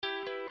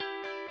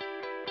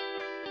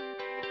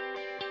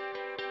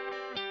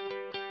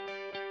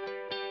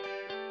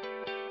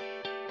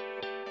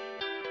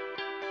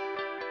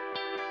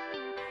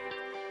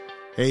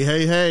Hey,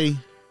 hey, hey.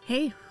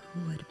 Hey,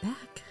 we're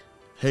back.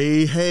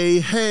 Hey,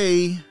 hey,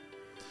 hey. Do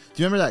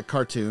you remember that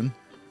cartoon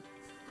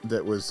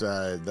that was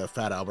the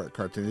Fat Albert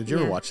cartoon? Did you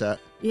ever watch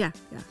that? Yeah.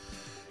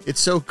 It's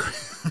so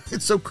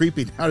it's so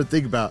creepy now to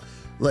think about.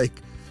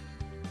 Like,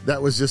 that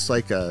was just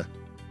like a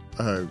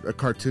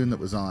cartoon that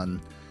was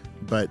on,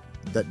 but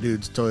that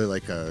dude's totally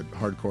like a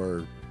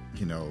hardcore,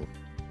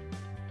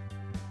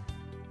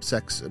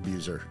 sex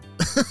abuser.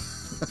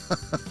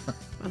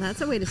 Well,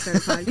 that's a way to start a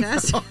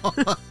podcast.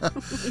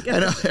 I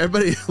know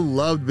everybody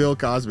loved Bill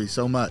Cosby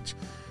so much.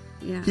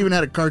 Yeah. He even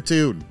had a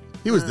cartoon.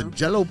 He was the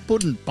Jello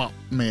Pudding Pop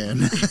Man.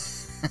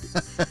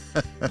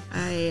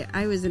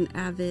 I was an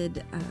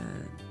avid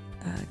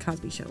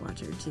Cosby Show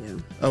watcher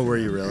too. Oh, were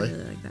you really? I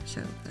really like that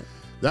show. But...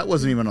 That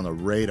wasn't even on the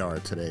radar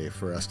today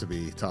for us to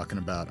be talking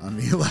about on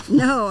the level.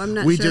 No, I'm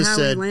not sure how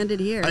we landed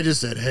here. I just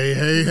said, hey,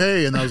 hey,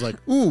 hey, and I was like,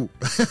 ooh.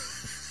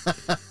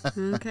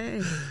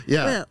 Okay.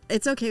 Yeah. Well,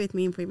 it's okay with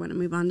me if we want to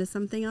move on to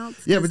something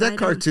else. Yeah, but that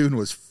cartoon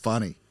was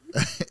funny.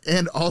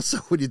 And also,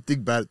 when you think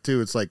about it, too,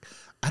 it's like,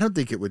 I don't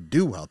think it would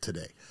do well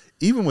today.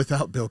 Even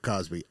without Bill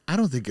Cosby, I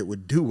don't think it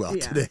would do well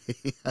today.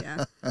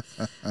 Yeah.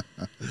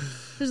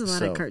 There's a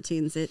lot of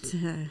cartoons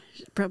that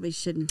probably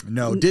shouldn't.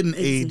 No, didn't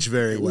age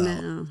very well.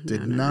 No,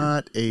 Did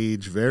not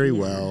age very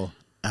well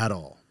at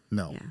all.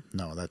 No,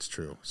 no, that's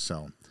true.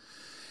 So,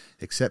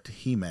 except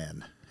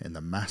He-Man and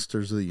the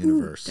Masters of the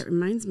Universe. That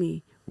reminds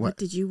me. What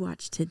did you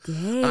watch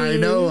today? I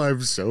know.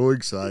 I'm so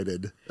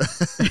excited.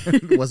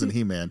 It wasn't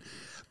He-Man,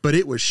 but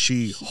it was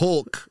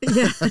She-Hulk.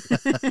 Yeah.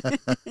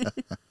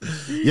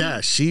 Yeah,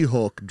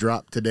 She-Hulk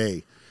dropped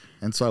today.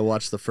 And so I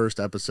watched the first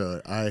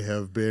episode. I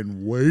have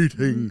been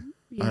waiting.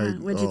 Yeah.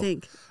 What'd you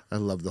think? I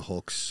love the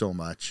Hulk so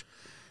much.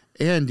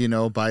 And,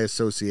 by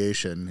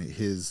association,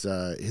 his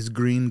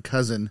green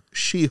cousin,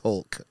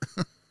 She-Hulk.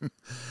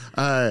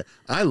 I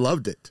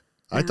loved it.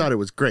 Yeah. I thought it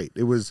was great.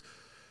 It was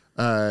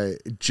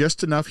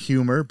just enough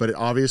humor, but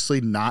obviously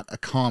not a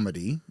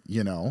comedy,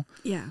 Yeah.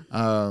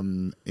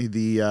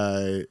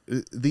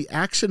 The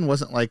action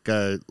wasn't like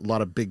a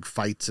lot of big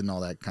fights and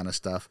all that kind of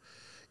stuff,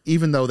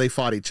 even though they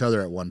fought each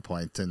other at one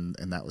point, and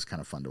that was kind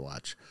of fun to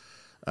watch.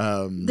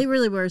 They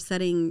really were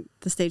setting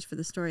the stage for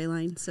the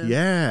storyline. So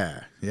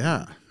yeah.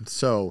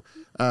 So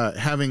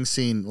having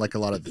seen like a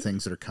lot of the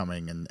things that are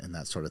coming and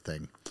that sort of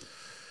thing,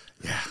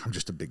 yeah, I'm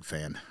just a big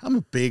fan. I'm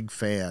a big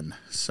fan.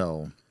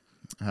 So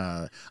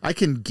I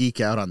can geek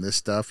out on this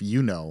stuff,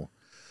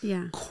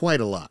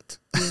 quite a lot.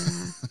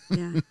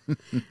 Yeah.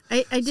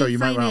 I did so you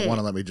might not want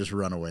to let me just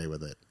run away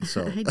with it.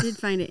 So I did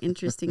find it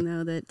interesting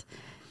though that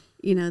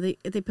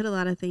they put a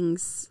lot of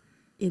things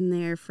in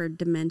there for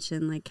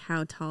dimension, like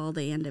how tall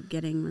they end up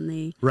getting when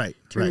they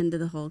turn into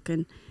the Hulk,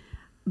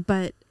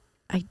 but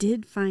I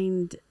did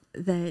find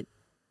that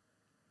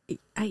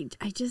I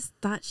just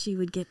thought she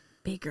would get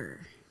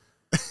bigger.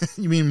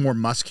 You mean more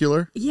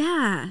muscular?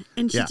 Yeah,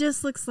 and she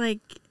just looks like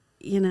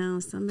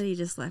somebody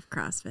just left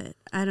CrossFit.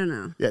 I don't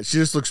know. Yeah, she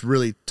just looks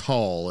really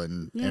tall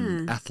and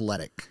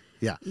athletic.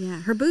 Yeah.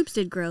 Yeah, her boobs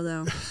did grow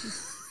though.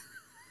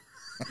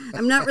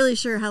 I'm not really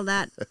sure how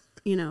that,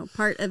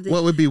 part of the.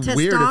 Well, it would be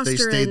weird if they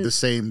stayed the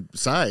same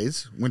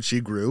size when she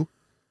grew.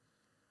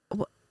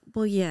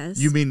 Well, yes.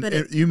 You mean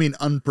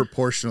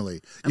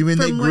unproportionally? You mean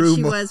from they grew what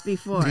she more, was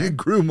before? They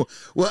grew more.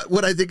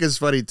 What I think is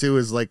funny too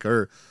is like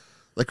her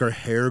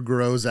hair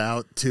grows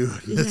out to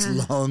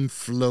this long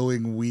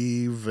flowing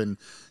weave, and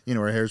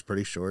her hair's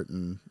pretty short,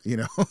 and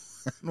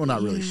well,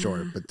 not really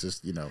short, but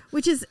just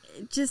which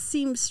just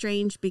seems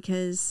strange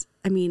because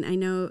I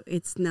know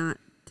it's not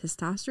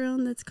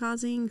testosterone that's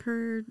causing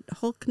her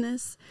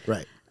Hulkness,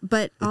 right?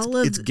 But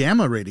it's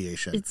gamma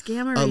radiation. It's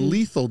gamma a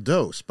lethal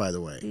dose, by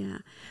the way. Yeah.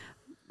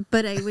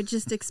 But I would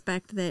just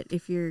expect that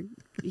if you're,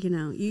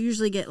 you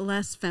usually get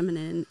less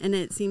feminine, and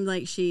it seemed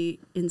like she,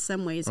 in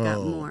some ways,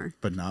 got more.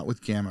 But not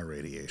with gamma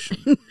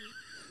radiation.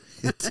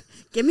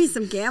 Give me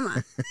some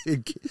gamma.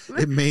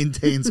 It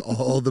maintains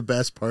all the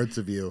best parts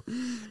of you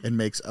and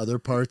makes other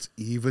parts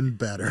even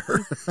better.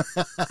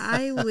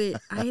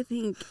 I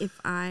think if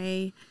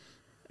I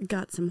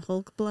got some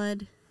Hulk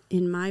blood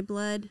in my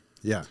blood,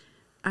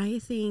 I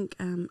think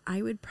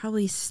I would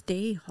probably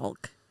stay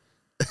Hulk.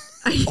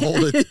 All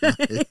the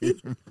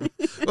time.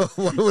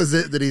 What was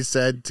it that he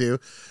said too?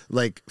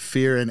 Like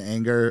fear and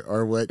anger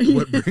are what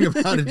bring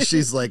about, and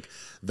she's like,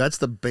 that's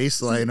the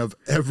baseline of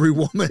every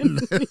woman.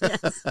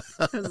 Yes.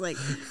 I was like,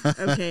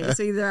 okay,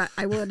 so either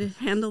I would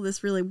handle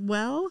this really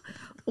well,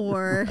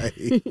 or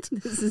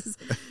this is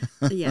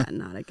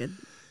not a good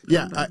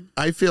combo. Yeah,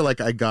 I feel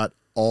like I got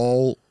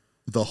all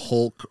the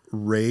Hulk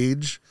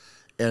rage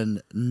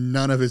and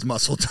none of his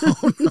muscle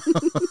tone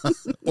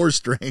or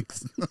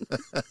strength.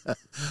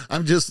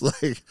 I'm just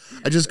like,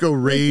 I just go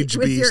rage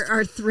with beast. Your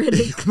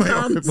arthritic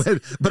thumbs.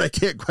 But I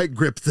can't quite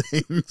grip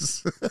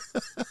things.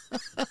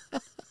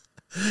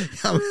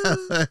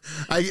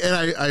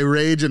 I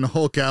rage and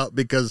Hulk out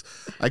because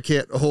I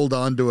can't hold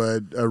on to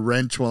a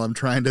wrench while I'm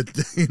trying to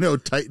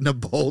tighten a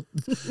bolt.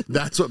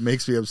 That's what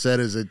makes me upset.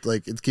 Is it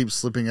keeps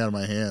slipping out of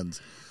my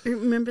hands.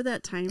 Remember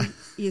that time,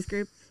 youth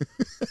group?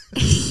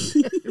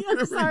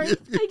 I'm sorry,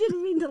 I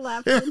didn't mean to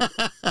laugh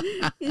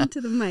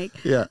into the mic.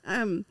 Yeah.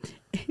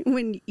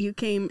 When you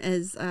came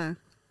as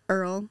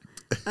Earl,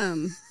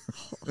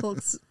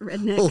 Hulk's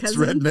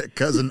redneck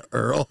cousin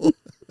Earl,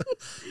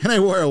 and I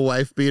wore a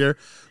wife beater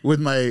with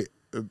my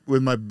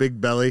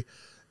big belly,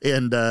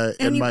 and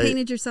you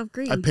painted yourself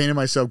green. I painted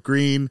myself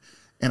green.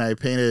 And I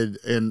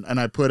painted and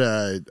I put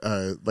a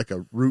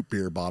root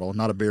beer bottle,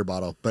 not a beer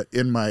bottle, but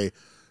in my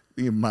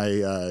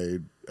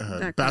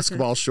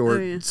basketball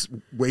shorts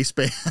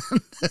waistband.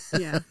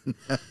 Yeah,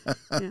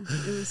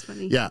 it was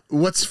funny. Yeah,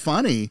 what's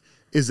funny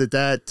is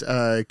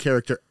that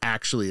character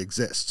actually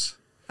exists.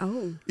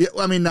 Oh, yeah,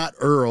 I mean, not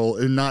Earl,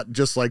 and not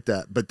just like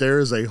that, but there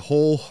is a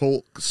whole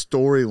Hulk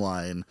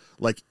storyline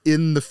like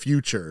in the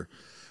future.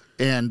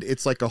 And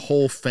it's like a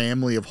whole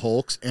family of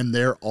Hulks, and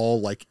they're all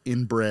like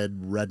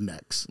inbred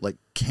rednecks, like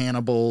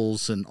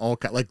cannibals and all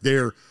kind. Like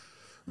they're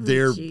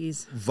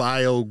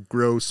vile,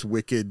 gross,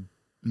 wicked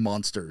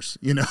monsters,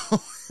 Wow.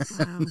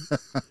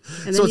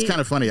 So it's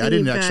kind of funny. I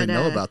didn't actually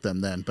know about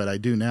them then, but I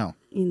do now.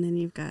 And then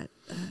you've got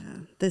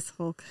this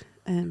Hulk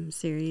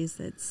series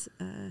that's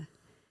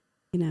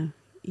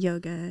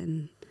yoga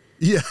and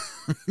yeah.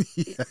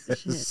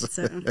 Shit,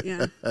 so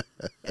yeah.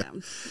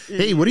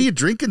 Hey, what are you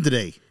drinking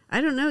today? I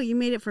don't know. You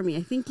made it for me.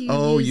 I think you.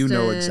 Oh, used you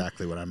know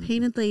exactly what I'm.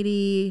 Painted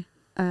Lady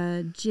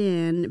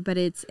gin, but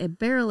it's a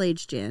barrel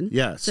aged gin.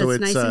 Yeah, so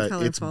it's nice and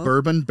colorful. It's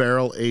bourbon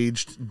barrel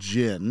aged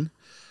gin,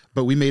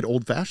 but we made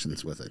old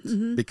fashions with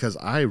it because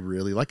I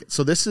really like it.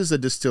 So this is a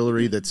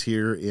distillery that's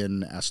here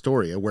in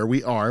Astoria, where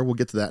we are. We'll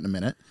get to that in a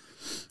minute.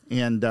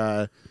 And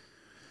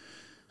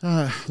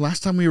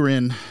last time we were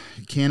in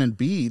Cannon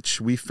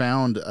Beach, we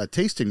found a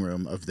tasting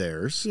room of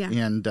theirs,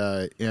 and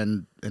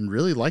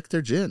really liked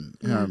their gin.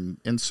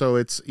 And so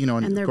it's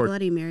and their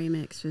Bloody Mary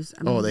mix was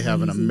amazing. Oh, they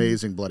have an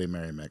amazing Bloody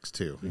Mary mix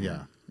too.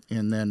 Yeah.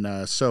 And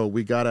then so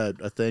we got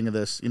a thing of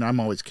this. I'm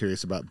always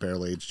curious about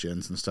barrel aged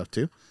gins and stuff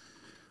too.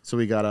 So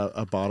we got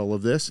a bottle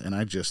of this, and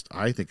I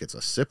think it's a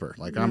sipper.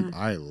 Like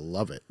I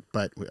love it,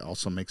 but it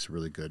also makes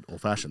really good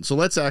old fashioned. So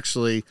let's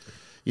actually.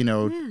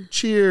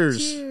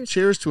 Cheers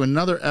to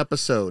another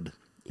episode.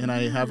 And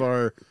I have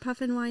our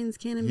Puffin Wines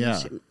Cannon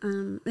Beach.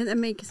 And that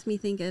makes me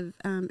think of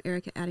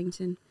Erica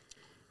Addington.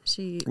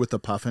 She with the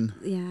puffin.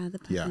 Yeah, the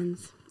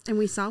puffins. Yeah. And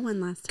we saw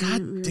one last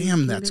time. God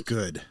damn, that's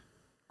good.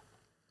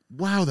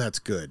 Wow, that's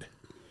good.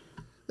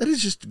 That is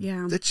just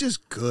that's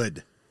just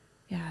good.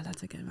 Yeah,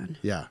 that's a good one.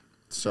 Yeah.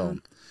 So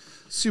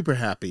super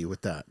happy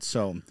with that.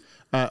 So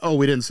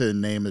we didn't say the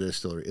name of the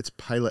distillery. It's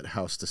Pilot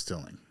House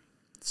Distilling.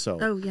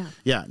 So,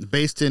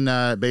 based in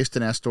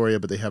Astoria,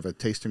 but they have a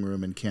tasting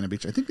room in Cannon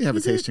Beach. I think they have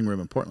a tasting room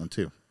in Portland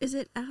too. Is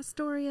it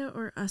Astoria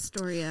or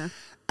Astoria?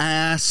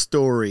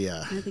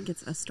 Astoria. I think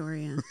it's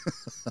Astoria.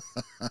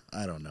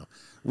 I don't know.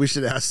 We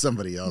should ask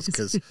somebody else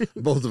because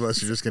both of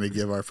us are just going to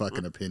give our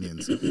fucking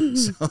opinions.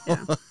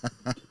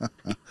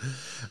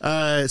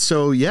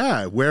 So,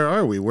 where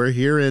are we? We're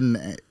here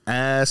in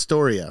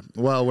Astoria.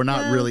 Well, we're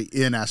not really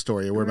in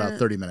Astoria. We're about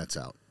 30 minutes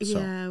out. So.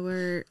 Yeah,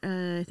 we're,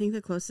 I think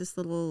the closest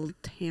little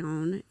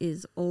town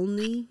is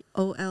Olney,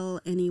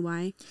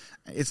 Olney.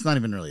 It's not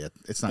even really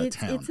it's not a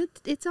town.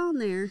 It's on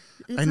there.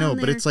 I know,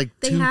 but it's like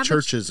two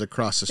churches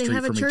across the street from each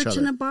other. They have a church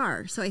and a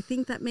bar, so I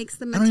think that makes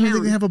them a town. I don't even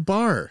think they have a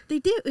bar. They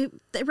do.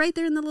 Right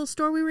there in the little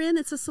store we were in,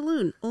 it's a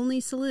saloon.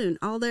 Olney Saloon.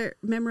 All their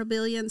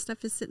memorabilia and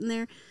stuff is sitting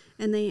there,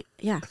 and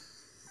yeah,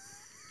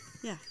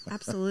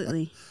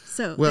 absolutely.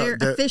 So they're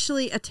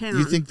officially a town.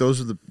 You think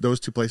those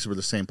two places were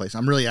the same place?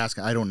 I'm really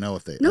asking. I don't know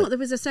if they. No, there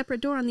was a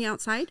separate door on the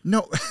outside.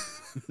 No,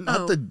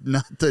 not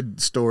the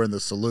store and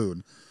the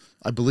saloon.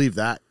 I believe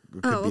that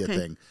could be a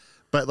thing.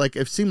 But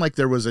it seemed like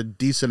there was a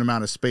decent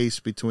amount of space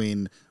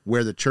between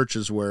where the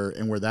churches were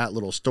and where that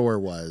little store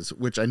was,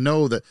 which I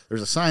know that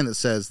there's a sign that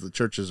says the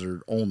churches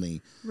are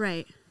Olney.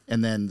 Right.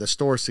 And then the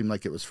store seemed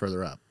like it was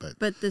further up,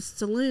 but the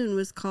saloon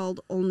was called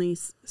Olney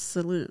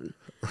Saloon.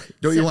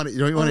 Don't you want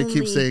to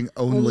keep saying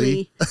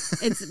only?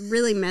 It's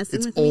really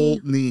messing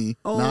with me.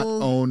 Not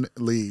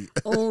only.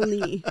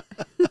 Olney.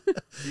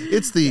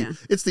 It's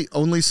the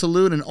only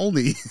saloon in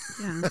Olney.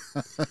 Yeah.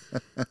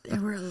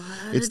 There were a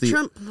lot of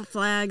Trump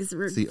flags.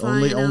 It's the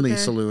only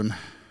saloon.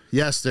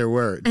 Yes, there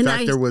were. In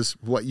fact, there was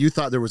what you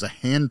thought there was a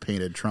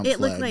hand-painted Trump flag.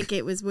 It looked like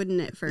it was wooden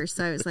at first,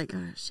 so I was like,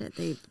 oh, shit,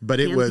 But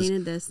it was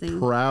this thing.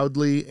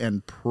 Proudly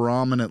and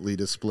prominently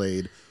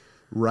displayed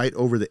right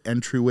over the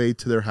entryway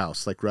to their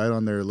house, like right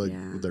on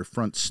their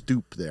front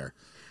stoop there.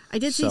 I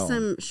did see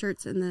some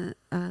shirts in the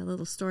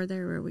little store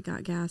there where we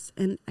got gas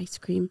and ice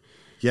cream.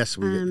 Yes,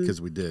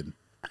 because we did.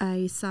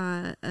 I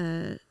saw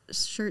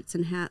shirts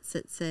and hats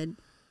that said,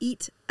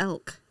 "Eat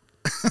elk."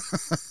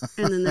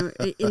 And then there,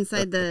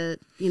 inside the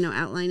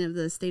outline of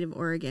the state of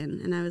Oregon,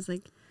 and I was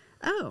like,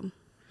 oh,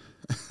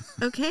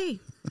 okay.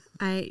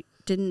 I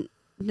didn't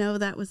know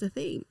that was a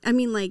thing. I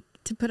mean,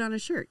 to put on a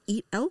shirt,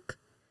 eat elk.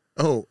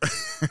 Oh,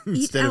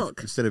 Eat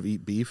elk. instead of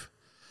eat beef.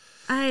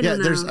 I don't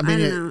know. There's, I mean, I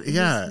don't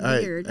know.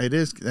 It's weird. it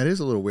is. That is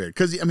a little weird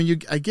because I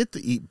mean, I get the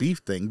eat beef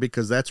thing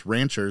because that's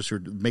ranchers who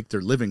make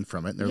their living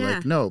from it. And they're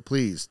like, no,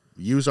 please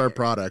use our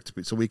product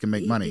so we can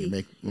make money,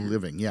 make a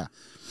living. Yeah,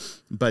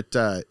 but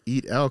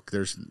eat elk.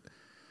 There's.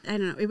 I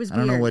don't know. It was. I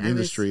don't know what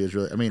industry is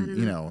really. I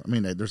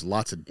mean, there's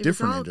lots of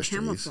different industries.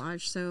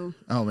 Camouflage. So.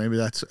 Oh, maybe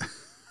that's.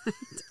 I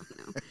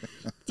don't know.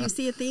 Do you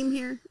see a theme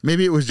here?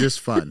 Maybe it was just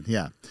fun.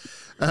 Yeah.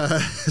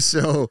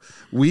 So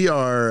we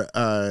are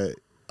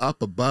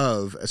up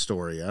above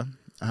Astoria,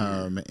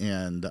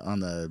 and on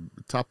the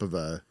top of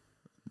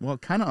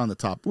kind of on the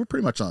top. We're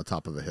pretty much on the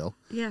top of a hill.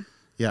 Yeah.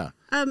 Yeah.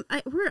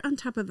 We're on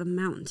top of a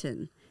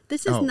mountain.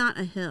 This is not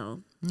a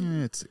hill.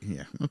 Okay.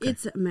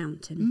 It's a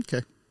mountain.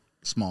 Okay.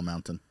 Small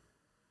mountain.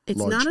 It's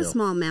large not hill. a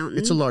small mountain.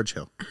 It's a large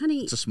hill.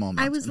 Honey, it's a small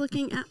mountain. I was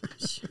looking at.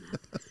 Shut up.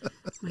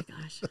 Oh my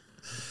gosh.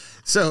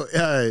 So,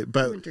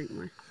 but I'm gonna drink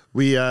more.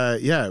 we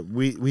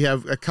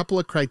have a couple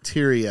of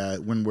criteria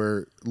when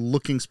we're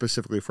looking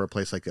specifically for a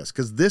place like this,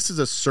 because this is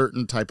a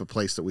certain type of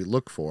place that we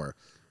look for,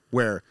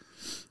 where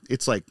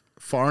it's like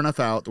far enough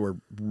out that we're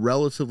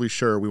relatively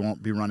sure we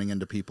won't be running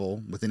into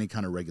people with any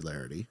kind of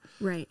regularity.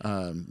 Right.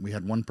 We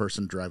had one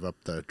person drive up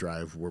the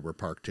drive where we're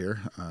parked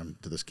here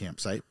to this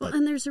campsite. Well,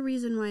 and there's a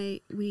reason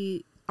why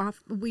we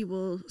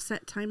will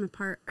set time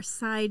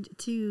aside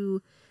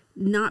to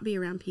not be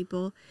around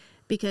people,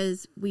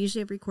 because we usually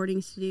have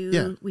recordings to do.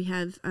 Yeah. We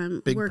have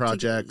big work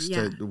projects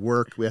to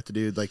work we have to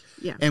do,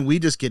 and we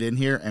just get in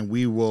here and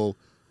we'll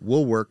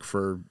work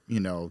for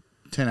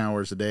 10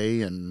 hours a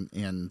day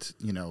and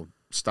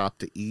stop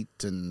to eat,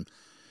 and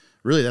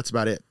really that's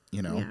about it.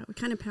 Yeah, we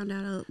kind of pound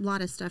out a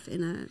lot of stuff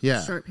in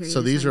a short period.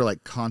 So these are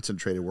like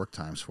concentrated work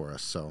times for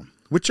us. So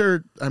which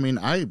are, I mean,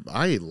 I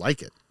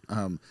like it.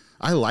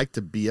 I like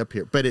to be up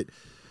here, but it,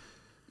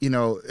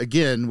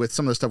 again, with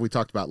some of the stuff we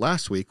talked about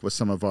last week with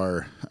some of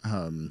our,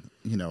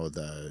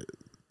 the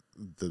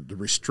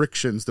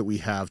restrictions that we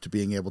have to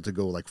being able to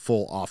go like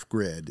full off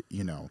grid,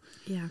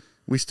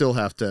 we still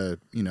have to,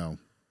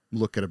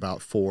 look at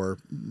about 4,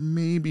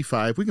 maybe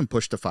 5. We can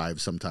push to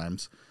 5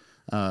 sometimes.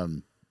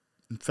 In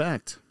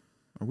fact,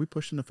 are we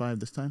pushing to 5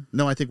 this time?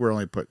 No, I think we're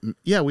only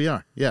yeah, we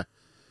are. Yeah.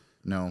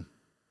 No.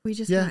 We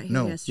just got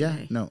here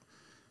yesterday. Yeah,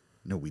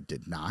 no, we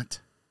did not.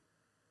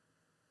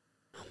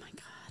 Oh my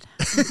God.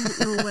 I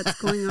don't know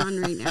what's going on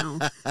right now.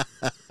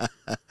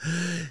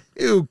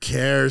 Who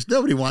cares?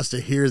 Nobody wants to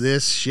hear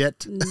this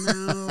shit.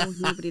 No,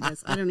 nobody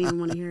does. I don't even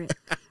want to hear it.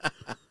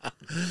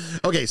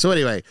 Okay, so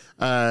anyway,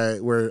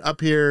 we're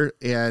up here,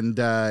 and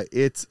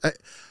it's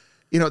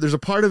there's a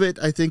part of it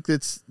I think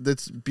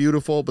that's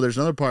beautiful, but there's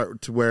another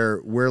part to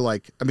where we're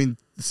like, I mean,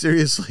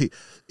 seriously,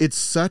 it's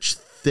such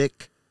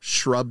thick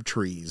shrub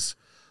trees,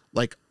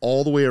 like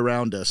all the way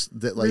around us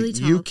that like really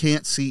you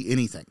can't see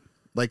anything.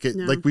 Like it,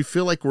 like we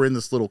feel like we're in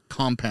this little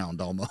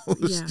compound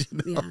almost.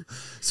 Yeah, yeah.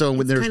 So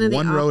when there's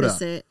one road up,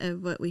 opposite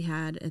of what we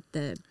had at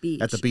the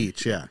beach. At the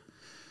beach, yeah.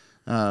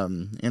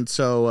 And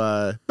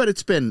so, but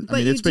it's been.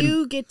 But you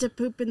do get to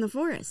poop in the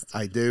forest.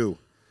 I do,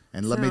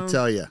 and let me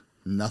tell you,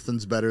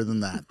 nothing's better than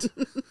that.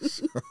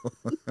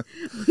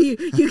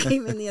 You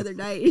came in the other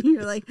night and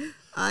you're like,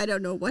 I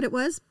don't know what it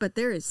was, but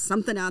there is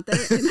something out there,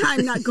 and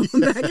I'm not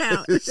going back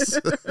out.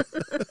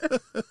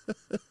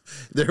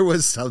 There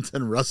was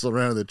something rustling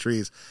around in the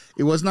trees.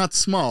 It was not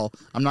small.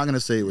 I'm not going to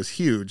say it was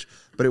huge,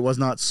 but it was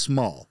not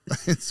small.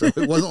 So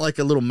it wasn't like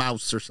a little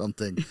mouse or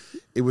something.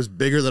 It was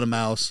bigger than a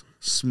mouse,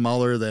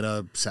 smaller than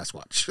a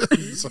Sasquatch.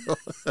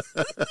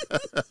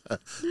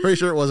 Pretty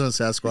sure it wasn't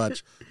a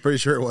Sasquatch. Pretty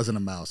sure it wasn't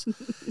a mouse.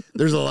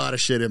 There's a lot of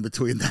shit in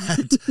between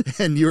that.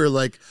 And you were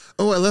like,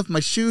 oh, I left my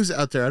shoes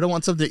out there. I don't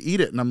want something to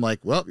eat it. And I'm like,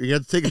 well, you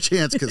got to take a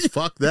chance because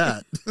fuck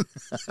that.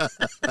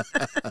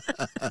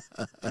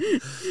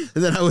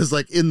 And then I was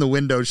like in the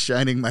window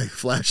shining my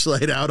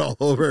flashlight out all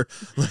over.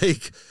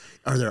 Like,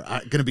 are there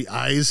going to be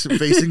eyes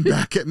facing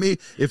back at me?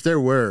 If there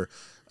were,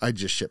 I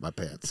just shit my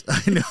pants.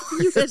 I know.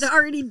 You had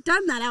already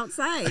done that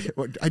outside.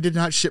 I did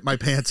not shit my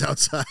pants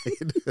outside.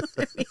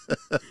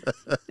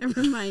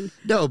 Never mind.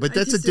 No, but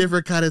that's a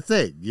different kind of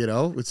thing,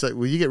 It's like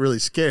when you get really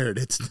scared,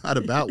 it's not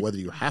about whether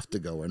you have to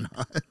go or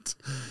not.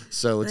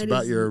 So it's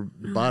about your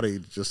body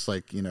just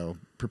like,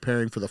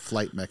 preparing for the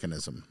flight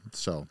mechanism.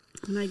 So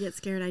when I get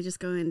scared, I just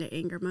go into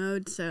anger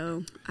mode.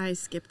 So I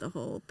skip the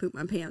whole poop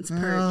my pants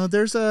part.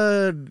 There's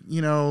a,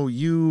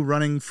 you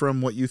running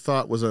from what you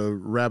thought was a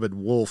rabid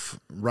wolf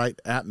right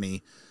at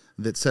me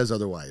that says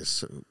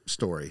otherwise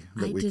story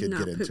that we could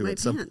get into at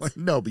some point.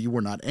 No, but you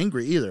were not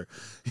angry either.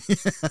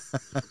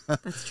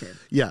 That's true.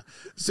 Yeah.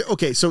 So,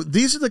 okay. So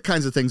these are the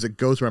kinds of things that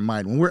go through our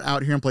mind when we're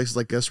out here in places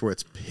like this where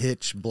it's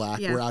pitch black.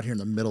 Yeah. We're out here in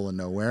the middle of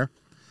nowhere.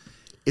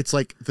 It's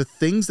like the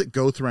things that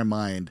go through my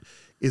mind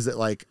is that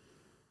like,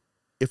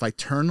 if I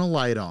turn the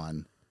light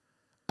on,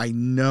 I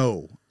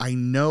know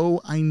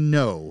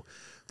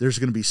there's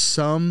going to be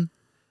some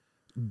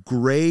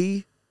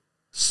gray,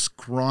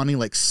 scrawny,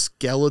 like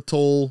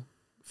skeletal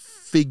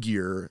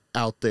figure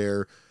out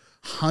there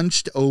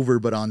hunched over,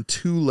 but on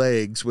two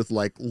legs with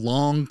like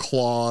long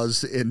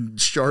claws and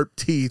sharp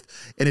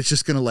teeth. And it's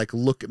just going to like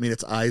look at me and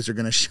its eyes are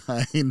going to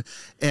shine.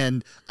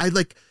 And I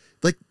like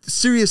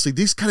seriously,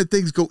 these kind of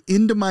things go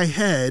into my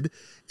head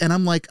and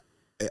I'm like,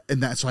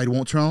 and that's why I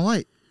won't turn on the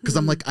light. Because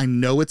I'm like, I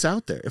know it's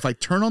out there. If I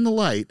turn on the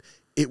light,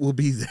 it will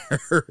be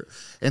there.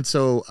 And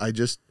so I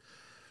just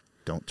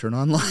don't turn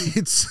on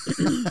lights.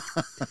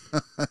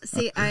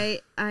 See,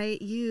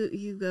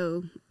 you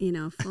go,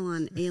 full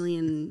on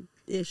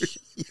alien-ish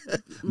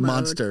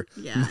monster.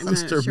 Yeah, monster I'm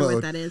not sure mode.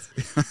 what that is.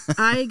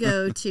 I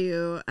go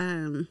to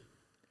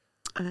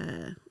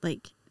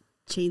like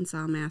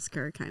Chainsaw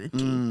Massacre kind of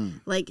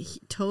thing, like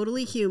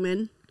totally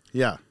human.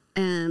 Yeah.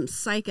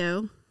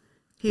 Psycho,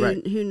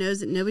 who knows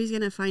that nobody's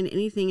gonna find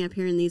anything up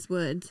here in these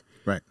woods.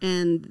 Right.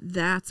 And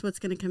that's what's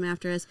going to come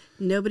after us.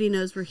 Nobody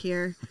knows we're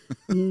here.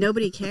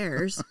 Nobody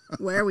cares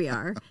where we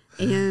are.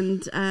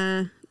 And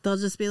they'll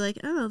just be like,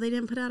 oh, they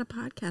didn't put out a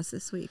podcast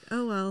this week.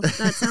 Oh, well,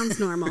 that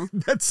sounds normal.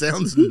 That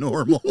sounds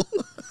normal.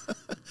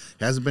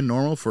 Hasn't been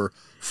normal for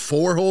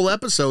 4 whole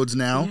episodes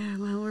now. Yeah,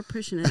 well, we're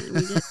pushing it.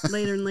 We get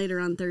later and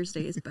later on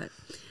Thursdays, but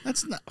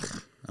that's not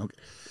okay.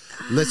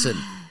 Listen,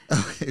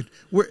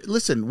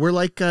 we're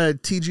like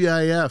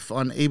TGIF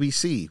on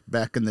ABC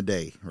back in the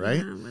day,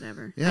 right? Yeah,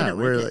 whatever. Yeah,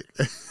 we're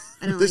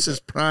this is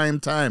prime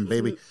time,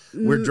 baby.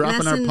 We're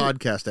dropping our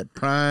podcast at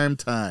prime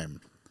time.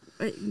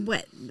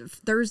 What,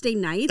 Thursday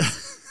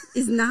nights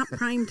is not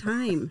prime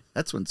time.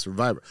 That's when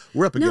Survivor.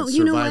 We're up against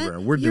Survivor,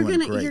 and we're doing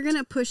great. You're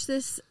gonna push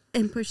this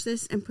and push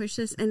this and push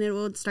this, and it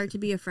will start to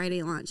be a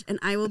Friday launch, and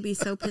I will be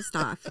so pissed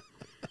off.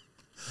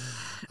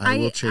 I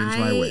will change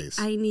my ways.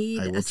 I need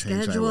a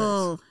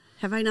schedule.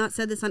 Have I not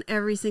said this on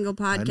every single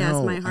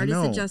podcast? My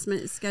hardest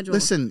adjustment is schedule.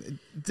 Listen,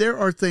 there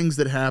are things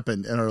that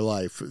happen in our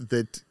life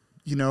that,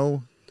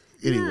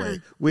 anyway,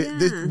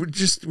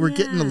 we're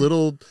getting a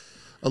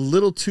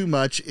little too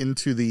much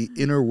into the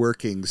inner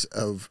workings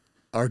of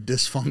our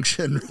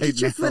dysfunction right now.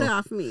 Get your foot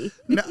off me.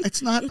 No,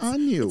 it's not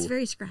on you. It's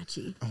very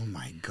scratchy. Oh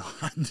my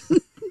God.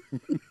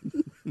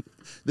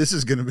 This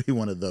is going to be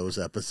one of those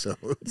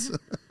episodes.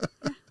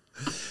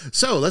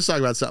 So let's talk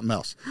about something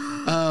else.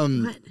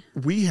 What?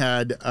 We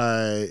had,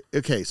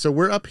 so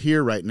we're up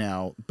here right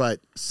now, but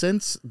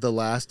since the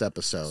last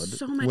episode,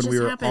 when we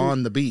were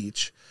on the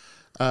beach.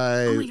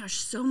 Oh my gosh,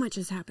 so much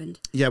has happened.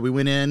 Yeah, we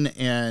went in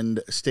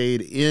and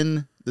stayed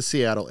in the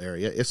Seattle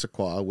area,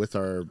 Issaquah, with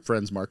our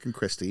friends Mark and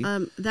Christy.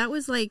 That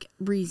was like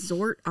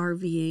resort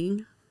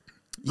RVing.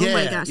 Yeah, oh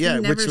my gosh, we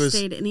never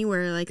stayed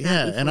anywhere like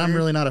that before. And I'm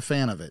really not a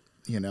fan of it,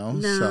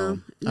 No,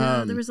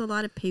 there was a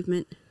lot of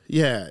pavement.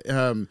 Yeah,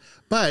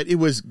 but it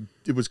was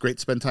great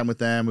to spend time with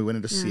them. We went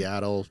into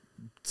Seattle,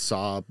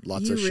 saw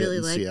lots of shit in Seattle.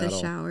 You really liked the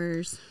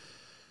showers.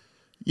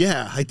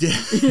 Yeah, I did.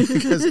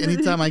 Because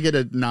anytime I get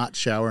a not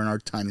shower in our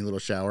tiny little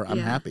shower, I'm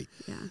happy.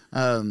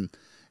 Yeah.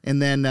 And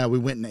then we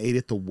went and ate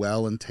at the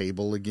Well and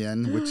Table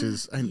again, which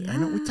is, I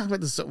know we talk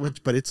about this so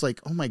much, but it's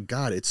like, oh my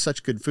God, it's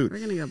such good food. We're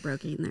going to go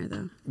broke eating there,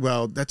 though.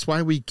 Well, that's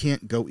why we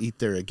can't go eat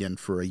there again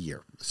for a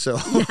year. So,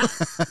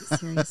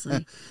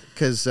 seriously.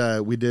 Because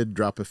we did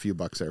drop a few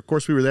bucks there. Of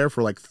course, we were there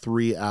for like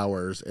 3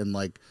 hours and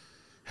like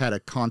had a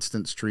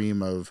constant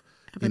stream of,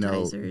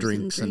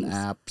 drinks and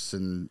apps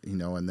and,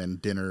 and then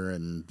dinner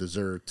and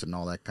desserts and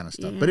all that kind of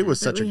stuff. But it was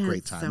such a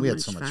great time. We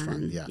had so much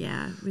fun. Yeah.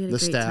 Yeah. We had the a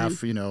great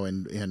staff,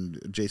 time. And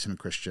Jason and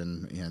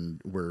Christian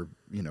and we're,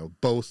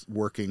 both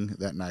working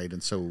that night.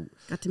 And so,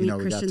 got to meet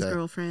Christian's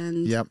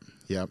girlfriend. Yep.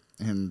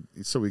 And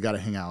so we got to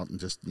hang out and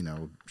just,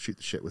 shoot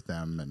the shit with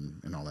them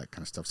and all that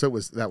kind of stuff. So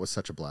that was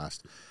such a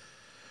blast.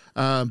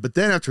 But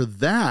then after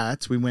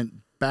that, we went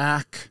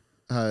back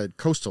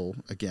coastal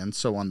again,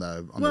 so on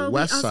the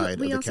west side of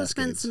the Cascades. We also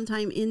spent some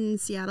time in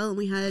Seattle, and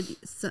we had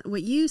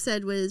what you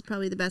said was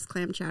probably the best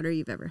clam chowder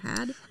you've ever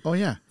had. Oh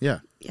yeah.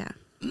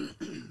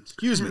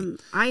 Excuse me.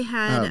 I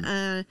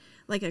had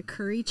like a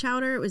curry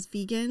chowder. It was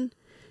vegan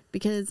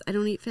because I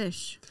don't eat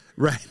fish.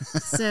 Right.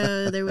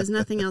 So there was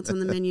nothing else on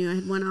the menu. I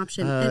had one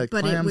option,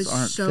 but it was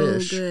so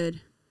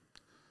good.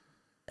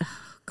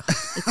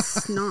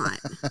 It's snot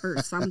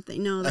or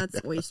something. No,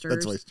 that's oysters.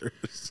 That's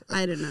oysters.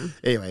 I don't know.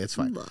 Anyway, it's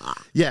fine. Blah.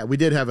 Yeah, we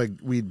did have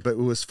but it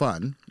was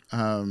fun.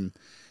 And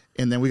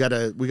then we got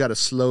a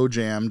slow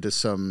jam to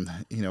some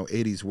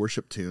 80s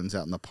worship tunes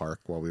out in the park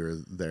while we were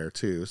there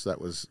too. So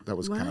that was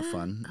kind of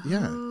fun.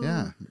 Oh.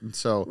 Yeah.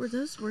 So were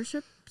those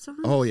worship songs?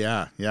 Oh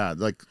yeah.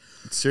 Like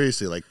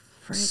seriously, like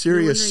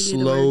serious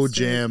slow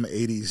jam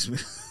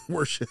 80s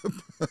worship.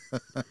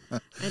 I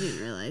didn't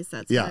realize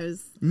that's what I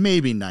was.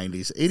 Maybe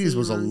 90s. 80s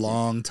was a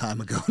long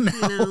time ago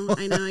now.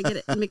 I know. I get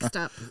it mixed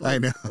up. I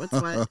know. What's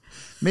what?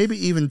 Maybe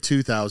even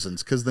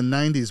 2000s, because the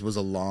 90s was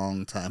a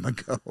long time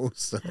ago.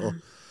 So,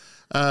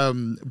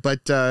 and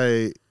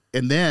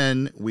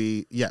then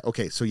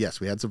so yes,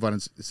 we had some fun in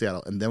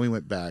Seattle, and then we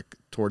went back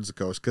towards the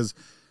coast, because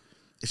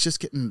it's just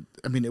getting,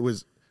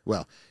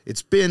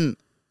 it's been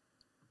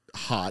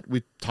hot.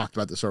 We talked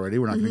about this already.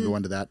 We're not going to go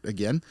into that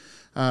again.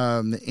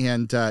 And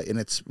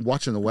it's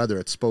watching the weather.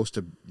 It's supposed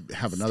to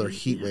have another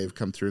heat wave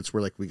come through. It's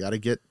where we got to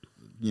get,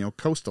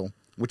 coastal,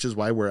 which is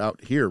why we're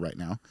out here right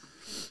now.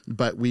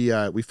 But we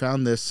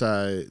found this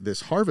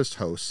this Harvest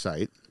Host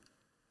site.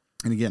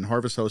 And again,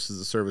 Harvest Host is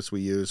a service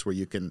we use where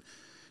you can,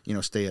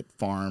 stay at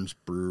farms,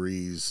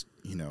 breweries,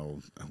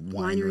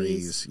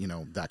 wineries,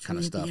 that kind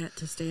of stuff.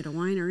 To stay at a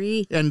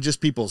winery. And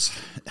just people's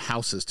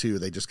houses too.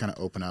 They just kind of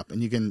open up,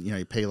 and you can,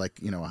 you pay like,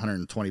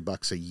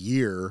 $120 a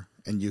year,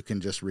 and you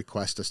can just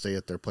request to stay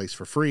at their place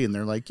for free. And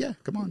they're like, yeah,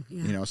 come on.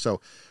 Yeah.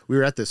 So we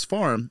were at this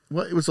farm.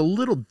 Well, it was a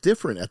little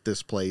different at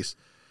this place.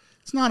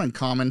 It's not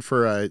uncommon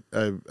for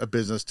a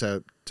business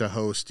to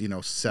host,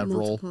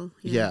 several. Multiple,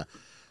 yeah.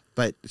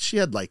 But she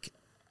had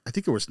I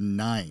think it was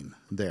 9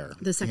 there.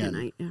 The second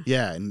night, yeah.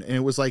 Yeah, and it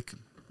was it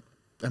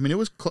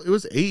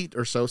was 8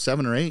 or so,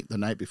 7 or 8 the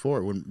night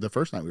before, when the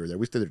first night we were there.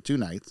 We stayed there 2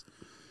 nights.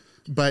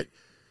 But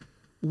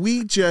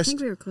I think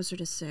we were closer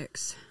to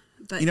 6.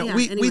 But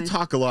we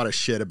talk a lot of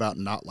shit about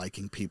not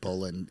liking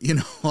people and,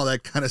 all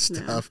that kind of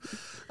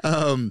stuff.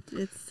 Yeah.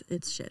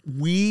 It's shit.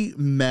 We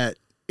met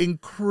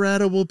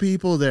incredible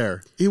people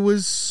there. It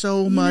was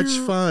so much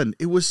fun.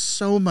 It was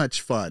so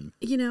much fun.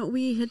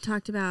 We had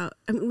talked about,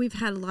 we've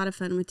had a lot of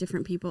fun with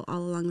different people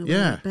all along the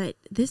way, but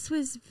this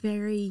was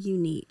very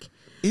unique.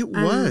 It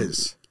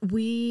was.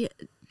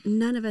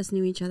 None of us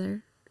knew each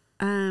other.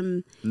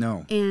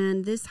 No.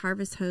 And this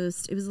Harvest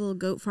Host, it was a little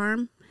goat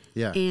farm.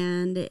 Yeah.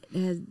 And it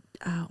had,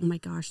 oh my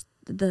gosh,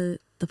 the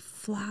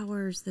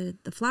flowers, the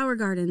flower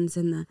gardens,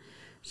 and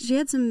she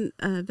had some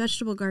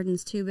vegetable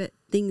gardens too, but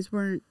things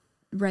weren't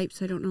ripe,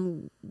 so I don't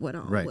know what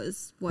all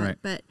was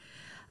what. Right.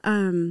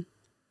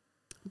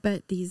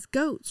 But these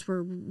goats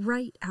were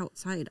right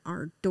outside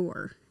our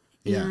door.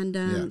 Yeah.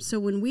 And so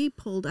when we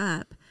pulled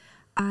up,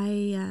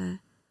 it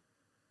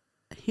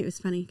was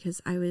funny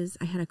because I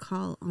had a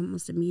call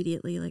almost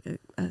immediately, like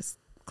a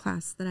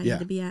class that I had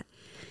to be at.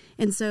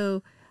 And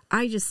so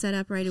I just set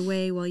up right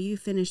away while you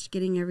finished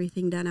getting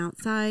everything done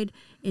outside,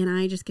 and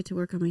I just get to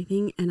work on my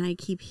thing, and I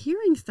keep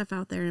hearing stuff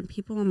out there, and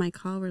people on my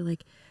call were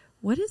like,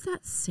 what is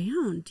that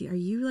sound? Are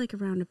you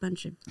around a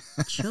bunch of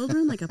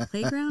children, like a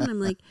playground? I'm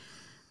like,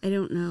 I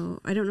don't know.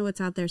 I don't know what's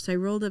out there. So I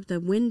rolled up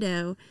the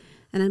window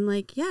and I'm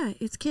like, yeah,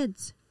 it's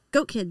kids,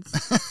 goat kids.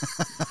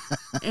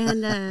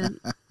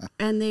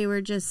 and they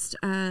were just,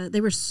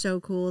 they were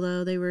so cool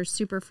though. They were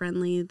super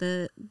friendly.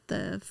 Deb,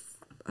 the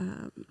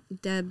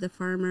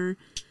farmer,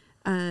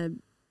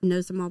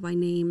 knows them all by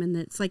name. And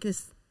it's like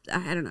this,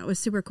 I don't know, it was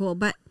super cool.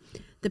 But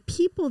the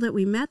people that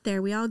we met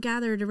there, we all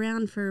gathered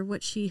around for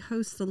what she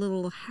hosts, a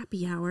little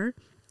happy hour.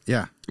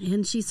 Yeah.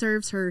 And she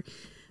serves her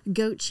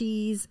goat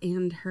cheese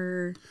and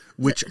her...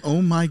 Which,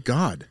 oh my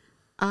God.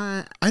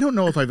 I don't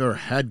know if I've ever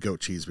had goat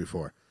cheese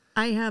before.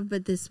 I have,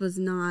 but this was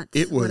not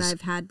what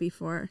I've had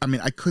before. I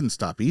mean, I couldn't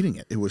stop eating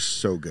it. It was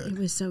so good. It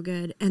was so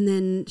good. And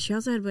then she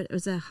also had what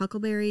was a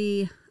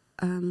huckleberry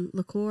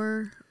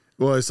liqueur.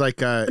 Well, it's like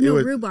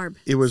rhubarb.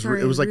 It was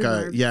like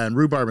rhubarb. And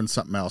rhubarb and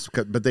something else.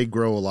 But they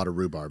grow a lot of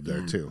rhubarb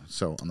there too.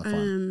 So on the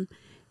farm.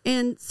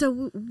 And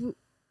so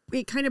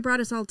it kind of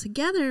brought us all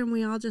together, and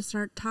we all just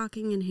started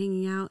talking and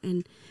hanging out,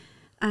 and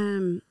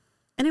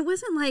it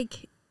wasn't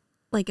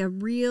like a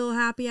real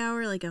happy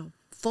hour, like a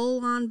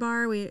full on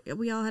bar.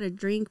 We all had a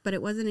drink, but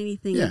it wasn't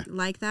anything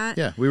like that.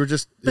 Yeah, we were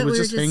just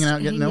hanging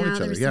out, getting to know each other.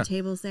 There were some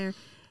tables there.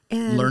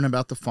 And learn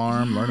about the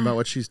farm, learn about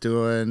what she's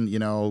doing,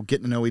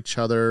 getting to know each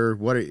other.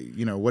 What are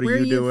you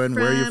doing?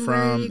 Where are you from?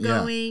 Where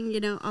are you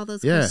going? All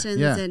those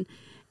questions.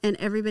 And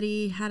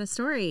everybody had a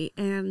story.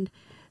 And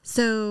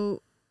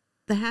so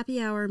the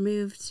happy hour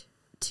moved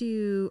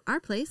to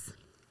our place.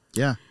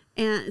 Yeah.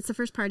 And it's the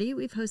first party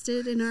we've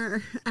hosted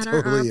at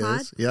totally our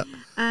pod. Yep.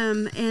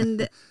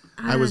 And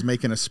I was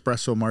making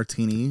espresso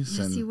martinis.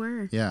 Yes, you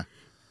were. Yeah.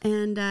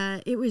 And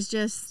it was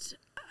just...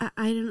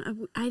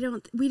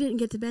 we didn't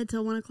get to bed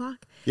till 1:00.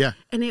 Yeah.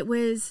 And it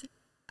was,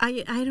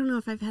 I don't know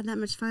if I've had that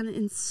much fun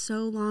in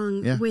so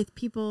long with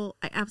people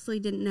I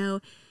absolutely didn't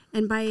know.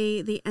 And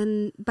by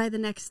the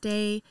next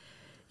day,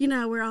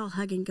 we're all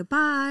hugging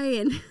goodbye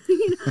and,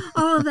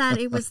 all of that.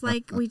 It was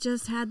like, we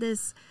just had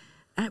this,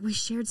 we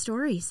shared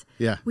stories.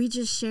 Yeah. We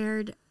just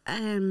shared,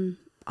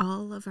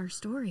 all of our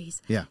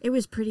stories. Yeah. It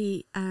was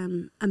pretty,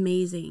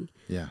 amazing.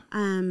 Yeah.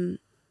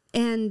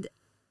 And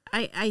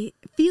I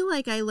feel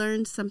like I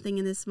learned something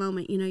in this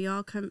moment. You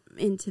all come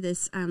into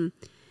this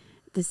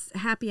this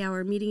happy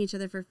hour, meeting each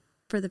other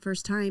for the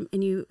first time,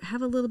 and you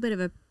have a little bit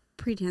of a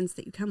pretense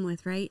that you come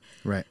with, right?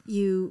 Right.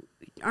 You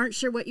aren't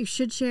sure what you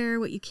should share,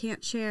 what you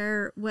can't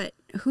share,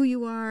 who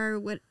you are,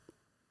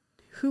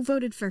 who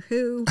voted for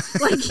who.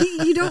 Like,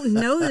 you don't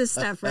know this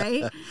stuff,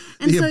 right?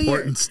 And the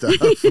important stuff.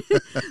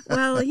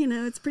 Well,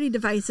 it's pretty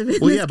divisive in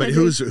well, this yeah, but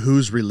country.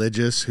 who's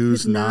religious,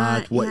 who's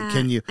not? What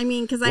can you? I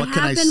mean, because what I can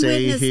have I been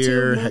say witness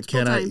here? to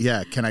multiple times.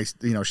 Can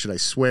I? Should I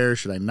swear?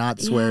 Should I not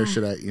swear?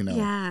 Should I?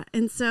 Yeah,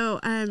 and so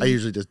I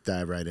usually just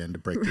dive right in to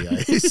break the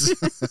ice.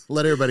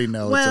 Let everybody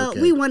know. Well, it's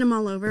okay. We won them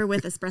all over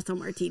with espresso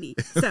martini,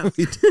 so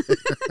we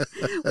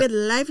had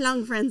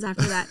lifelong friends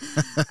after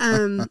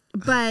that.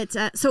 But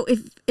so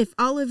if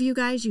all of you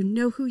guys,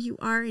 who you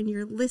are and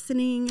you're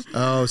listening.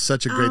 Oh,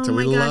 such a great time.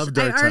 We loved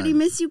our time. I already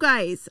miss you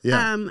guys. Yeah,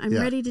 I'm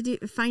ready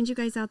to find you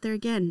guys out there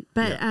again.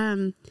 But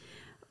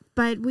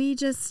but we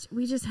just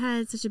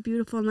had such a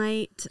beautiful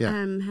night.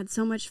 Had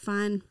so much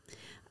fun.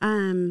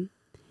 And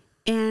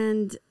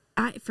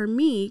for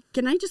me,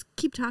 can I just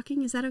keep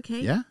talking? Is that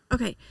okay? Yeah.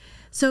 Okay.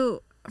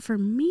 So for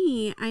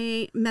me,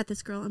 I met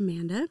this girl,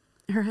 Amanda.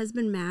 Her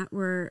husband, Matt,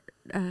 are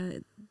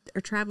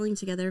traveling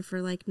together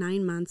for like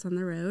 9 months on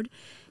the road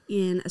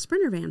in a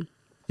Sprinter van.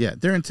 Yeah,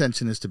 their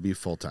intention is to be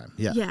full time.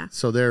 Yeah. Yeah.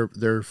 So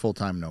they're full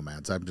time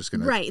nomads. I'm just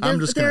gonna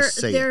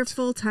say they're it.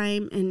 full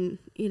time, and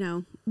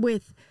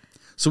with.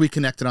 So we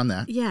connected on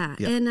that. Yeah,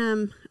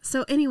 and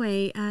so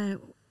anyway,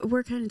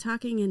 we're kind of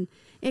talking, and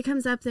it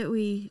comes up that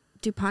we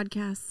do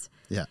podcasts.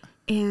 Yeah.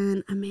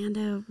 And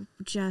Amanda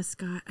just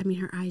got. I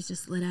mean, her eyes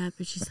just lit up,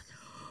 and she's like,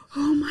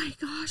 "Oh my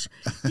gosh,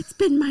 it's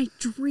been my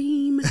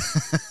dream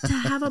to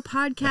have a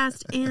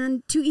podcast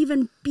and to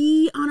even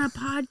be on a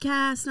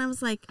podcast." And I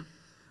was like,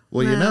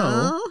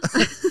 well,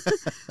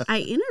 I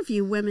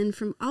interview women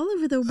from all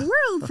over the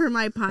world for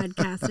my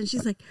podcast. And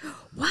she's like,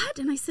 what?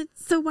 And I said,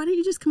 so why don't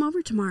you just come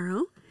over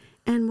tomorrow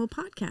and we'll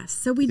podcast?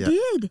 So we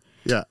did.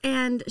 Yeah.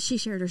 And she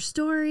shared her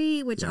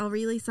story, which I'll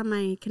release on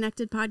my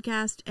Connected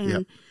podcast.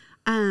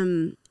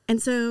 And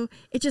so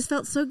it just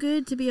felt so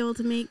good to be able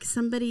to make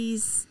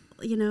somebody's,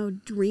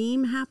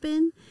 dream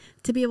happen,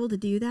 to be able to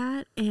do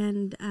that.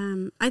 And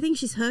I think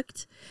she's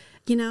hooked.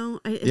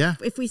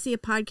 If we see a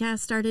podcast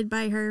started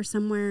by her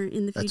somewhere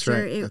in the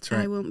future,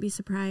 I won't be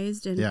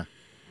surprised. And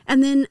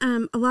then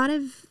a lot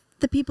of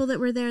the people that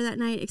were there that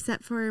night,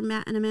 except for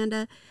Matt and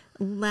Amanda,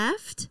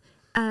 left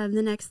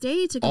the next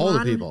day to go on. All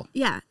the people.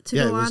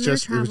 Go on their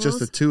travels. It was just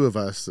the two of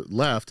us that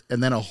left,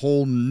 and then a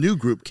whole new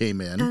group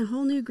came in.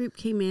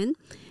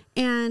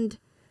 And,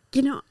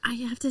 I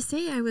have to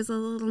say I was a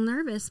little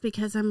nervous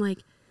because I'm like,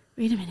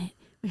 wait a minute,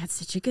 we had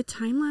such a good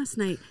time last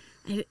night.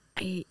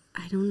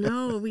 I don't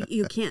know.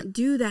 You can't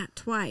do that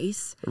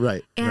twice.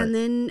 Right. And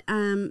then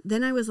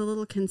I was a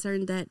little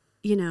concerned that,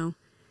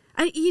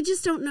 you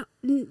just don't know.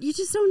 You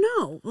just don't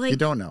know. Like, you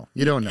don't know.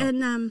 You don't know.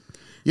 And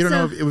you don't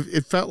know.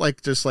 It felt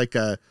like just like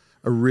a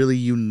really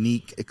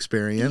unique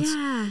experience.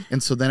 Yeah.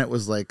 And so then it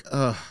was like,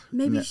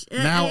 maybe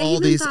now all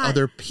these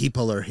other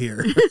people are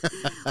here.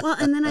 Well,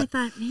 and then I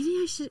thought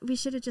maybe we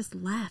should have just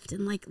left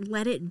and like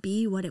let it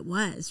be what it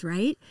was,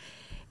 right?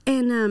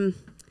 And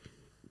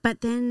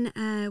but then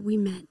we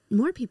met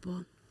more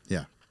people.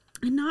 Yeah.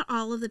 And not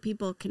all of the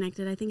people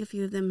connected. I think a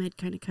few of them had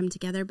kind of come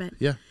together. But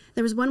yeah,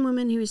 there was one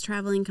woman who was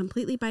traveling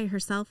completely by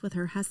herself with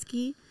her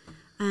husky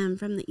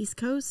from the East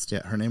Coast.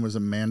 Yeah, her name was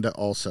Amanda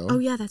also. Oh,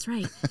 yeah, that's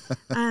right.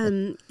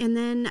 And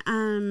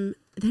then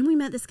we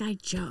met this guy,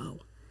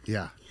 Joe.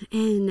 Yeah.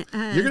 And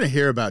you're going to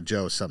hear about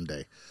Joe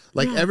someday.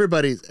 Like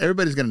everybody's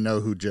going to know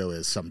who Joe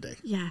is someday.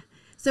 Yeah.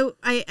 So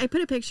I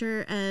put a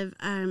picture of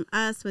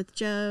us with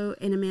Joe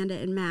and Amanda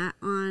and Matt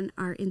on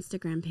our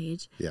Instagram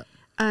page. Yeah.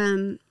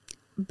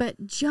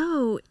 But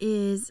Joe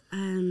is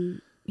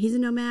he's a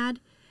nomad,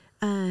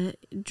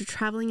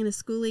 traveling in a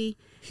schoolie.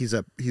 He's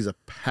a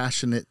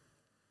passionate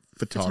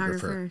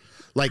photographer.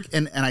 Like,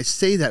 and I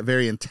say that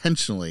very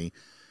intentionally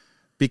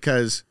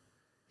because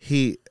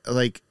he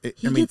gets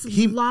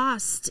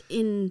lost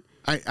in.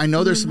 I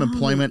know there's some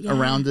employment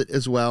around it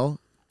as well,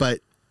 but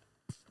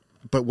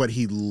what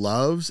he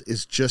loves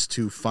is just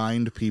to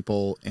find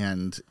people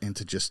and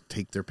to just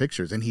take their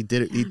pictures. And he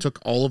did it. Yeah. He took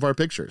all of our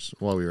pictures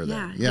while we were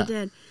there. Yeah, he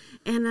did.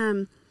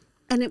 And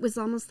it was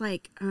almost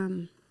like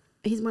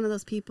he's one of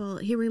those people.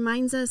 He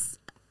reminds us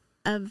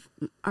of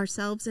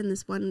ourselves in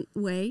this one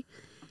way.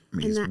 I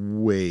mean, he's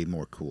way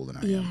more cool than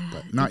I am,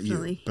 but not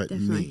you, but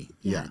me.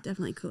 Yeah,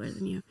 definitely cooler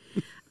than you.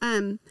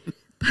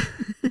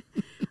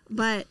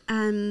 But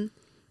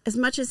as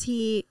much as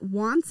he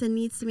wants and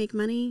needs to make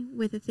money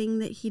with the thing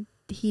that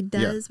he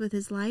does with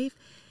his life,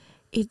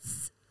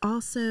 it's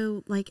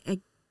also like a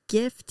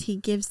gift he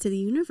gives to the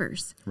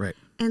universe. Right.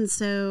 And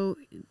so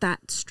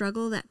that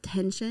struggle, that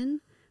tension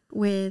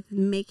with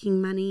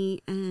making money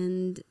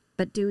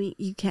but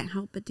you can't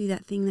help but do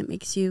that thing that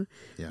makes you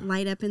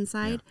light up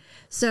inside. Yeah.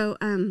 So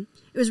it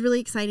was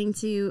really exciting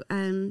to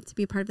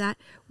be a part of that.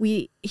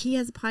 He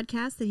has a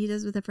podcast that he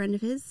does with a friend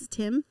of his,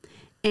 Tim,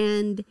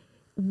 and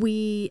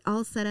we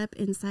all set up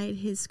inside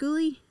his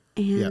schoolie,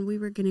 and we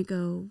were going to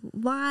go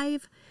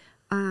live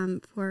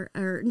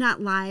or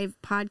not live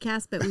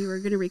podcast, but we were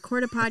going to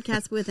record a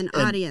podcast with an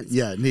audience.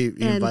 Yeah, and he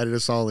invited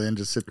us all in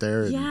to sit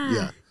there.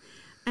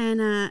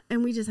 And,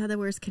 and we just had the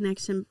worst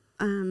connection.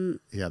 They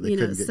couldn't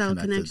get cell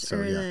connection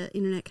or the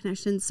internet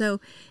connection.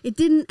 So it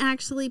didn't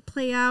actually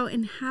play out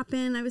and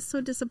happen. I was so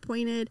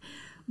disappointed,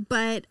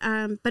 but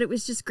it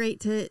was just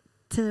great to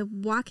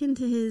walk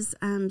into his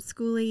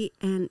schoolie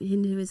and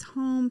into his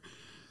home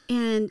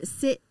and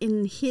sit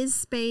in his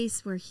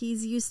space where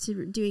he's used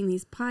to doing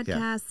these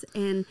podcasts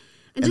and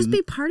just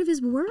be part of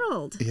his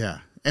world. Yeah.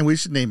 And we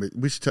should name it.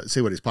 We should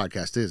say what his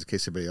podcast is in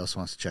case anybody else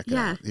wants to check it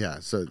out. Yeah.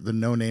 So the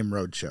No Name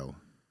Roadshow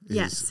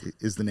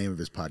is the name of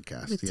his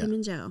podcast. With Tim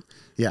and Joe.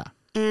 Yeah.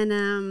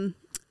 And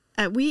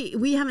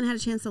we haven't had a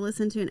chance to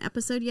listen to an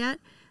episode yet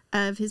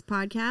of his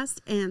podcast.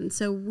 And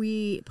so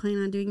we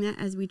plan on doing that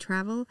as we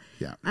travel.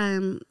 Yeah.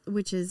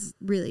 Which is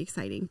really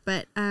exciting.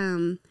 But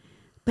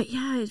but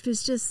yeah, it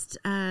was just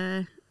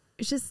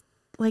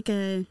like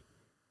a,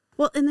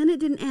 well, and then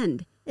it didn't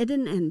end. It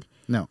didn't end.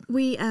 No.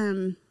 We,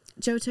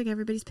 Joe took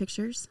everybody's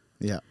pictures.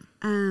 Yeah.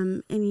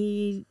 And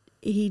he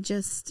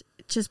just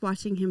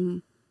watching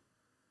him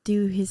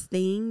do his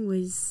thing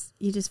was,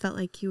 you just felt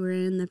like you were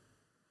in the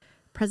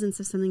presence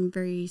of something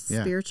very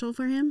spiritual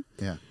for him.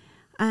 Yeah.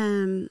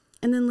 And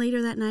then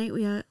later that night,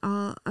 we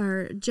all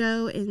are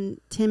Joe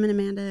and Tim and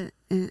Amanda,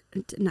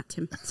 not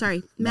Tim,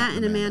 sorry, Matt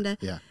and Amanda.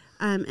 Yeah.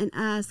 And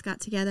us got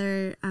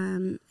together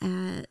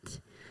at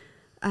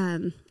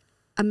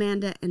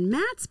Amanda and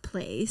Matt's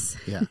place,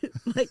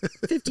 like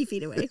 50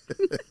 feet away.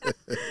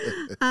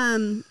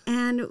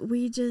 And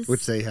we just...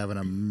 Which they have an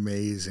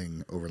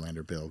amazing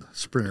Overlander build,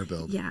 Sprinter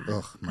build. Yeah,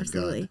 oh my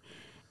absolutely.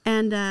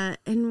 God.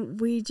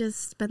 And we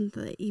just spent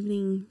the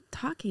evening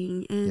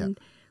talking, and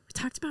we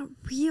talked about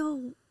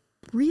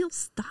real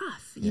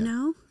stuff, you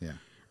know? Yeah.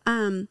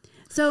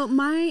 So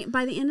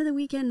by the end of the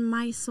weekend,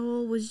 my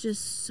soul was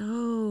just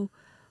so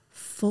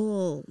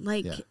full.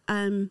 Like,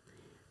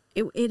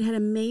 it had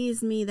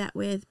amazed me that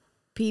with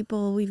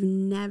people we've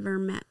never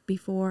met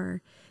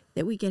before,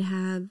 that we could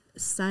have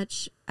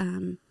such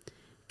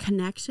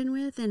connection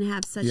with and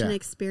have such an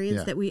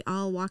experience that we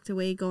all walked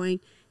away going,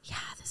 yeah,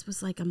 this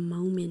was like a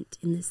moment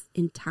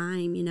in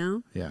time, you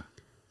know? Yeah.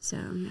 So,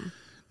 yeah.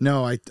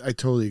 No, I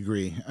totally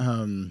agree.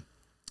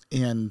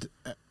 And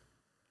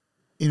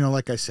you know,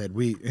 like I said,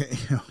 we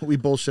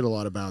bullshit a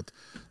lot about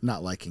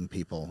not liking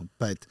people,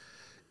 but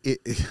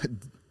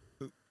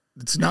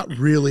it's not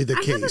really the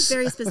case. I have a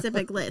very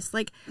specific list.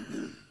 Like,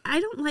 I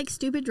don't like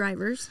stupid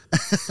drivers.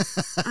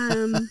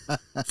 I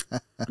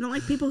don't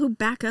like people who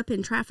back up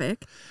in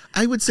traffic.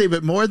 I would say,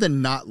 but more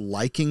than not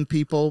liking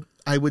people,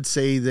 I would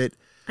say that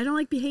I don't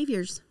like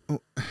behaviors.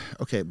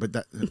 Okay, but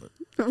that.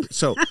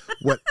 So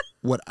what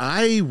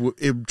I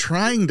am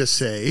trying to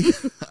say,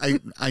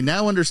 I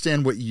now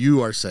understand what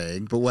you are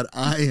saying, but what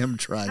I am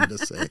trying to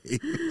say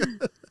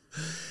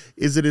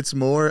is that it's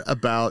more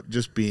about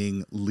just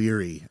being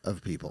leery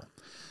of people.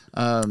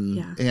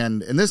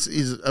 And this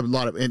is a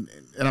lot of, and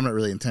I'm not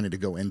really intending to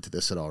go into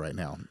this at all right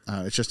now.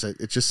 It's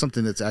just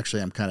something that's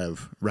actually I'm kind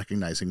of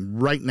recognizing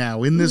right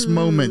now in this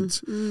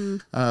moment.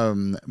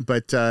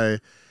 But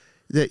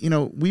that, you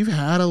know, we've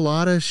had a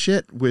lot of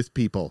shit with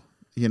people,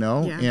 you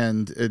know,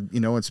 and you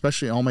know,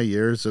 especially all my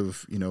years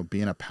of, you know,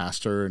 being a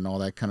pastor and all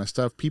that kind of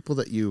stuff, people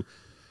that you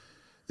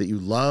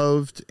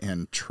loved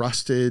and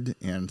trusted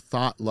and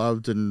thought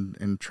loved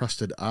and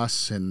trusted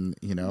us, and,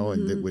 you know,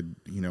 and that would,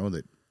 you know,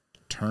 that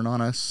turn on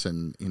us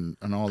and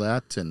all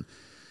that. And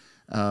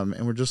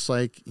we're just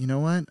like, you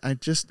know what?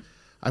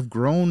 I've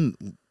grown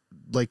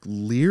like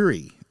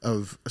leery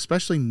of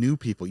especially new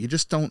people. You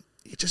just don't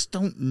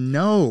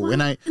know. Well,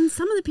 and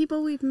some of the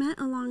people we've met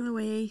along the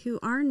way who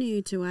are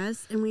new to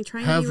us, and we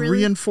try have to really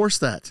reinforced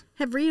that.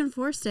 Have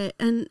reinforced it.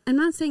 And I'm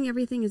not saying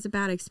everything is a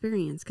bad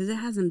experience, because it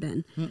hasn't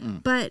been.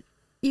 But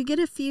you get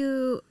a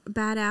few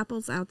bad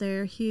apples out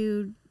there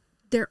who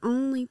their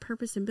only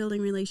purpose in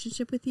building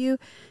relationship with you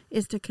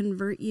is to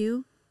convert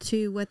you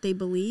to what they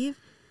believe.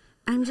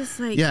 I'm just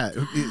like,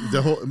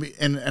 the whole,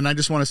 and I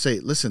just want to say,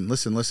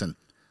 listen.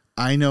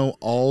 I know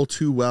all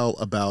too well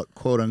about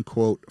quote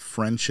unquote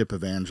friendship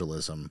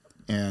evangelism.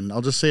 And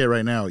I'll just say it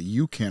right now.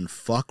 You can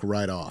fuck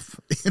right off.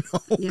 You know,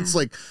 it's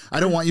like,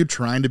 I don't want you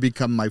trying to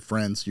become my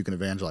friend so you can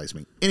evangelize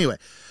me. Anyway,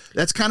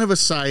 that's kind of a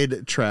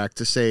side track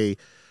to say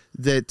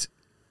that,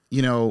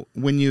 you know,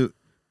 when you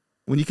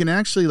can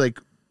actually, like,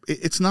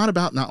 it's not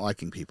about not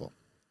liking people.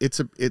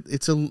 It's a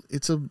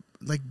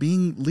like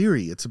being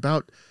leery. It's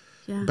about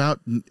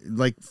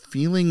like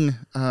feeling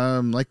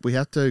like we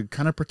have to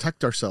kind of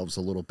protect ourselves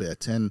a little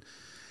bit. And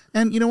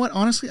you know what?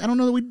 Honestly, I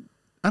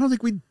don't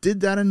think we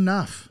did that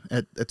enough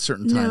at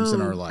certain times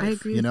in our life. I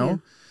agree, you know,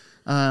 with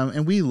you.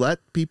 And we let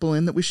people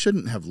in that we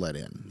shouldn't have let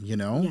in. You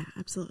know. Yeah,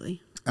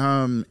 absolutely.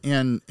 And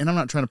I'm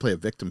not trying to play a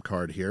victim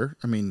card here.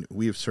 I mean,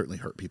 we have certainly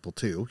hurt people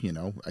too. You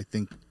know, I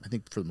think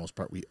for the most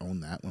part we own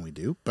that when we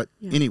do. But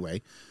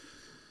anyway,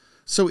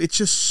 so it's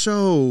just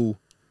so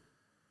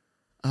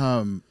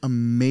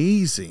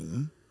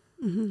amazing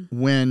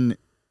when,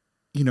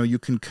 you know, you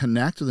can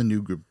connect with a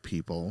new group of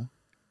people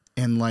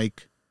and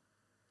like,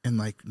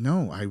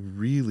 no, I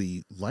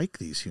really like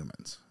these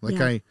humans.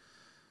 Like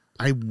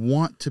I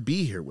want to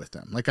be here with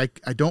them. Like I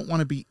don't want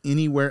to be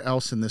anywhere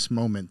else in this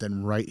moment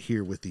than right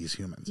here with these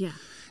humans. Yeah.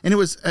 And it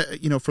was,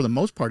 you know, for the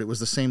most part, it was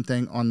the same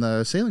thing on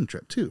the sailing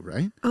trip too,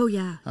 right? Oh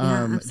yeah.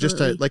 Absolutely. Just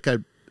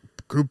a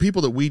group of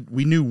people that we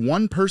knew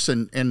one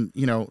person, and,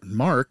 you know,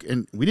 Mark,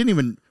 and we didn't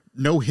even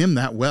know him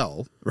that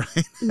well,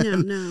 right?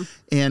 No.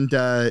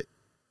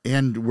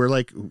 And we're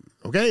like,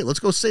 okay, let's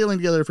go sailing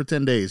together for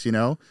 10 days, you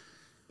know?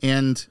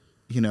 And,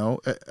 you know,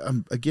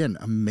 again,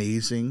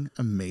 amazing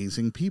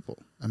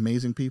people.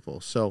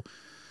 So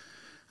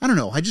I don't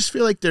know. I just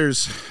feel like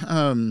there's,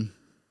 I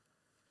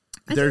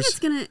think it's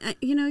gonna,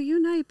 you know, you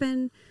and I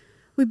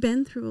we've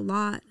been through a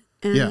lot,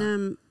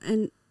 and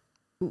and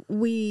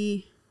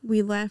we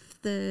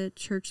left the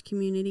church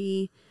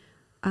community,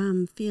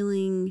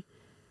 feeling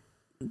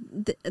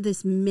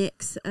this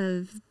mix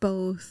of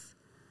both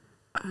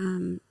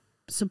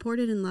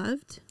supported and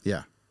loved.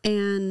 Yeah.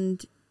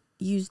 And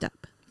used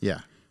up.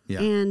 Yeah.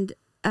 Yeah. And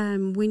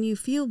when you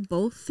feel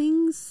both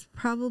things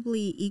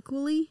probably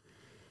equally,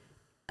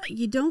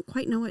 you don't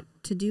quite know what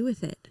to do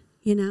with it,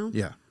 you know?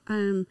 Yeah.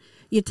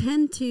 You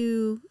tend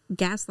to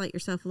gaslight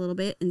yourself a little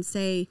bit and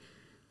say,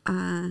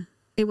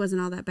 it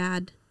wasn't all that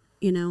bad.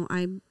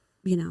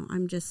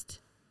 I'm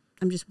just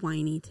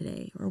whiny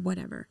today or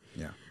whatever.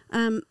 Yeah.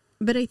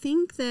 But I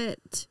think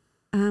that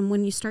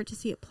when you start to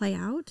see it play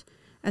out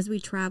as we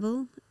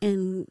travel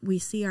and we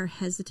see our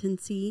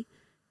hesitancy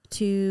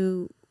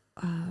to,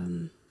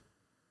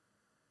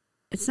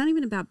 it's not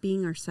even about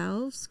being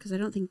ourselves, because I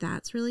don't think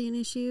that's really an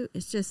issue.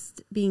 It's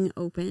just being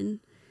open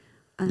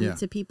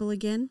to people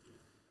again.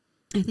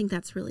 I think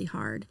that's really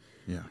hard.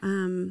 Yeah.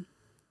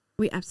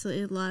 We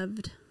absolutely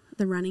loved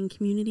the running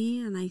community,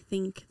 and I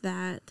think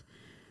that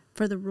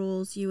for the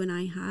roles you and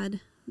I had,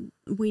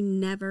 we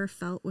never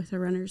felt with the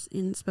runners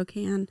in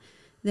Spokane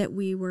that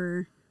we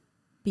were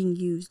being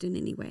used in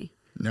any way.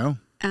 No.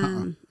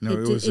 No,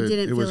 it was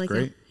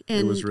great.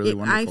 And it was really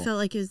wonderful. I felt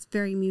like it was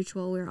very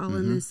mutual. We were all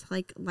in this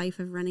like life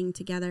of running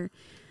together.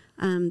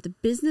 The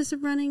business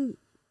of running,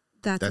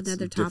 that's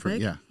another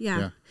topic.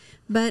 Yeah.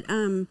 But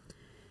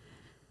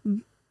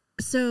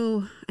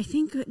so I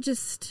think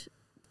just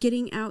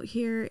getting out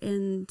here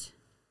and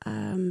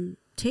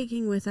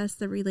taking with us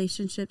the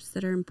relationships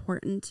that are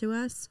important to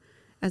us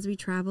as we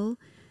travel,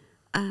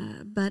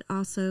 but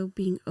also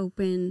being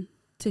open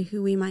to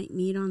who we might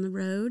meet on the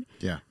road.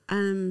 Yeah.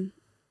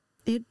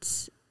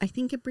 I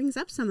think it brings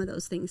up some of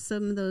those things,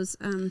 some of those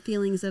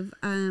feelings of,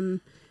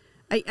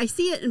 I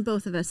see it in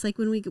both of us. Like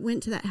when we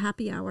went to that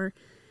happy hour,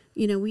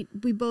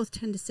 we both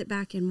tend to sit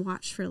back and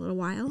watch for a little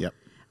while. Yep.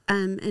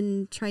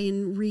 And try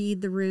and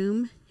read the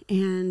room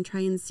and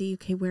try and see,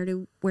 okay, where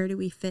do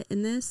we fit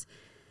in this?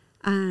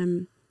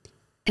 And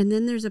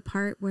then there's a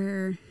part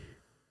where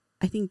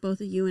I think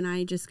both of you and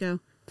I just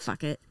go,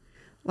 fuck it.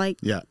 Like,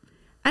 yeah.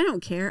 I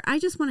don't care. I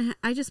just want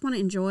to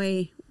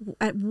enjoy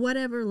at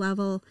whatever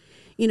level,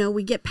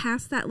 we get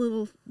past that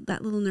little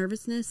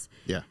nervousness.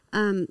 Yeah.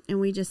 And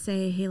we just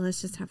say, hey, let's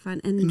just have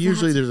fun. And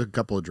usually there's a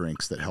couple of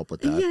drinks that help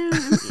with that. Yeah,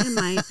 it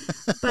might.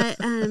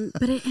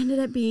 But it ended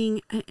up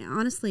being,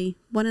 honestly,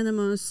 one of the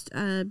most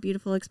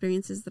beautiful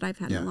experiences that I've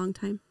had in a long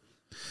time.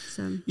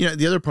 So,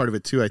 the other part of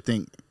it too, I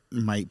think,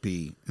 might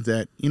be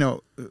that,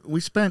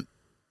 we spent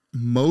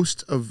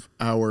most of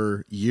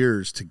our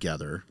years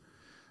together,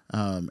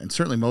 and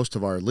certainly most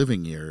of our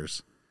living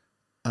years,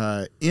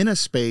 in a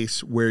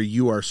space where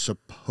you are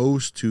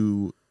supposed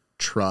to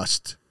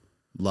trust,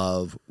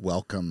 love,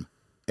 welcome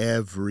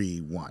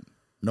everyone,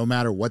 no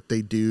matter what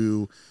they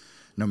do,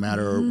 no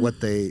matter what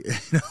they,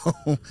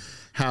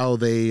 how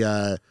they,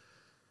 no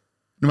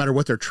matter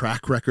what their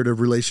track record of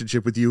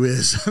relationship with you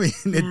is. I mean,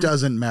 it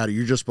doesn't matter.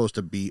 You're just supposed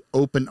to be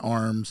open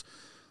arms,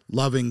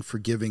 loving,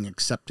 forgiving,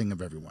 accepting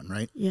of everyone,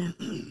 right? Yeah.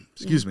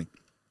 Excuse me.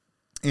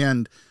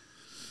 And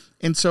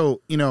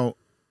so,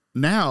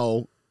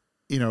 now,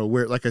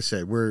 we're, like I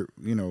said, we're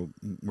a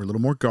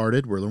little more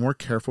guarded. We're a little more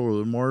careful. We're a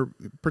little more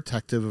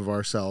protective of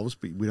ourselves.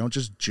 We don't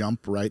just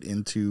jump right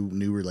into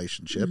new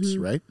relationships,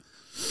 right?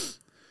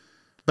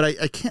 But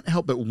I can't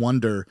help but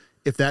wonder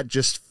if that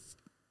just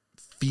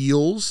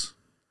feels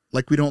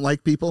like we don't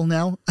like people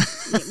now.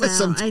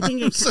 Well, I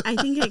think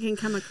it can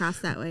come across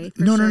that way.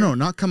 No,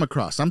 not come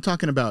across. I'm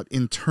talking about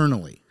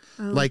internally.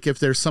 Oh. Like if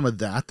there's some of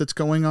that that's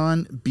going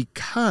on,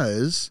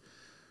 because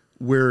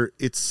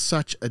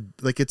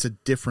it's a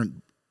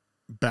different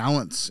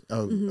balance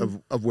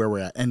of where we're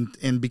at.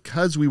 And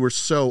because we were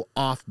so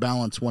off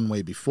balance one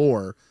way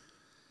before,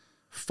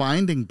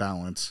 finding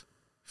balance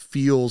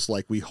feels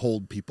like we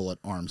hold people at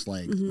arm's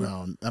length.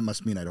 Well, that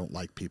must mean I don't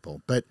like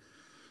people.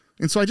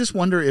 And so I just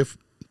wonder if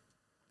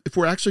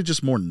we're actually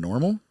just more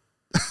normal,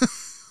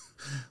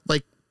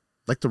 like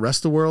the rest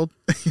of the world,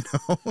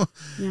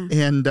 Yeah.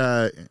 And,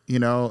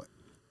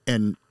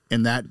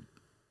 and that,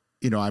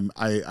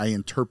 I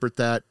interpret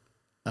that,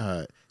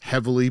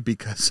 heavily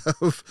because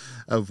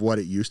of what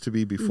it used to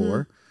be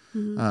before.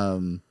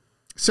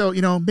 So,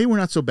 maybe we're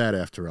not so bad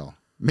after all.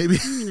 Maybe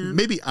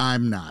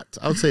I'm not.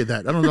 I'll say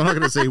that. I'm not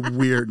going to say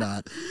we're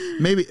not.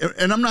 Maybe,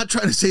 and I'm not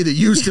trying to say that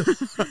you still.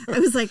 I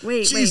was like,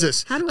 wait,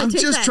 Jesus, how do I I'm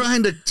take just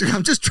that?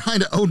 I'm just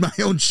trying to own my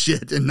own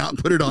shit and not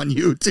put it on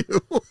you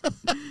too.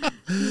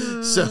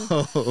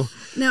 So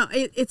no,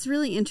 it's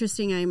really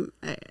interesting.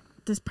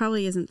 This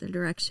probably isn't the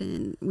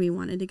direction we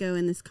wanted to go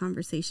in this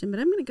conversation, but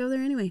I'm going to go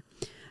there anyway.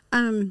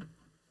 I'm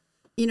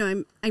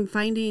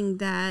finding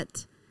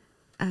that,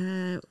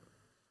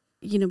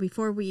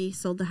 before we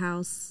sold the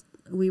house,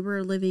 we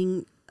were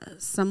living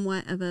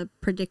somewhat of a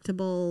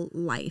predictable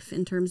life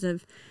in terms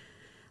of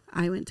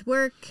I went to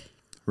work,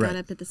 got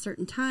up at a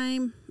certain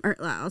time, or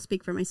I'll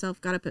speak for myself,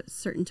 got up at a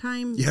certain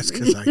time. Yes,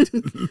 because I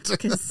didn't.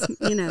 Because,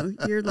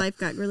 your life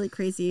got really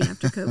crazy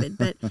after COVID.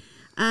 But,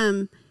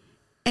 and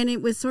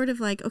it was sort of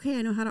like, okay,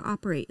 I know how to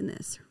operate in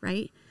this,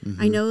 right?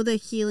 I know the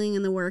healing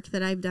and the work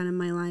that I've done in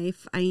my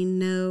life. I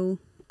know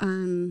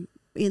in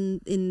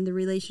the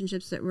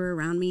relationships that were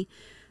around me,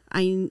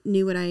 I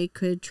knew what I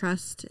could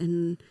trust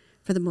and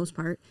for the most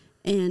part,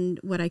 and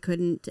what I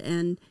couldn't.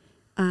 And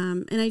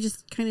I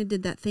just kind of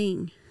did that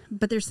thing.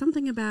 But there's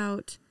something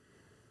about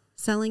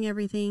selling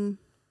everything,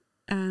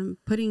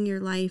 putting your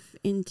life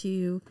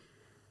into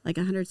like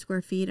 100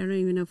 square feet. I don't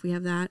even know if we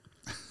have that.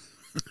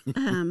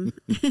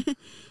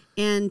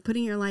 And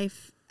putting your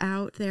life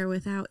out there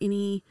without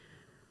any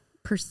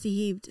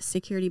perceived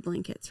security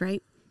blankets,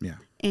 right? Yeah.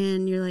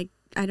 And you're like,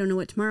 I don't know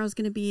what tomorrow's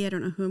going to be. I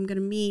don't know who I'm going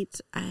to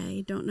meet.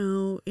 I don't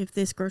know if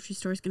this grocery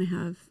store is going to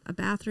have a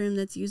bathroom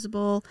that's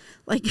usable.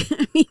 Like,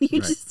 I mean,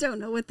 you just don't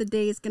know what the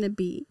day is going to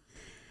be.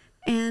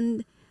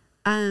 And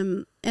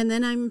then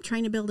I'm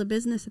trying to build a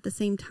business at the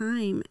same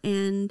time.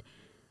 And,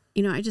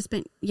 you know, I just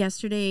spent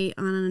yesterday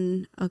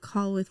on a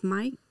call with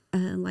my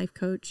life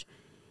coach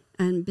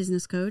and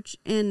business coach,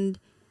 and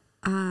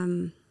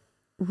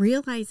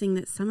realizing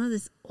that some of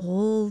this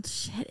old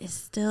shit is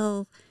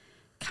still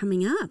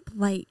coming up.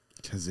 Like,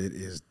 because it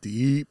is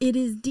deep. It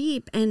is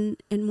deep. And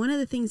one of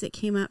the things that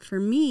came up for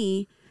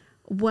me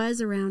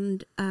was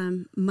around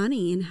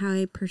money and how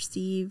I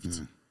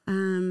perceived,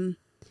 you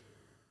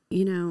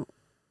know,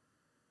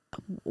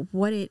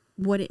 what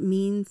it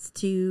means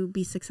to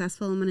be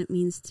successful and what it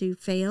means to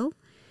fail.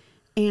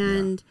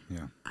 And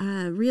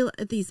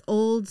these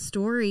old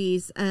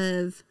stories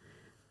of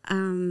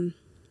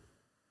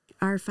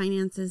our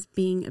finances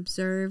being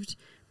observed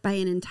by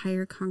an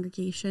entire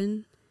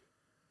congregation.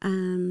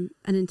 An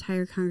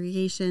entire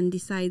congregation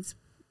decides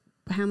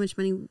how much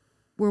money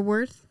we're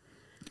worth.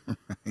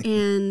 Right.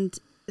 And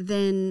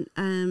then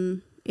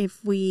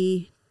if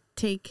we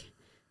take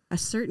a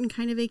certain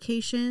kind of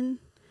vacation,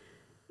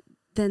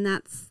 then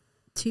that's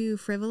too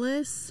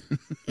frivolous.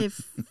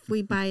 If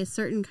we buy a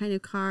certain kind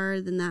of car,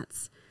 then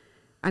that's,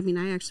 I mean,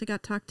 I actually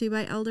got talked to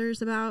by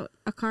elders about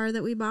a car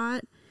that we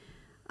bought.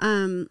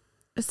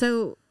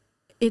 So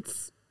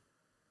there's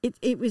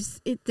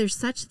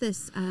such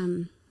this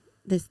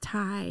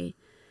tie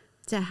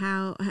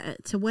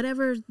to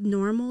whatever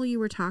normal you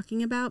were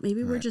talking about.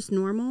 Maybe we're just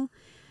normal.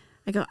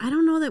 I go, I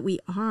don't know that we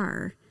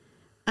are,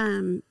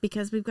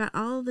 because we've got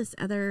all this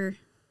other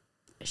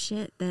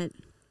shit that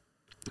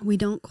we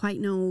don't quite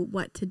know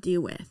what to do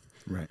with.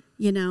 Right.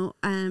 You know,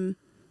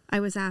 I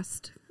was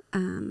asked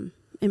in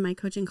my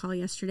coaching call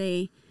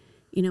yesterday,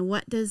 you know,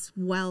 what does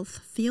wealth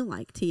feel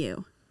like to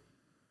you?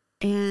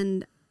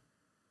 And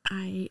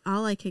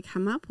all I could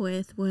come up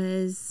with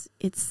was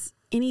it's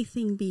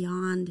anything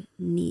beyond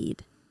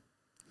need.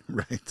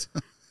 Right.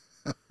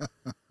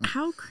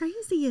 How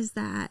crazy is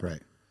that?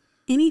 Right.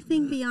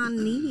 Anything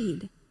beyond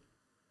need.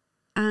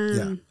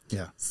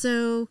 Yeah.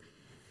 So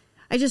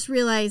I just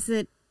realized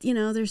that, you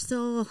know, there's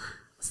still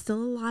a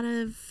lot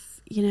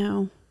of, you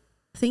know,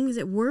 things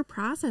that we're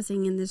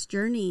processing in this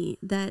journey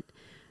that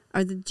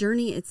are the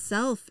journey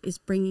itself is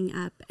bringing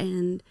up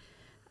and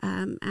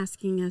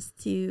asking us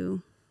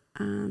to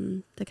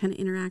kind of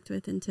interact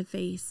with and to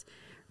face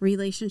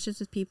relationships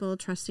with people,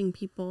 trusting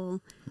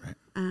people, right.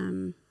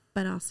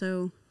 But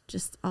also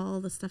just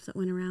all the stuff that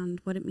went around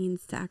what it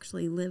means to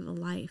actually live a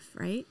life,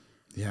 right?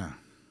 Yeah.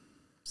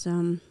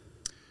 So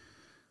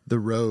the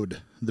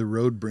road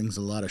brings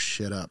a lot of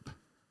shit up.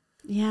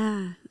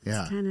 Yeah.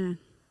 Yeah. It's kind of,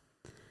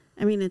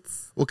 I mean,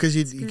 it's because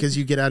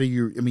you get out of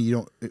your, I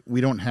mean,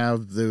 we don't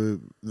have the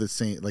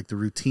same, like the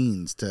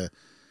routines to,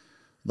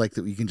 like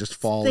that you can just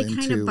fall into.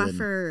 They kind of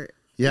buffer.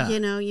 Yeah. You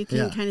know, you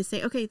can kind of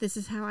say, okay, this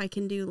is how I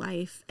can do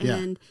life.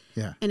 And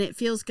and it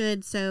feels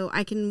good, so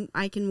I can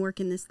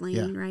work in this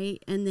lane,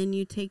 right? And then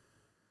you take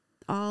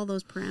all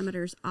those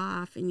parameters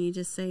off and you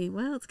just say,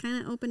 well, it's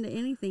kind of open to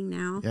anything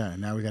now. Yeah,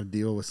 now we got to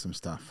deal with some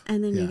stuff.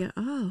 And then you go,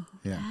 oh,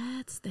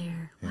 that's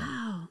there. Yeah.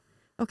 Wow.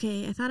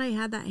 Okay, I thought I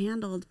had that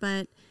handled,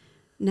 but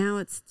now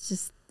it's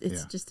just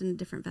in a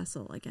different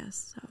vessel, I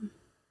guess.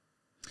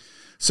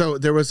 So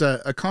there was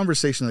a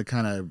conversation that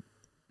kind of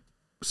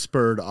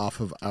spurred off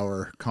of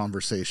our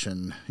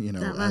conversation, you know,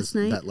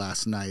 that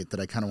last night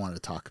that I kind of wanted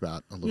to talk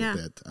about a little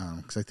bit,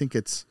 because I think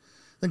there's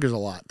a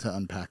lot to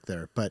unpack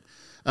there. But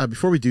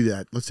before we do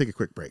that, let's take a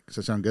quick break. Does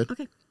that sound good?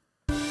 Okay.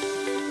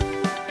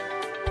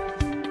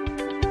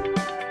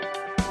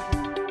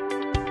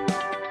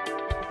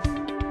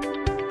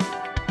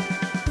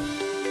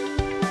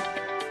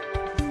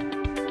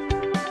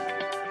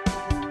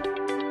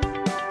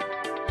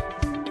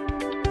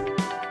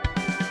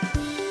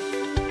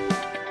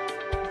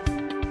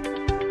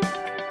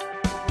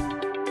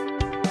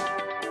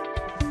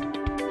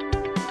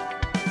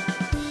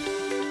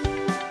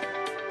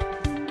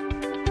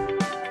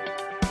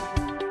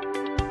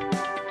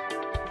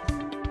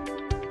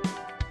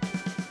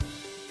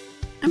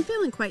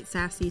 Quite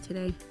sassy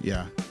today.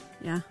 Yeah.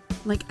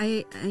 Like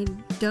I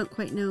don't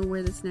quite know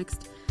where this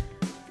next,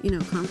 you know,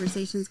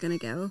 conversation's gonna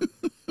go.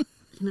 You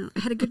know,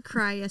 I had a good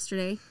cry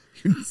yesterday,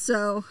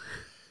 so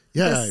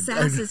the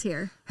sass is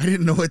here. I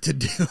didn't know what to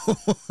do.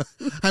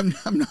 I'm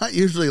not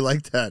usually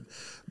like that,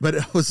 but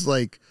I was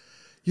like,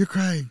 "You're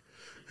crying."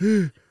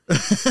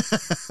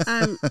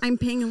 I'm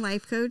paying a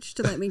life coach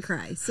to let me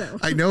cry. So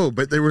I know,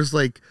 but there was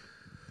like,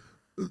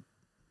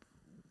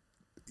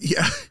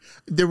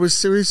 there was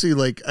seriously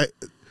like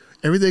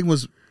everything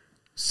was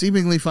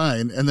seemingly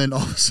fine, and then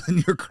all of a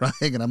sudden you're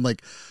crying, and I'm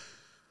like,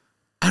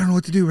 I don't know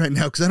what to do right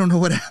now because I don't know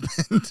what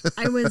happened.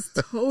 I was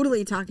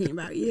totally talking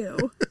about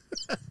you.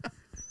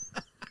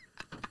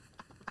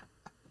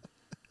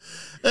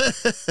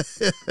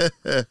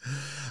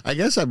 I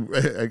guess I'm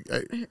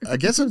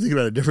thinking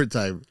about a different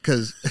time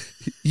because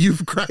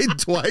you've cried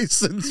twice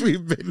since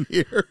we've been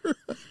here.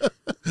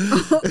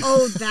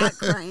 That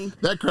crying.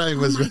 That crying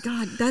was. Oh my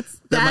God, that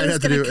is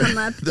going to come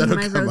up in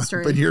my road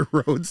story. In your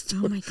road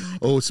story. Oh my God.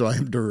 Oh, so I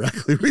am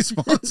directly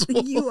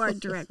responsible. You are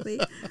directly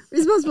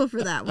responsible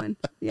for that one.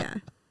 Yeah,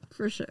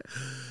 for sure.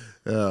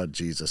 Oh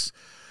Jesus.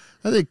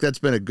 I think that's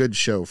been a good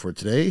show for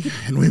today,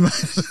 and we might.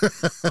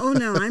 Oh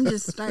no, I'm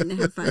just starting to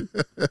have fun.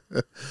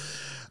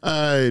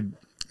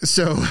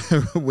 So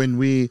when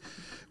we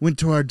went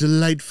to our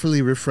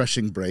delightfully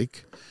refreshing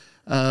break,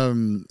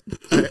 Because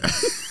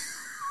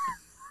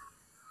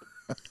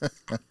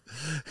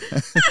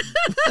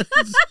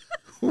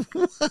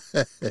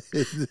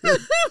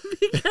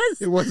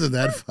it wasn't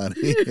that funny.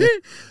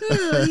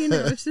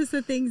 It's just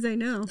the things I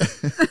know.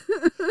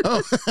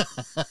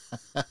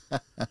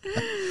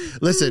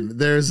 Listen,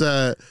 there's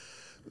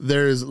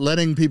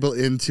letting people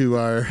into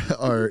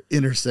our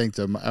inner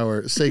sanctum,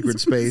 our sacred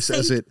space,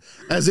 as it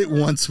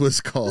once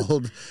was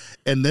called,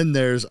 and then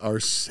there's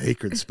our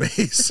sacred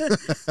space.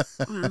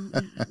 Well,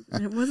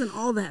 it wasn't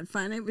all that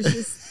fun. It was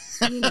just,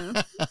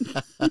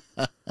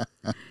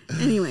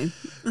 Anyway,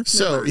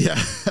 so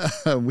yeah,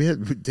 we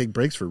take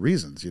breaks for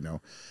reasons,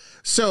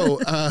 So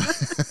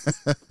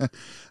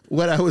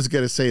what I was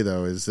going to say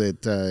though is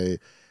that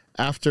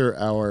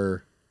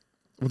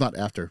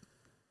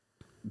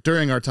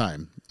during our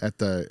time at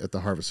the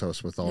Harvest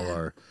Host with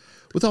all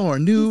our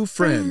new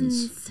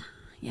friends,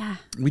 yeah,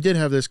 we did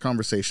have this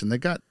conversation that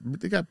got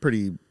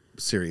pretty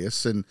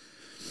serious, and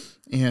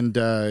one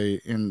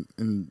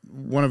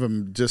of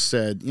them just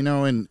said,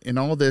 in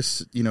all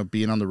this,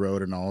 being on the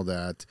road and all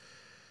that,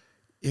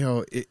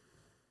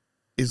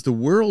 is the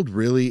world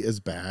really as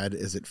bad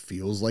as it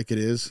feels like it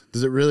is?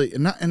 Does it really,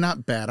 and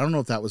not bad, I don't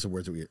know if that was the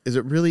word that we used. Is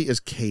it really as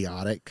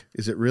chaotic?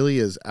 Is it really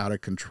as out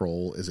of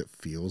control as it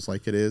feels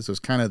like it is? It was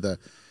kind of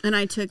and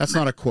I took that's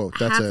not a quote.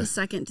 That's half a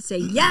second to say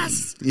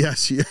yes.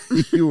 Yes, you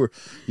were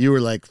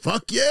like,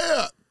 fuck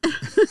yeah.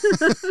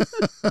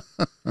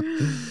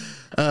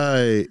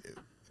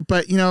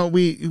 But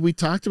we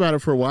talked about it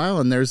for a while,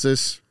 and there's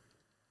this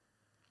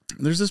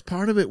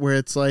part of it where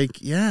it's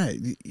like, yeah,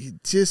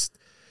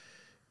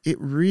 it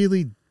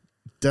really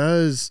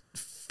does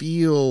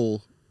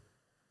feel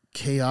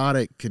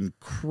chaotic and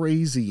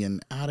crazy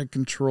and out of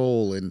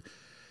control, and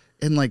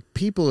like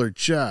people are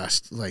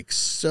just like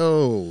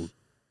so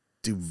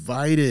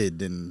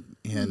divided and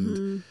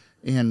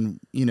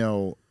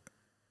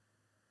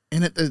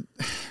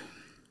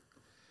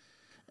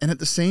at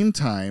the same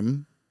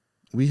time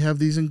we have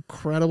these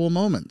incredible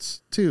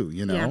moments too,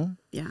 Yeah.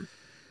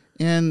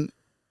 And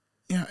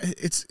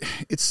it's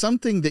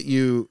something that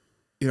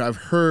I've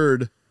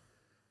heard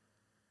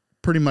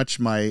pretty much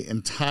my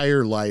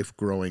entire life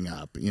growing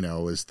up,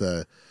 is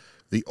the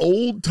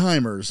old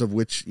timers, of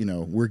which,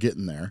 we're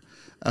getting there.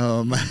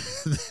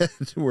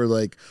 That we're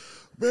like,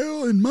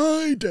 well, in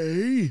my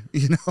day,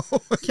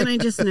 Can I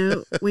just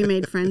note, we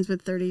made friends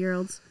with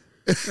 30-year-olds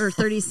or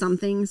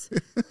 30-somethings.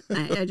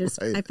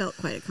 I felt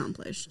quite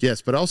accomplished.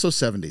 Yes, but also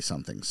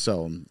 70-somethings.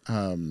 So,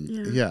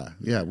 yeah,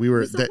 we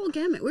were. The whole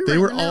gamut. They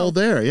were all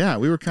there. Yeah,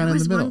 we were kind of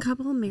in the middle. One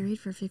couple married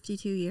for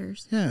 52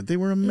 years. Yeah, they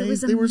were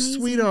amazing. They were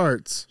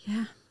sweethearts.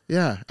 Yeah.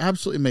 Yeah,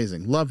 absolutely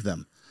amazing. Love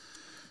them.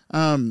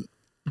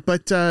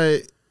 But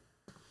it's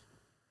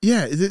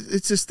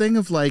this thing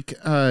of like,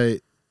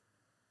 this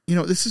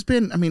has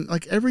been,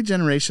 like every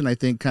generation, I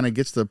think, kind of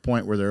gets to the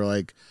point where they're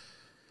like,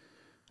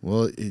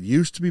 well, it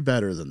used to be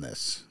better than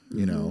this.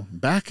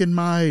 Back in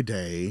my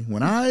day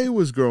when I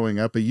was growing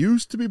up, it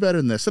used to be better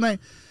than this. And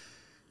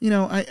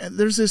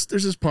there's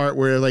this part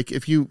where like,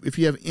 if you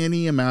have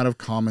any amount of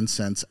common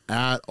sense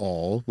at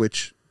all,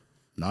 which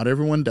not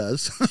everyone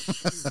does,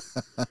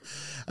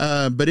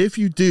 but if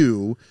you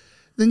do,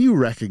 then you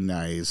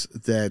recognize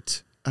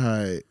that,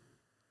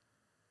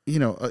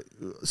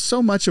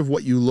 so much of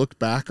what you look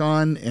back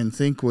on and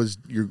think was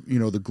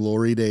the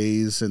glory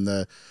days and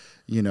the,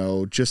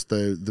 just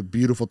the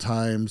beautiful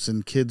times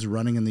and kids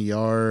running in the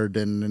yard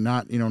and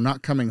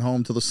not coming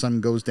home till the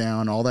sun goes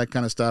down, all that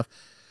kind of stuff,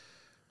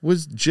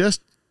 was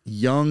just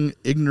young,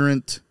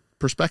 ignorant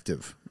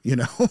perspective,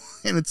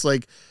 and it's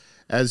like,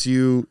 as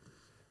you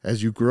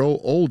grow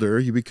older,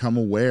 you become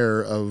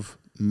aware of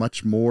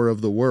much more of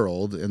the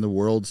world, and the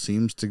world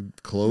seems to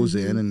close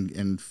in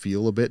and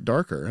feel a bit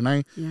darker. And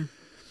I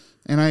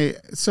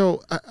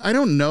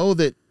don't know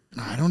that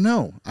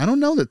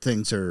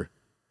things are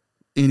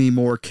any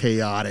more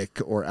chaotic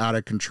or out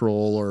of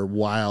control or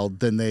wild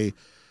than they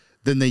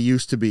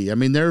used to be. I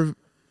mean, there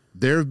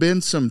have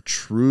been some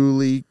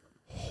truly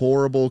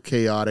horrible,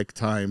 chaotic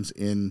times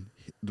in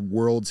the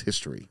world's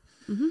history.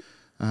 Mm-hmm.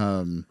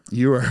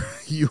 You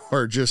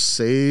are just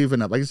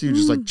saving up. I guess you're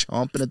just like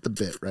chomping at the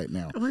bit right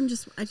now. Oh, I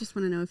just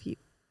want to know if you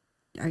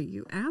Are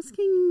you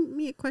asking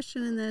me a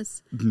question in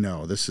this?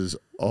 No, this is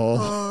all.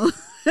 Oh.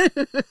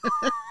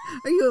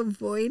 Are you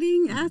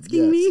avoiding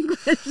asking me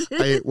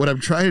questions? What I'm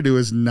trying to do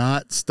is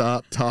not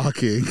stop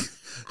talking,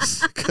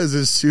 because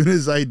as soon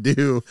as I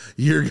do,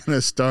 you're going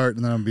to start,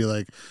 and then I'll be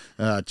like,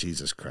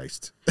 Jesus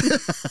Christ.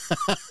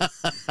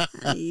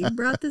 You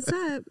brought this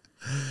up.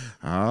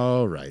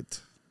 All right.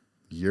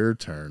 Your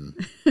turn.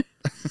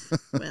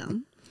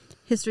 Well,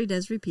 history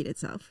does repeat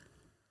itself.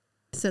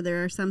 So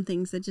there are some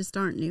things that just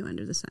aren't new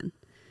under the sun.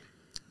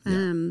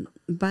 Yeah.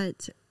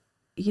 But,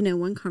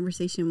 one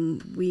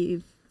conversation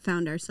we've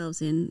found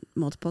ourselves in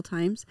multiple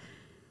times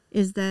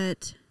is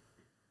that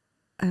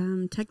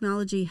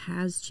technology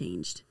has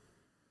changed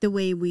the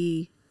way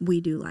we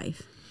do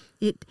life.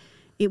 It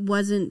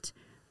wasn't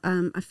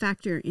a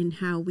factor in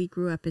how we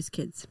grew up as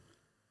kids,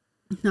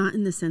 not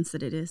in the sense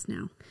that it is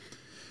now.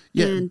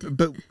 Yeah,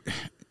 but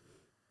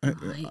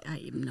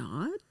I am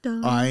not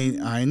dumb.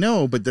 I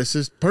know, but this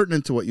is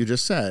pertinent to what you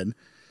just said.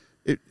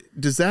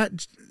 Does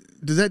that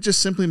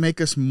just simply make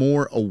us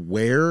more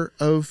aware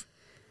of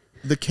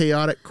the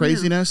chaotic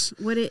craziness?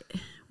 No.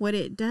 What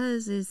it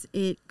does is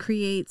it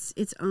creates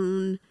its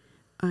own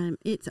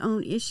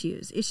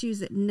issues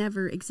that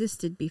never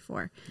existed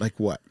before. Like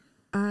what?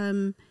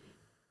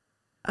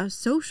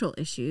 Social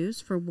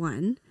issues, for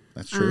one.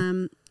 That's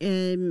true.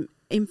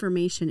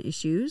 Information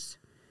issues.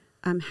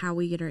 How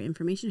we get our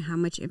information, how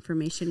much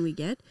information we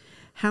get,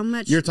 how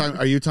much.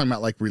 Are you talking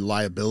about like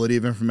reliability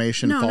of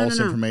information, false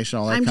information,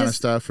 all that kind of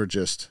stuff, or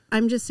just?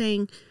 I'm just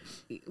saying,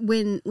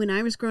 when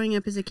I was growing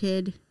up as a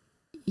kid,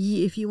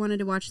 if you wanted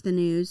to watch the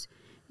news,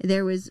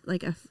 there was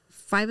like a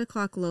 5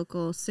 o'clock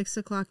local, 6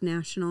 o'clock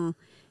national,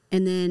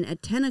 and then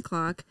at 10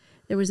 o'clock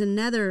there was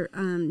another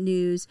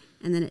news,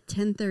 and then at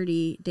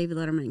 10:30 David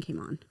Letterman came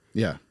on.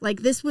 Yeah,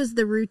 like this was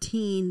the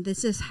routine.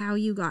 This is how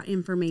you got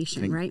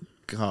information, Thank right?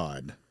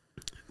 God.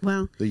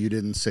 Well, that you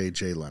didn't say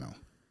Jay Leno.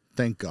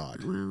 Thank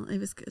God. Well, it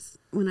was because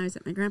when I was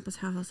at my grandpa's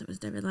house, it was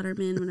David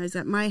Letterman. When I was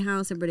at my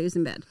house, everybody was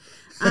in bed.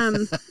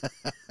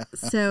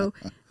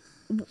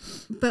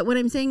 But what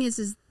I'm saying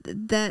is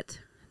that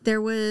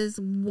there was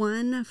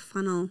one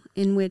funnel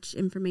in which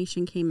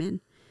information came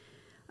in.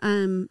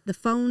 The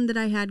phone that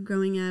I had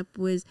growing up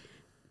was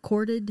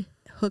corded,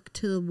 hooked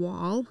to the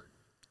wall.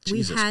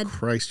 Jesus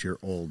Christ, you're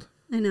old.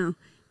 I know.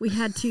 We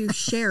had to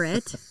share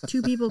it.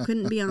 Two people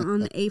couldn't be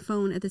on a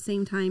phone at the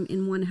same time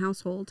in one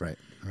household. Right.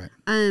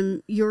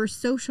 Your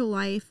social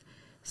life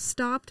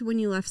stopped when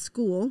you left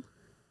school,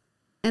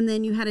 and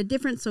then you had a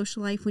different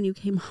social life when you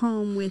came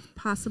home with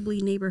possibly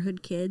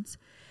neighborhood kids.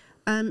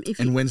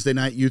 Wednesday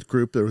night youth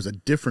group, there was a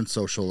different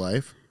social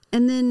life.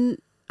 And then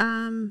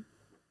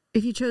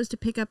if you chose to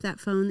pick up that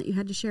phone that you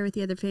had to share with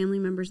the other family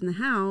members in the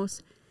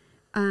house,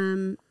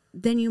 then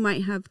you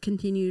might have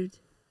continued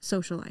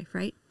social life,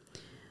 right?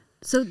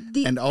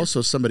 And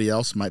also somebody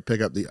else might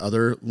pick up the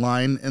other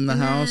line in the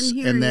house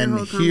and then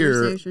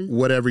hear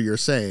whatever you're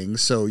saying.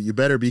 So you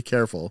better be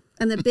careful.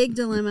 And the big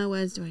dilemma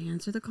was, do I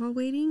answer the call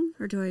waiting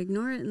or do I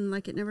ignore it and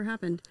like it never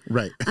happened?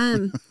 Right.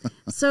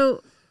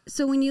 So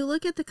when you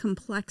look at the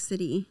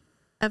complexity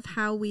of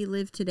how we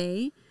live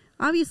today,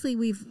 obviously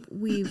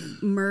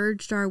we've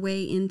merged our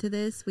way into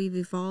this. We've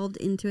evolved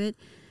into it.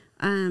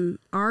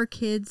 Our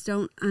kids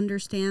don't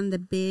understand the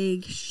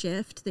big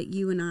shift that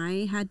you and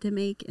I had to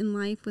make in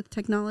life with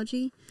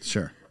technology.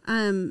 Sure.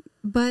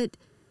 But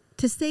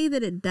to say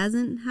that it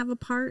doesn't have a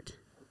part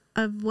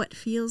of what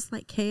feels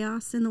like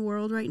chaos in the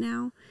world right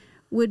now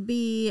would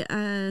be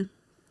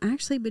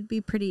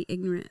pretty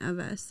ignorant of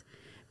us,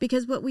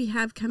 because what we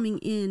have coming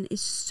in is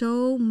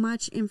so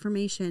much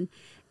information,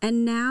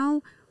 and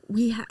now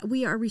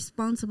we are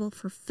responsible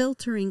for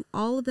filtering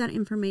all of that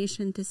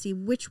information to see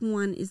which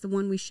one is the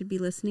one we should be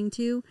listening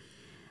to.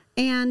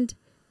 And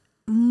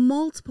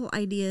multiple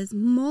ideas,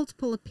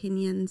 multiple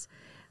opinions.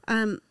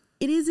 It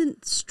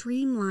isn't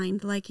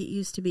streamlined like it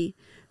used to be.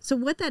 So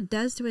what that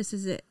does to us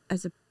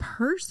as a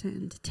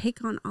person to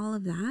take on all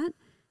of that,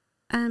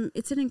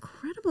 it's an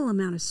incredible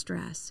amount of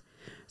stress.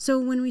 So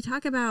when we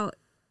talk about,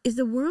 is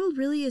the world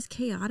really as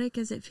chaotic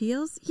as it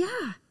feels?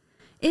 Yeah,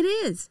 it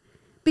is.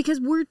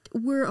 Because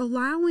we're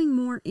allowing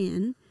more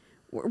in.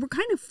 We're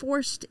kind of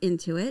forced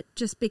into it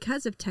just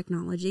because of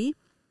technology.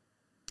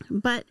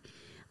 But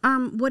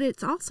what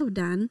it's also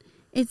done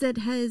is it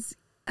has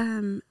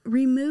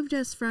removed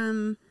us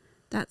from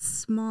that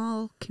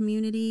small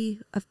community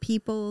of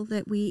people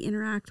that we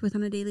interact with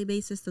on a daily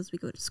basis, those we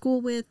go to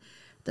school with,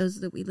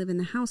 those that we live in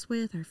the house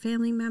with, our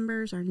family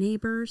members, our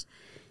neighbors.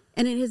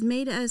 And it has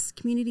made us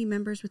community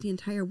members with the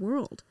entire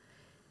world.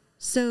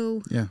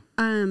 So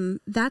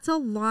that's a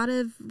lot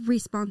of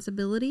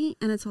responsibility,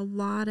 and it's a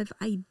lot of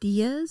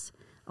ideas,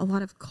 a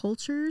lot of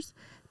cultures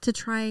to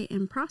try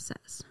and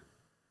process.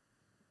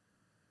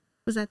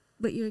 Was that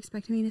what you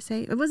expected me to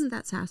say? It wasn't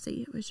that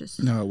sassy. It was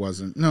just... No, it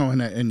wasn't. No,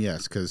 and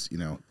yes, because,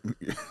 I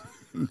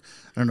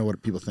don't know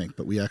what people think,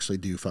 but we actually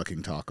do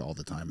fucking talk all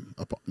the time,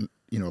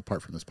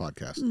 apart from this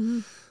podcast. Mm-hmm.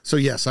 So,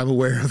 yes, I'm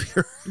aware of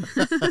your...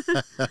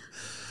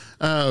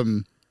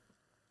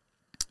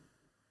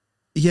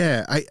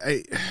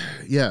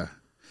 Yeah.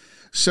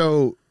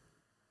 So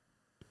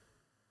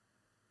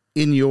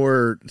in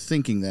your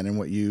thinking then, in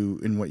what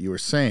you were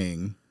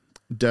saying,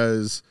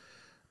 does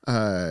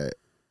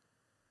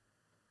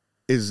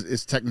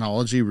is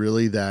technology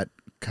really that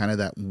kind of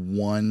that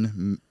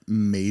one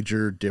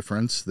major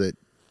difference that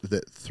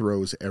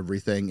throws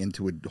everything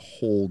into a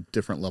whole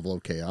different level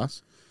of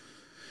chaos?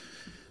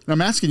 And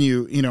I'm asking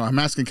you, I'm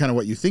asking kind of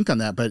what you think on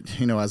that, but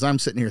as I'm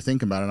sitting here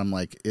thinking about it, I'm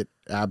like, it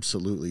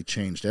absolutely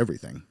changed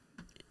everything.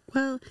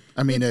 Well,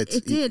 I mean,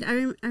 it did.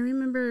 I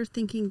remember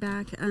thinking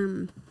back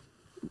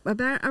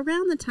about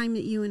around the time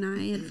that you and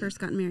I had first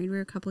gotten married. We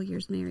were a couple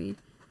years married.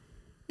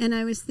 And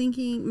I was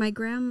thinking my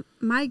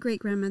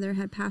great-grandmother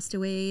had passed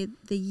away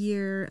the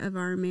year of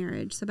our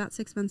marriage, so about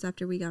 6 months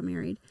after we got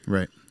married.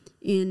 Right.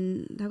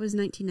 That was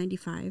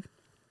 1995.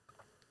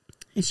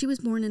 And she was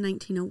born in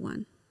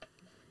 1901.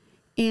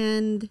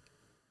 And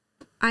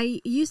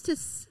I used to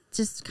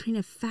just kind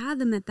of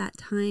fathom at that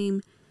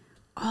time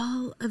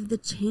all of the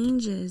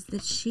changes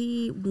that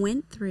she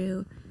went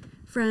through,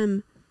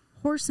 from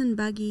horse and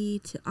buggy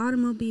to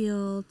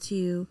automobile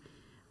to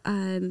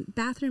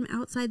bathroom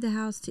outside the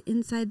house to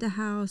inside the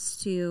house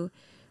to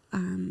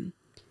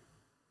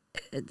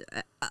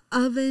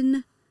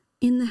oven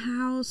in the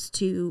house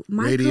to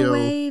microwave,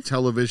 radio,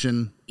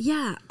 television.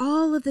 Yeah,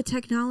 all of the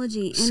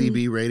technology. And,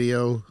 CB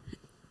radio,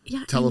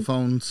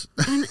 telephones.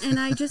 And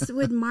I just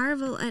would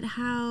marvel at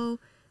how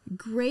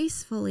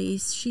gracefully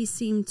she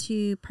seemed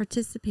to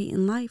participate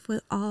in life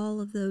with all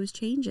of those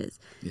changes.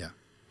 Yeah.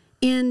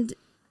 And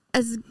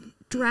as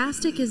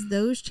drastic as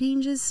those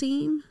changes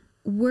seem,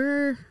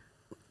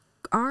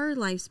 our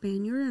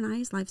lifespan, your and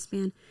I's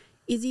lifespan,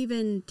 is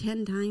even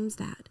 10 times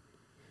that.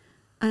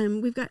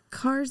 We've got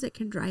cars that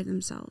can drive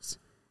themselves.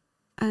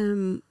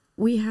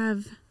 We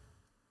have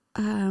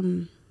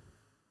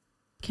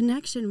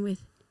connection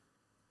with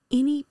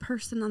any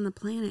person on the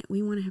planet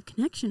we want to have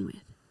connection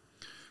with.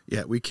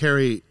 Yeah, we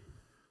carry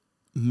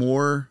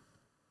more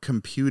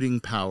computing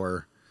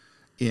power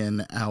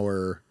in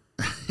our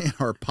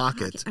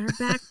pocket, our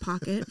back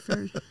pocket,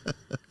 for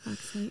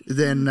fuck's sake,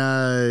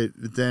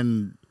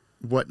 than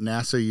what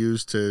NASA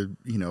used to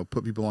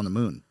put people on the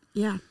moon.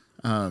 Yeah.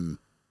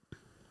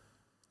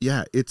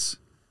 Yeah, it's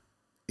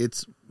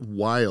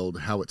wild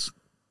how it's.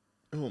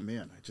 Oh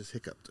man, I just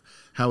hiccuped.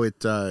 How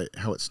it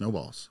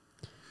snowballs.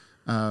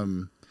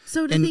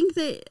 So to think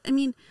that,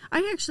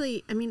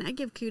 I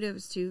give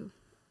kudos to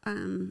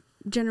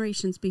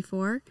generations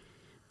before,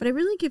 but I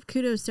really give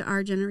kudos to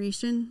our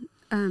generation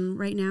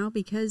right now,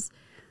 because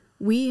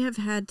we have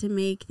had to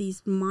make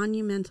these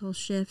monumental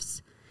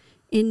shifts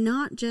in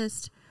not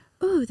just,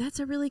 oh, that's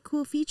a really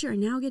cool feature I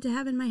now get to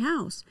have in my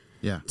house.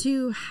 Yeah.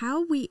 To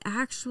how we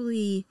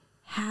actually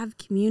have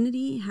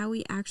community, how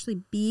we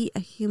actually be a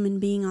human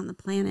being on the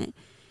planet.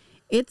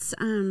 It's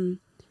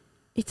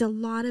a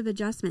lot of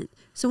adjustment.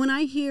 So when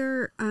I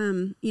hear,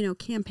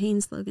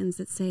 campaign slogans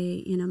that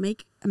say,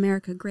 make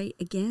America great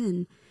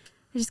again,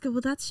 I just go,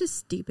 well, that's just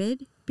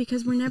stupid,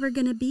 because we're never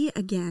going to be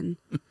again.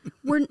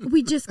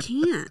 We just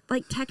can't.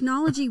 Like,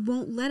 technology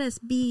won't let us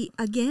be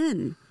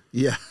again.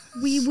 Yeah.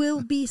 We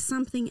will be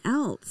something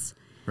else.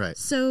 Right.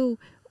 So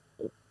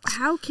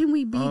how can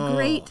we be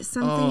great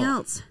something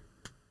else?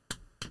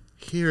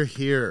 Hear,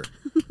 hear.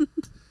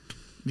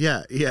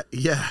 Yeah,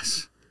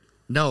 yes.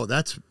 No,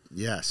 that's,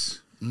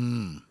 yes.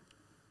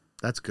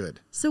 That's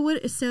good.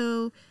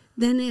 So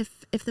then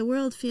if the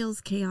world feels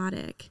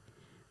chaotic,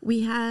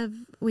 we have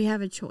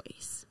a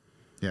choice.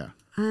 Yeah.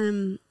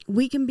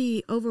 We can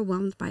be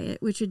overwhelmed by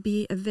it, which would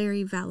be a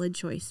very valid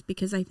choice,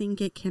 because I think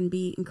it can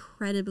be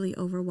incredibly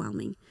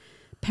overwhelming,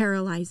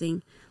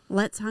 paralyzing.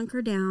 Let's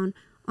hunker down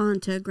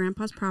onto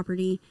Grandpa's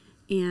property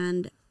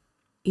and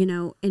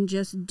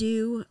just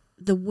do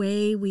the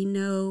way we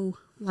know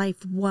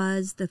life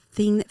was, the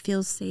thing that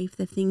feels safe,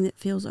 the thing that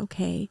feels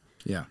okay.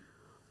 Yeah.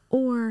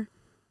 Or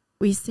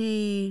we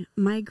say,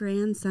 my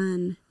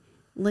grandson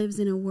lives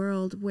in a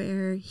world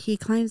where he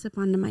climbs up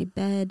onto my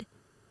bed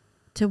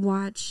to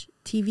watch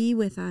TV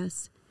with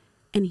us,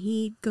 and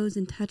he goes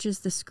and touches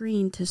the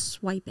screen to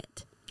swipe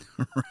it.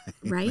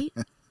 Right?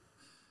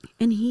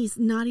 And he's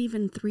not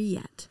even 3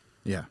 yet.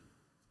 Yeah.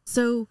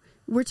 So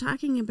we're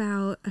talking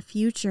about a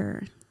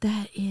future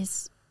that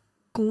is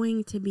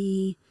going to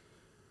be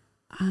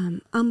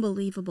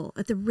unbelievable.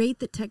 At the rate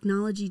that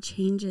technology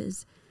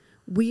changes,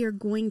 we are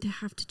going to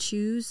have to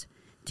choose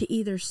to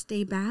either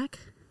stay back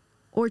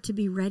or to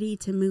be ready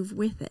to move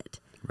with it.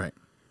 Right.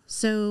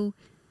 So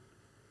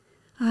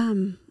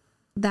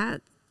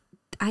that,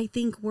 I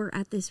think we're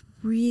at this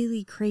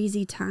really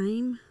crazy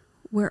time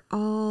where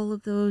all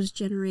of those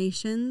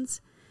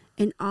generations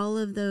and all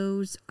of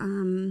those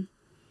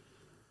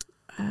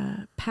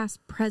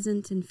past,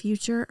 present, and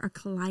future are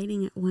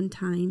colliding at one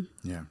time.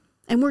 Yeah.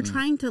 And we're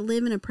trying to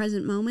live in a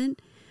present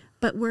moment,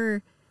 but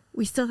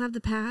we still have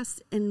the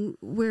past, and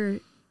we're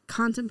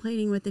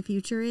contemplating what the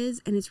future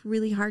is, and it's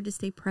really hard to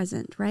stay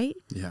present, right?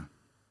 Yeah.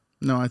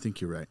 No, I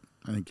think you're right.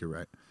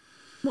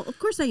 Well, of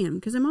course I am,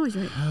 because I'm always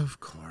right. Of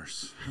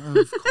course.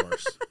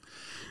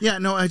 Yeah,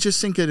 no, I just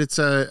think that it's,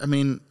 I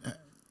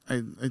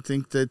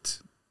think that,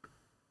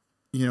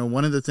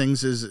 one of the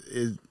things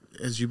is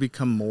as you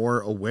become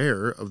more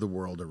aware of the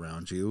world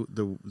around you,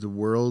 the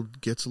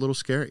world gets a little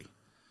scary.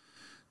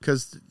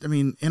 Because I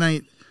mean, and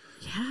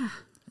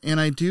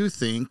I do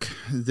think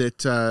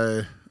that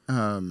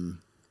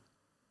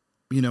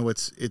you know,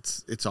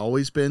 it's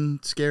always been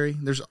scary.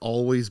 There's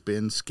always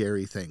been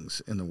scary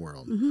things in the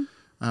world.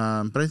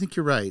 Mm-hmm. But I think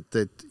you're right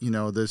that, you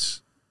know,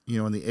 this, you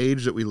know, in the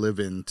age that we live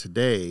in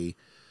today,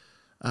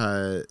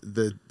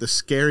 the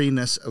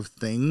scariness of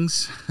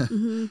things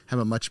mm-hmm. have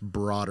a much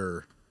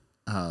broader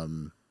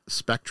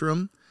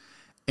spectrum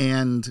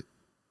and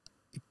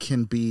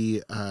can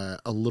be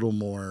a little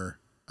more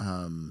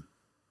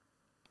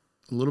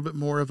a little bit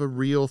more of a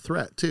real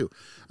threat too.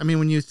 I mean,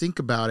 when you think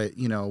about it,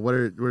 you know, what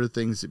are the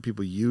things that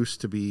people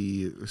used to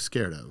be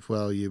scared of?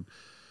 Well, you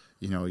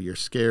know, you're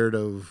scared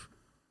of,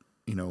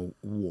 you know,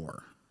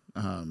 war.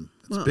 Well,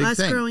 us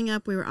thing. Growing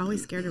up, we were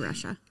always scared of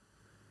Russia.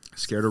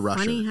 Scared of Russia.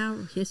 Funny how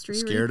history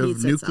scared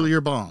of nuclear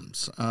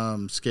bombs.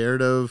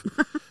 Scared of,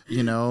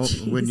 you know,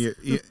 when you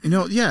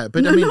know, yeah.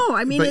 But I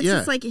mean, it's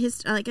just like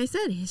like I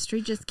said,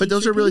 history just. But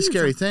those are really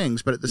scary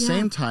things. But at the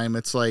same time,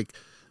 it's like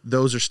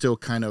those are still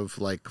kind of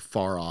like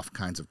far off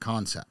kinds of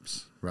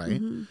concepts, right?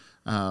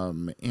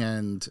 Mm-hmm.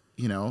 And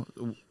you know,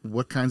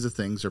 what kinds of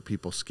things are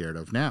people scared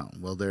of now?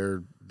 Well,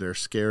 they're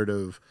scared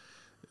of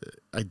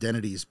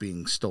identities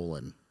being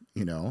stolen.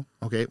 You know,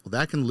 okay, well,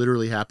 that can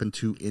literally happen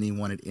to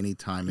anyone at any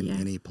time in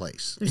any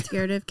place. They're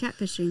scared of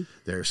catfishing.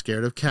 They're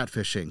scared of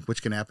catfishing,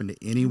 which can happen to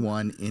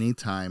anyone,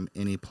 anytime,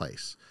 any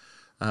place.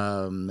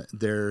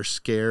 They're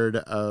scared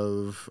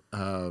of,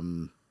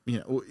 you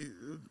know,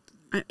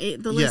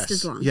 the list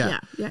is long.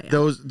 Yeah.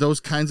 Those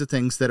kinds of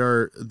things that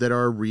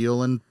are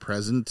real and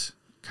present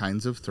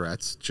kinds of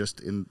threats. Just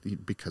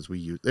because we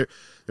use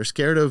they're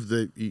scared of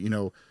the, you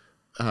know.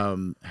 How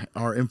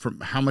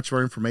much of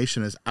our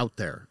information is out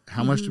there?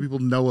 How much do people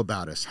know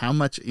about us? How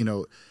much, you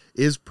know,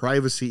 is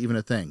privacy even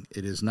a thing?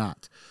 It is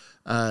not.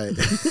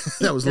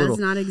 That was does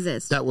not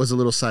exist. That was a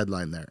little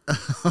sideline there,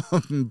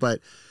 but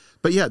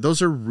yeah,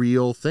 those are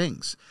real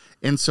things,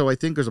 and so I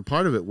think there's a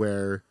part of it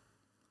where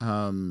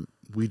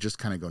we just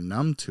kind of go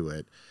numb to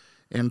it,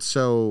 and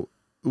so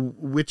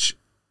which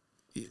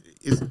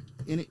is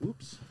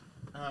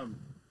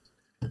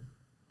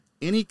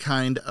any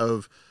kind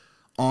of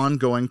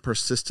ongoing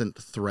persistent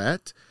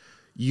threat,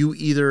 you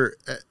either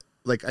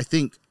like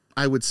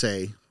I would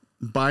say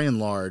by and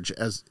large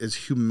as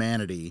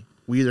humanity,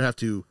 we either have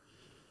to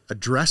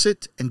address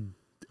it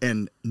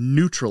and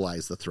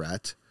neutralize the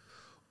threat,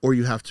 or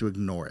you have to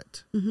ignore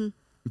it. Mm-hmm.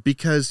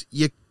 Because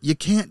you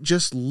can't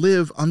just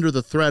live under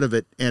the threat of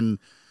it and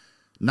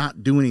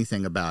not do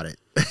anything about it,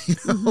 you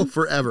know, mm-hmm.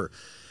 forever.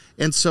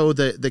 And so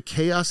the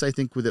chaos I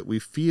think that we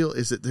feel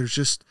is that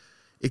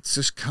it's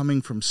just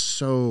coming from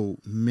so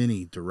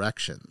many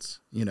directions,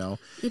 you know,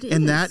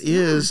 and that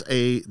is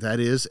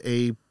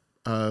a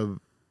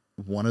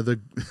one of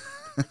the,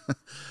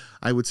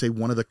 I would say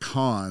one of the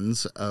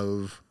cons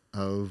of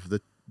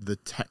the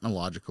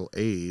technological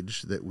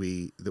age that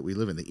we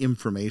live in, the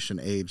information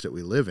age that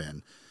we live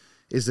in,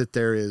 is that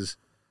there is,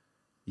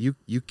 you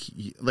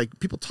like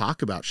people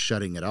talk about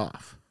shutting it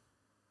off.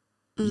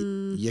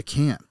 You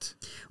can't.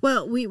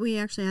 Well, we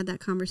actually had that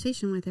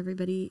conversation with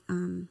everybody,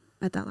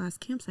 at that last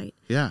campsite.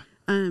 Yeah.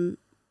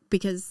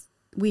 Because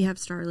we have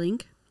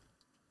Starlink,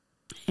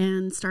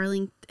 and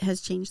Starlink has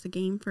changed the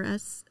game for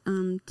us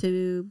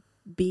to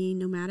be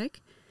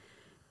nomadic.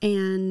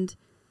 And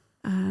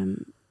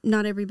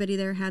not everybody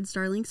there had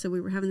Starlink, so we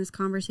were having this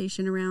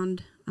conversation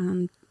around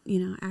you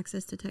know,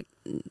 access to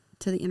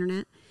the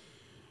internet.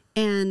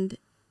 And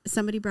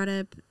somebody brought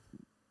up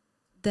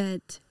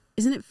that,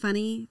 isn't it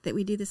funny that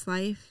we do this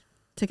life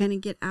to kind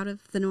of get out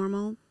of the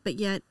normal, but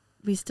yet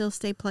we still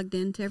stay plugged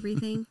into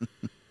everything.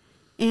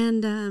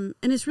 And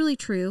it's really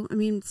true. I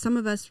mean, some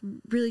of us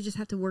really just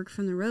have to work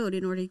from the road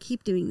in order to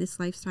keep doing this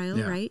lifestyle,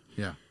 right?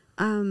 Yeah.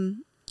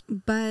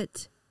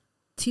 But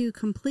to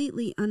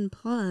completely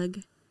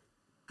unplug,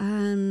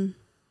 I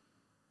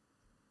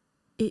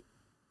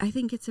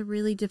think it's a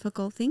really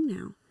difficult thing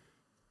now.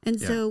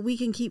 And so we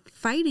can keep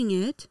fighting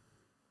it.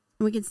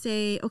 And we can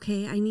say,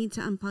 okay, I need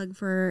to unplug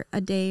for a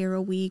day or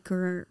a week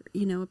or,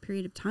 you know, a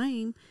period of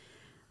time.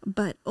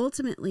 But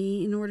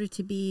ultimately, in order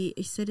to be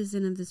a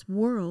citizen of this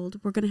world,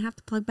 we're going to have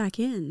to plug back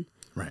in.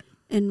 Right.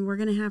 And we're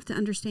going to have to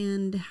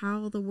understand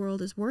how the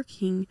world is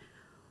working,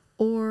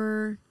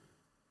 or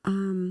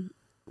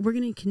we're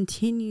going to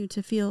continue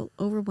to feel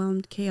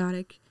overwhelmed,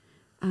 chaotic,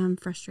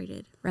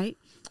 frustrated, right?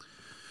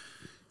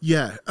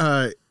 Yeah.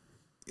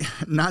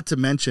 Not to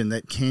mention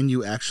that, can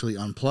you actually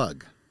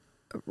unplug?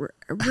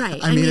 Right.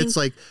 I mean, it's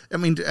like,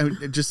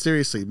 just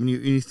seriously, when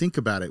you think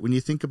about it,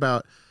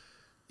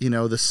 you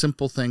know, the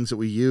simple things that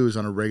we use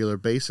on a regular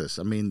basis.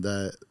 I mean,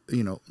 the,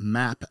 you know,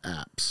 map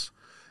apps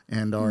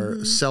and our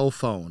mm-hmm. cell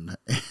phone,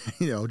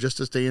 you know, just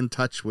to stay in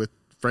touch with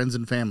friends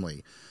and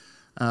family.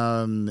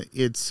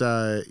 It's,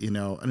 you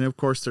know, and of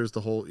course there's the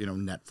whole, you know,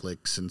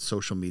 Netflix and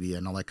social media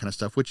and all that kind of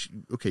stuff, which,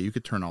 okay, you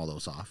could turn all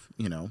those off,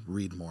 you know,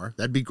 read more.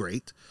 That'd be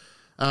great.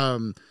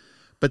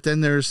 But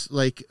then there's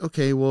like,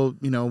 okay, well,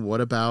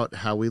 what about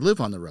how we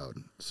live on the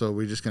road? So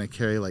we're just going to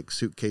carry like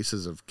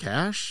suitcases of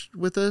cash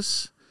with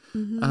us.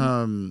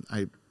 Mm-hmm.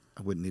 I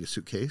wouldn't need a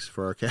suitcase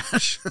for our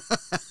cash.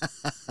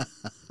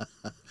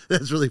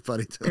 That's really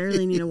funny to Barely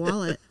me. need a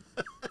wallet.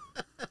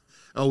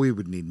 Oh, we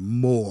would need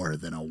more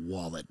than a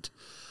wallet.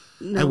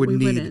 No, we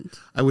wouldn't.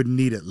 I would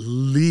need at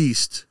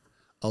least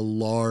a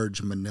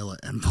large manila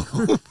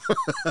envelope.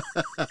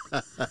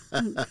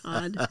 Oh,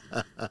 God.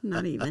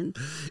 Not even.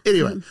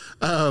 Anyway,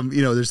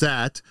 there's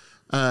that.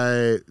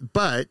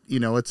 But,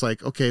 it's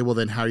like, okay, well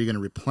then how are you going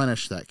to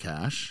replenish that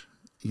cash?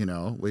 You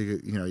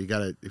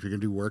gotta, if you're going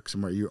to do work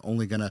somewhere, you're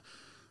only going to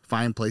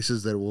find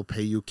places that will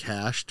pay you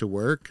cash to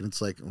work. And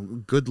it's like,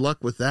 good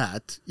luck with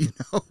that.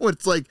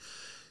 It's like,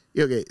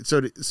 okay.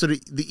 So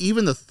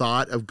even the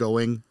thought of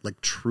going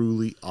like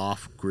truly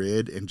off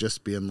grid and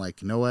just being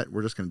like, you know what,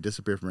 we're just going to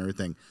disappear from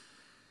everything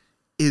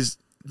is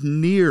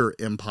near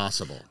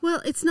impossible.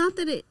 Well, it's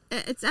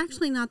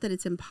actually not that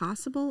it's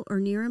impossible or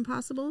near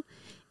impossible.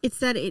 It's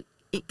that it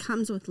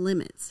comes with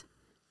limits.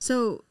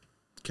 So,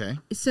 okay.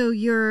 So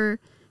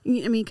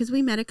because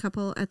we met a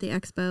couple at the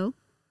expo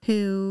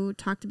who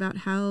talked about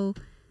how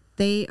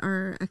they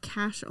are a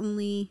cash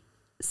only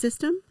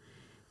system.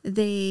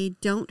 They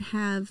don't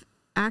have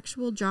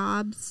actual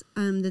jobs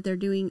that they're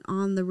doing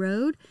on the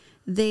road.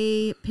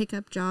 They pick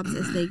up jobs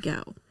as they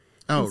go.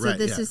 Oh, so right.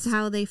 This is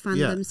how they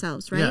fund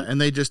themselves, right? Yeah, and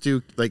they just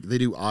do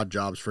odd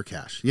jobs for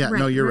cash. Yeah, right,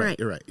 no, you're right.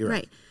 You're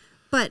right.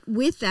 But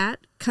with that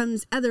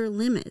comes other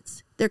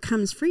limits. There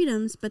comes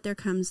freedoms, but there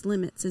comes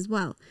limits as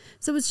well.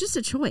 So it's just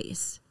a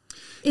choice.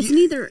 It's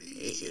neither.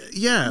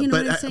 Yeah,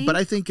 but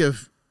I think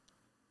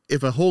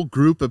if a whole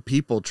group of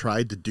people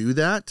tried to do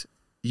that,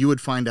 you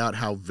would find out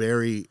how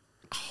very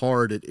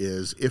hard it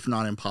is, if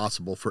not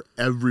impossible, for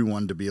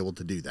everyone to be able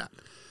to do that.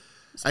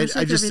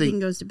 Especially if everything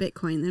goes to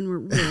Bitcoin, then we're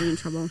really in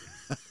trouble.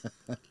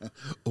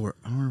 Or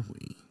are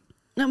we?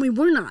 No,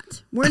 we're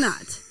not. We're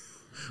not.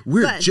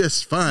 We're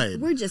just fine.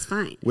 We're just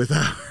fine.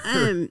 Without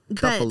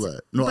couple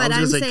of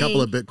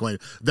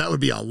Bitcoin. That would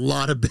be a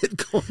lot of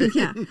Bitcoin.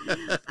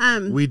 Yeah.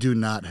 We do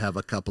not have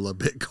a couple of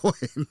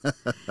Bitcoin.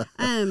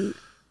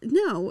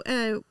 No,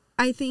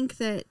 I think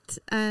that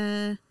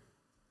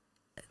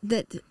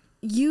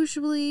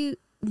usually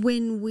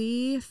when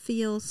we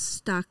feel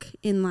stuck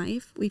in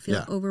life, we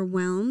feel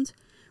overwhelmed,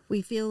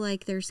 we feel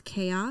like there's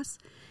chaos,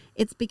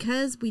 it's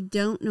because we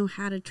don't know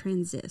how to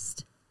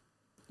transist.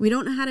 We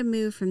don't know how to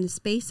move from the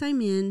space I'm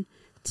in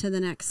to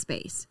the next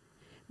space.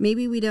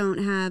 Maybe we don't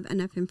have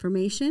enough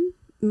information.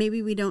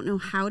 Maybe we don't know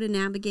how to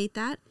navigate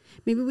that.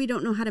 Maybe we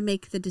don't know how to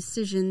make the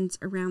decisions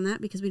around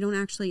that because we don't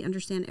actually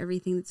understand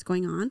everything that's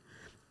going on.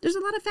 There's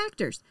a lot of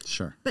factors.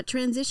 Sure. But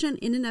transition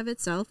in and of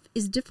itself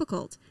is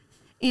difficult.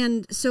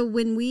 And so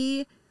when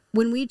we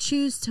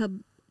choose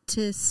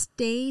to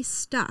stay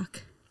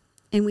stuck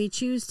and we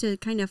choose to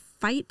kind of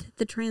fight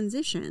the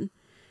transition,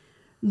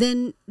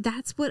 then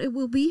that's what it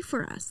will be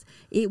for us.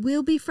 It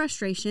will be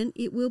frustration,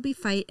 it will be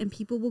fight, and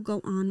people will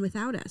go on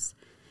without us.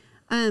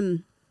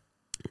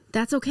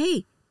 That's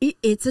okay.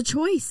 It's a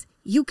choice.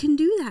 You can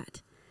do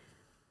that.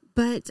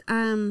 But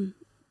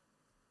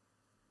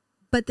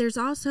there's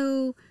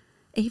also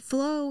a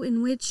flow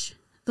in which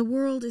the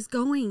world is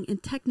going,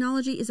 and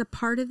technology is a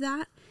part of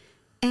that.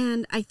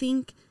 And I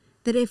think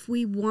that if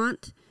we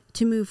want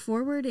to move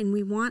forward and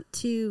we want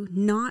to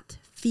not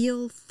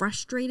feel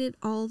frustrated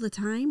all the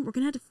time, we're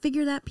going to have to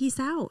figure that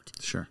piece out.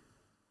 Sure.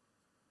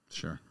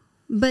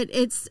 But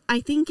I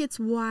think it's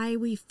why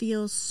we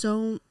feel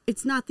so,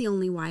 it's not the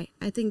only why.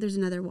 I think there's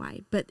another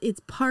why, but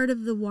it's part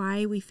of the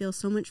why we feel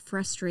so much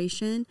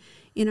frustration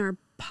in our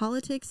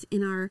politics,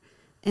 in our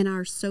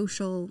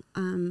social,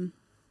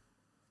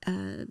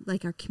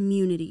 like our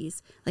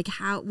communities, like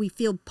how we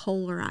feel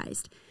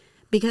polarized,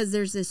 because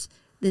there's this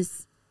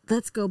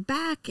let's go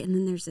back, and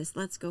then there's this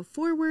let's go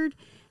forward,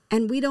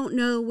 and we don't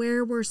know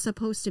where we're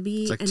supposed to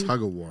be. It's like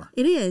tug of war.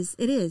 It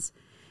is.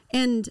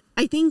 And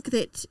I think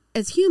that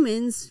as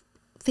humans,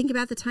 think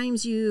about the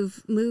times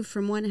you've moved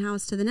from one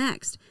house to the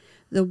next.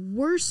 The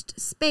worst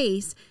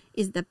space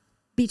is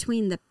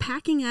between the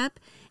packing up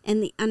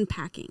and the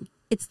unpacking.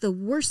 It's the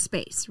worst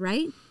space,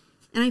 right?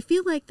 And I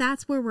feel like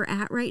that's where we're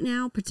at right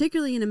now,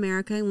 particularly in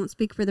America. I won't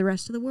speak for the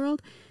rest of the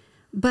world,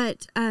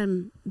 but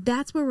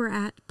that's where we're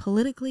at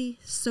politically,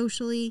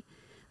 socially,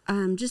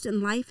 just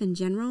in life in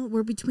general.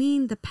 We're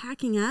between the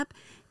packing up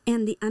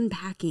and the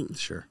unpacking.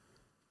 Sure.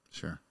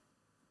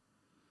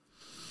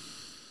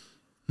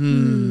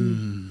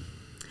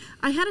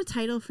 I had a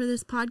title for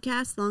this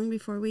podcast long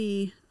before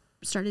we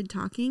started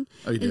talking.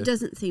 Oh, you did? It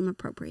doesn't seem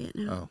appropriate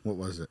now. Oh, what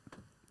was it?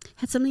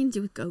 Had something to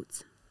do with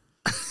goats.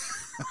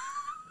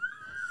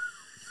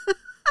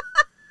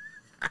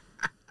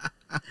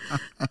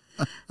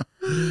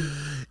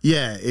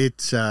 Yeah, it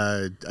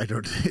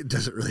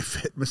doesn't really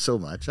fit so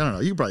much. I don't know.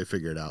 You can probably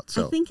figure it out.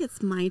 So I think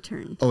it's my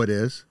turn. Oh, it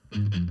is?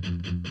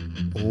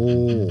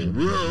 Oh.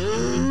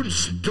 Road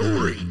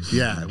stories.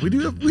 Yeah,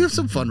 we have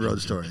some fun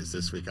road stories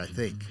this week, I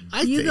think.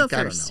 You go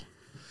first.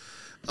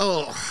 I don't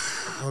know.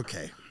 Oh,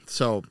 okay.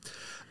 So,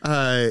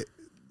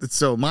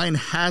 so mine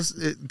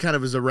it kind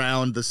of is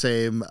around the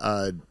same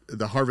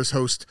the Harvest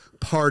Host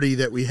party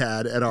that we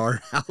had at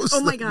our house.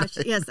 Oh my gosh,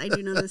 yes, I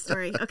do know this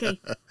story. Okay,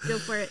 go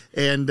for it.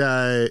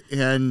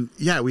 And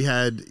yeah, we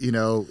had, you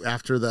know,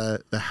 after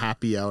the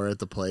happy hour at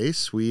the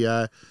place, we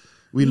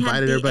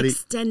invited everybody.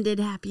 Extended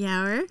happy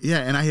hour. Yeah,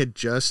 and I had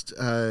just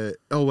I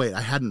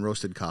hadn't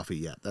roasted coffee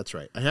yet. That's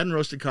right. I hadn't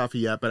roasted coffee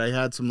yet, but I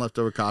had some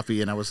leftover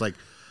coffee, and I was like,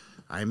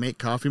 I make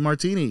coffee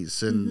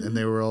martinis, and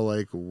they were all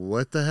like,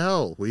 "What the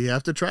hell? We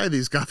have to try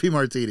these coffee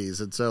martinis."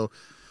 And so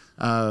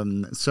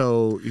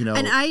you know,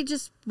 and I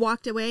just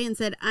walked away and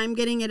said, "I'm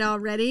getting it all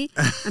ready,"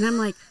 and I'm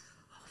like,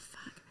 "Oh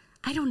fuck,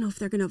 I don't know if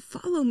they're gonna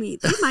follow me.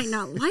 They might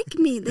not like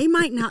me. They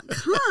might not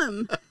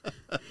come."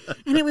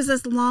 And it was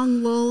this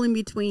long lull in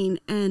between,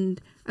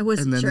 and I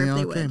wasn't sure if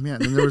they would. Yeah, and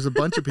then there was a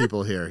bunch of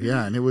people here.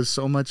 Yeah, and it was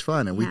so much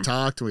fun, and we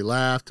talked and we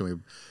laughed, and we,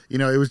 you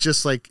know, it was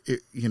just like,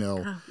 you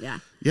know, yeah,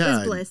 it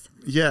was bliss.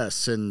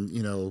 Yes, and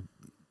you know,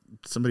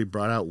 somebody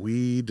brought out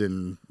weed,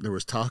 and there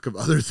was talk of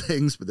other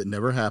things, but that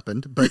never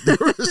happened. But there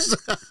was,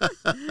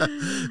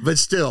 but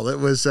still, it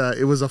was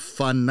a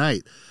fun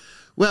night.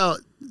 Well,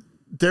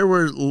 there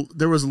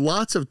was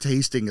lots of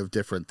tasting of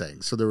different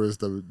things. So there was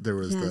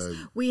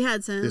we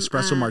had some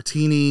espresso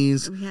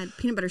martinis. We had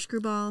peanut butter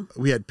screwball.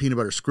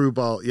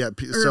 Yeah,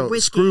 so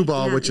whiskey,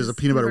 screwball, yeah, which is a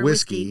peanut butter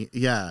whiskey.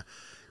 Yeah,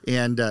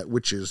 and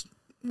which is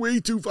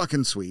way too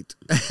fucking sweet.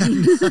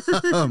 And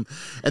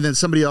then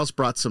somebody else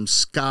brought some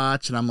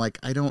scotch, and I'm like,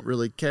 I don't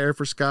really care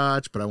for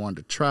scotch, but I wanted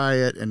to try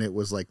it, and it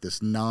was like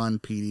this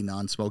non-peaty,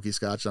 non-smoky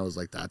scotch, and I was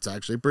like, that's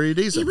actually pretty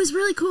decent. It was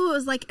really cool. It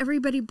was like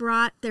everybody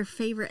brought their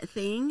favorite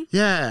thing.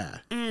 Yeah.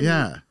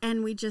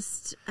 And we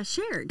just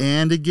shared.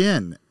 And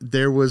again,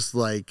 there was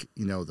like,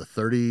 you know, the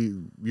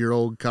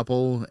 30-year-old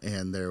couple,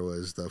 and there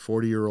was the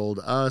 40-year-old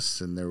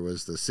us, and there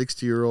was the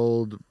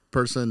 60-year-old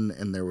person,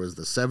 and there was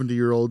the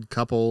 70-year-old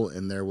couple,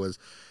 and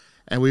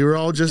we were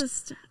all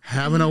just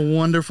having a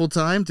wonderful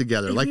time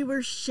together. And like we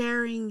were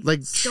sharing,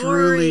 like stories.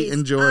 Truly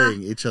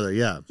enjoying each other.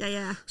 Yeah.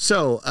 Yeah.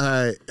 So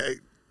I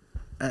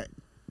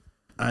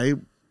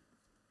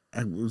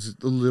was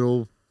a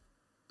little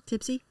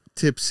tipsy,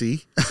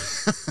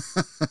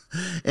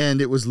 and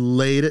it was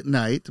late at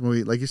night.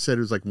 Like you said,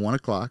 it was like 1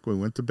 o'clock when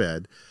we went to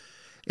bed,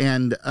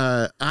 and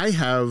I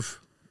have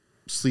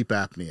sleep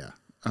apnea.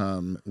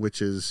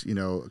 Which is, you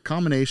know, a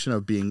combination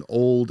of being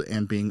old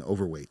and being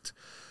overweight.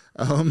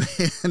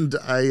 And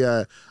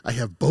I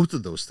have both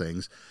of those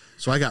things.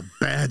 So I got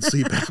bad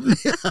sleep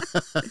apnea.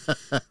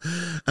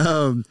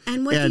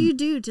 And what do you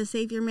do to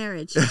save your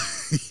marriage?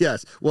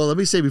 Yes. Well, let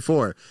me say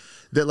before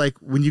that, like,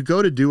 when you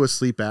go to do a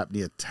sleep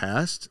apnea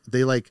test,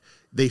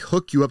 they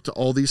hook you up to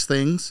all these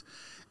things,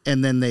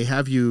 and then they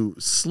have you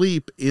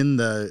sleep in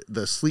the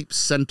sleep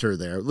center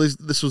there. At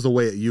least this was the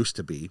way it used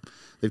to be.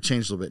 They've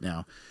changed a little bit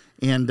now.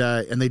 And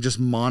they just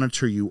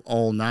monitor you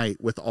all night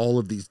with all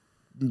of these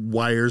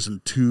wires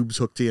and tubes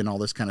hooked to you and all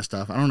this kind of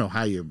stuff. I don't know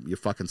how you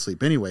fucking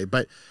sleep anyway,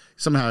 but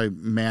somehow I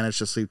managed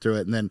to sleep through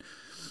it. And then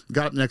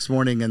got up the next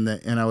morning and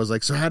I was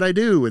like, so how'd I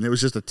do? And it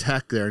was just a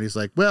tech there. And he's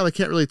like, well, I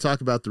can't really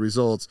talk about the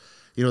results.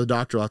 You know, the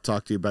doctor will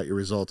talk to you about your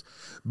results,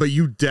 but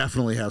you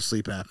definitely have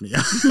sleep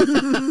apnea.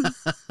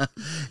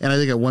 And I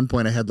think at one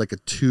point I had like a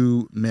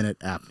 2-minute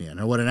apnea.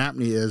 Now what an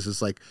apnea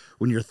is like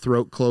when your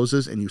throat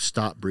closes and you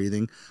stop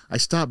breathing. I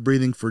stopped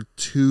breathing for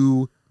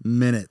 2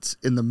 minutes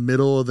in the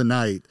middle of the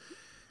night,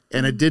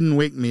 and it didn't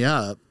wake me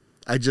up.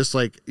 I just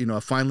I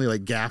finally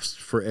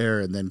gasped for air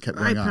and then kept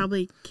going on. I'd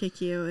probably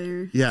kick you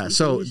or yeah.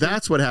 So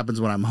that's what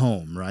happens when I'm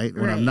home, right?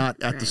 When I'm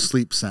not at the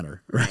sleep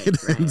center,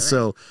 right? And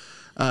so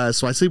I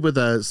sleep with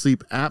a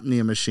sleep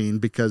apnea machine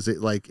because it's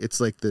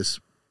like this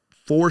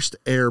forced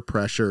air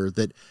pressure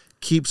that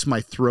keeps my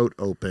throat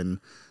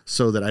open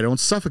so that I don't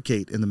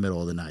suffocate in the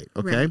middle of the night.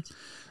 Okay. Right.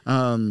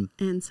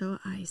 And so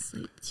I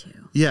sleep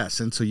too.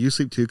 Yes, and so you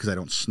sleep too because I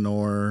don't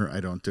snore.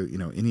 I don't do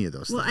any of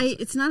those things. Well,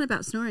 it's not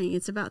about snoring.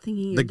 It's about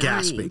thinking you're dying.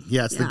 Gasping.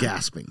 Yeah, it's the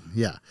gasping.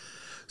 Yeah.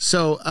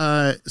 So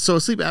a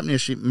sleep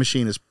apnea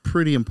machine is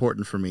pretty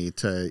important for me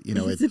to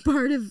It's a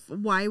part of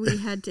why we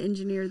had to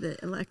engineer the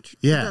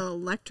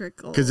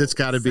electrical. Because it's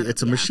got to be.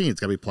 It's a machine. It's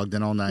got to be plugged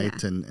in all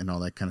night and all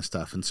that kind of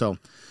stuff. And so.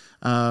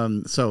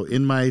 So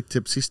in my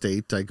tipsy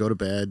state, I go to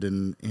bed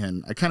and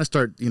I kind of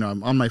start,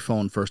 I'm on my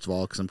phone first of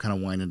all, cause I'm kind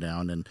of winding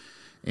down and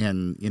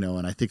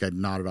I think I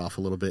nodded off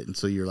a little bit. And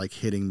so you're like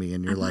hitting me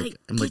and you're I'm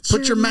like,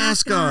 put your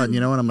mask on,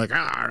 and I'm like, all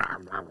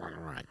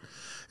right.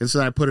 And so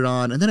then I put it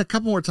on, and then a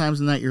couple more times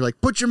in the night, you're like,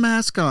 put your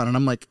mask on. And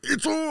I'm like,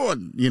 it's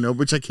on,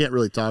 which I can't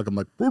really talk. I'm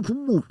like,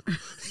 that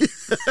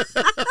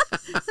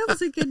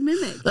was a good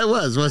mimic. That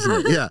was,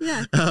 wasn't it? Yeah.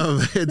 Yeah.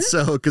 And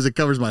so, cause it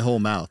covers my whole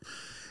mouth.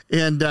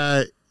 And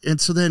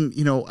so then,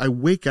 I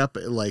wake up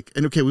at we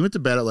went to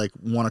bed at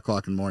 1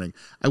 o'clock in the morning.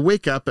 I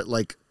wake up at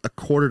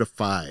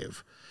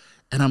 4:45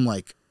 and I'm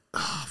like,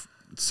 oh,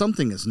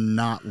 something is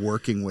not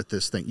working with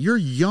this thing. You're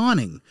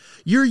yawning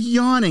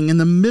in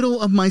the middle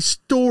of my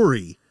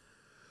story.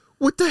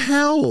 What the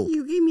hell?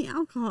 You gave me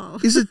alcohol.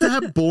 Is it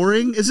that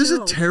boring? Is this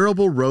No. a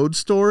terrible road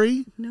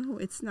story? No,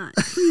 it's not.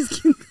 Please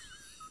keep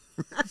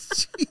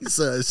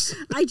Jesus.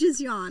 I just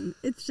yawn.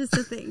 It's just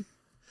a thing.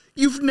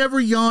 You've never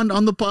yawned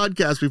on the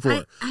podcast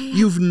before.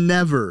 You've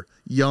never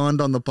yawned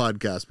on the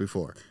podcast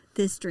before.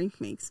 This drink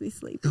makes me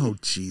sleepy. Oh,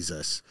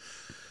 Jesus.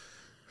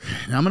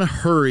 Now I'm going to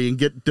hurry and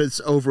get this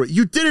over.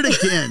 You did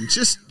it again.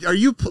 Just, are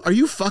you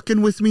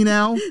fucking with me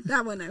now?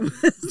 That one I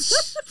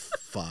was.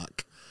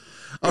 Fuck.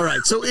 All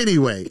right. So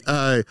anyway,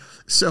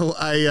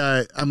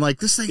 I'm like,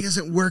 this thing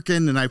isn't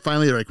working. And I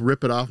finally like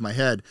rip it off my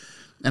head.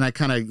 And I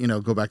kind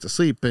of, go back to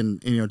sleep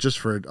and, just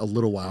for a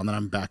little while. And then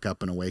I'm back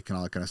up and awake and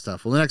all that kind of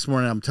stuff. Well, the next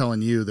morning I'm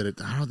telling you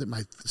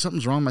that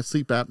something's wrong with my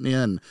sleep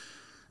apnea.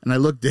 And I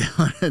looked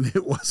down and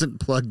it wasn't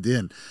plugged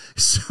in.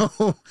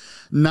 So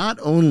not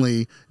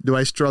only do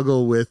I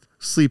struggle with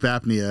sleep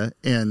apnea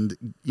and,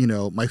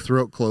 my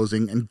throat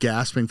closing and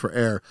gasping for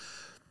air,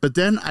 but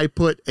then I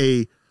put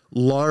a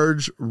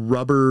large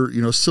rubber,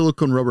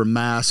 silicone rubber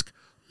mask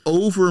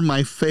over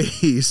my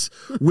face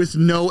with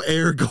no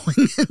air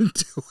going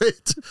into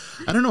it.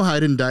 I don't know how I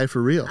didn't die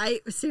for real.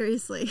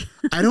 Seriously.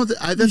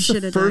 That's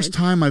the first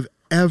time I've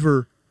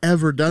ever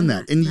done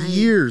that in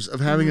years of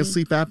having a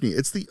sleep apnea.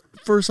 It's the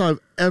first time I've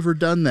ever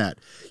done that.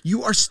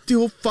 You are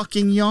still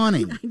fucking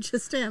yawning. I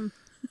just am.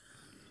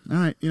 All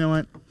right. You know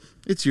what?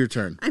 It's your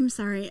turn. I'm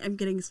sorry. I'm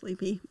getting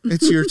sleepy.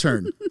 It's your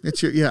turn.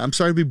 I'm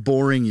sorry to be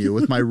boring you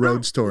with my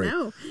road story.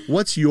 No.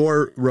 What's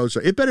your road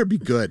story? It better be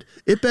good.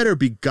 It better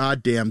be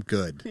goddamn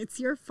good. It's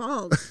your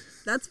fault.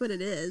 That's what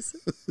it is.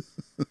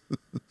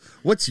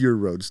 What's your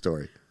road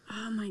story?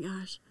 Oh my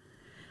gosh.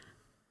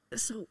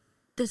 So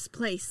this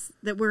place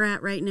that we're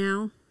at right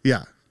now.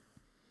 Yeah.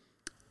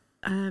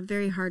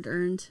 Very hard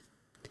earned.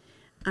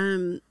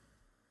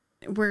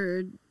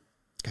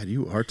 God,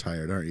 you are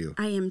tired, aren't you?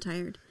 I am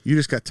tired. You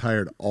just got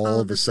tired all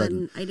of a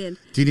sudden. I did.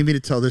 Do you need me to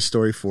tell this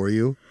story for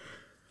you?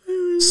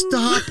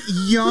 Stop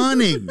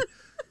yawning.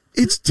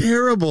 It's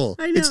terrible.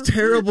 I know. It's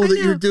terrible that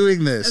you're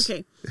doing this.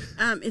 Okay.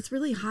 It's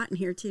really hot in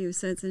here too,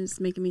 so it's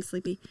just making me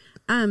sleepy.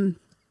 No,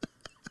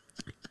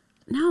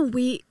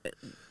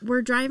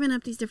 we're driving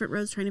up these different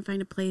roads trying to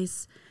find a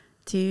place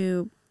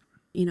to,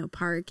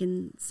 park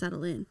and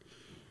settle in.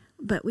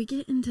 But we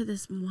get into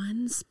this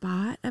one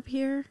spot up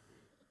here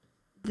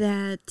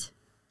that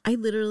I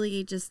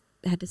literally just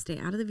had to stay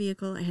out of the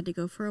vehicle. I had to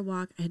go for a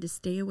walk. I had to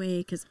stay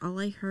away because all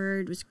I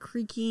heard was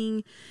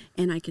creaking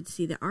and I could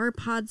see the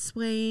R-pod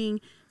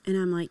swaying. And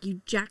I'm like, you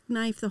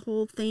jackknife the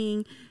whole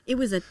thing. It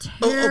was a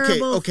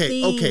terrible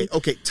thing.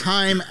 Okay.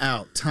 Time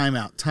out.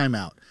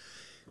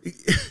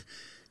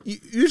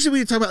 Usually when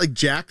you talk about like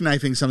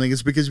jackknifing something,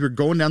 it's because you're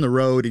going down the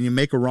road and you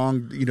make a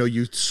wrong,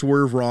 you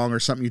swerve wrong or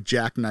something, you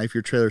jackknife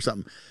your trailer or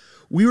something.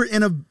 We were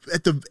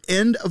at the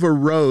end of a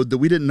road that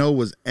we didn't know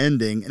was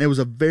ending, and it was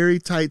a very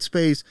tight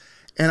space.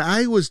 And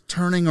I was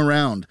turning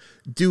around,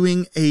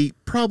 doing a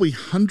probably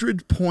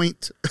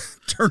 100-point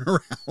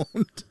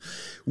turnaround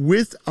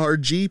with our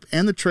Jeep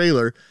and the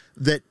trailer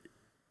that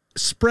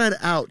spread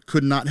out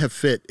could not have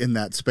fit in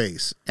that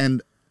space.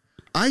 And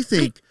I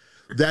think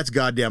that's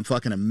goddamn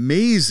fucking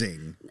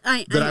amazing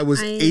that I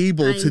was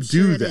able to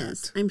do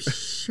that. I'm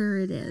sure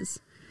it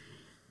is.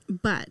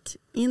 But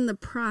in the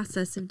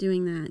process of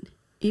doing that,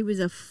 it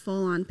was a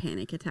full-on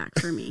panic attack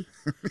for me.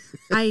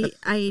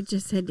 I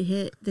just had to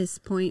hit this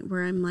point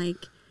where I'm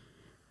like,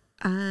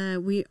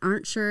 we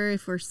aren't sure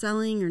if we're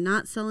selling or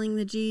not selling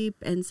the Jeep.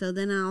 And so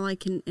then all I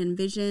can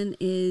envision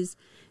is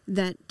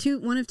that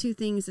one of two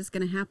things is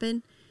going to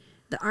happen.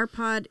 The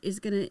R-Pod is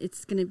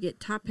it's gonna get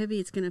top heavy.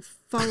 It's gonna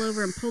fall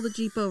over and pull the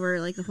Jeep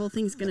over. Like the whole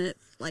thing's gonna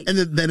and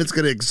then it's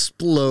gonna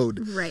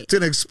explode. Right, it's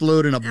gonna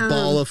explode in a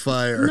ball of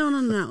fire.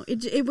 No.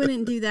 It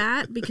wouldn't do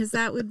that because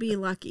that would be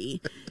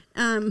lucky.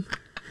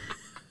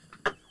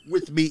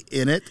 With me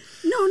in it.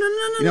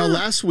 No.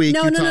 Last week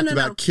you talked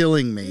about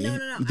killing me.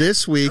 No.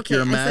 This week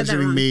you're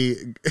imagining me.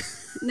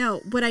 No,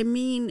 what I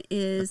mean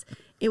is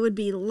it would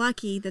be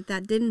lucky that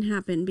didn't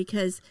happen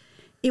because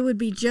it would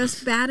be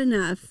just bad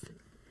enough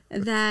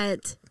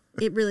that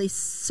it really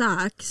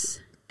sucks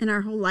and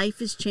our whole life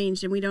has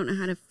changed and we don't know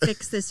how to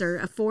fix this or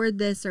afford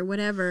this or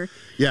whatever.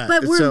 Yeah.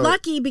 But we're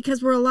lucky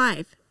because we're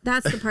alive.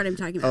 That's the part I'm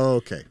talking about. Oh,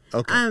 okay.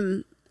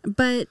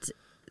 But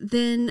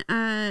then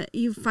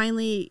you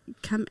finally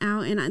come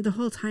out and the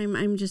whole time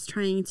I'm just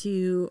trying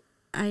to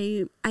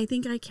I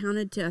think I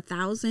counted to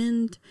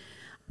 1,000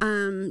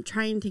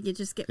 trying to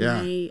get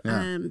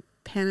my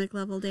panic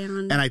level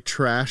down. And I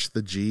trashed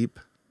the Jeep.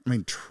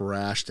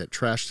 Trashed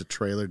the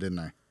trailer, didn't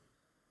I?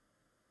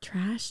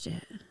 Trashed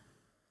it.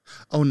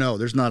 Oh no,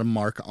 there's not a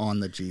mark on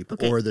the Jeep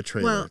or the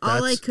trailer. Well,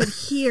 all I could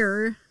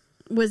hear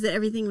was that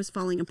everything was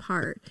falling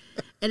apart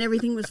and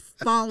everything was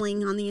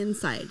falling on the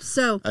inside.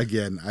 So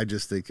again, I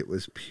just think it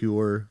was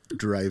pure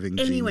driving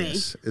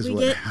genius.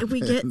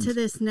 We get to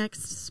this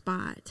next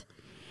spot,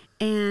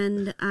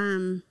 and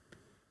I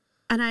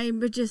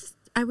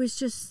was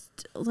just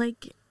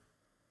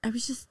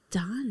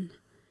done.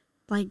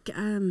 Like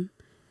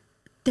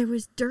there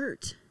was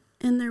dirt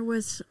and there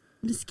was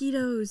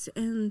mosquitoes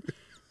and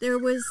there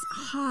was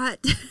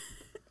hot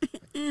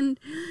and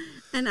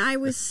I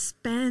was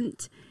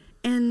spent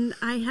and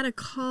I had a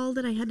call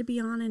that I had to be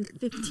on in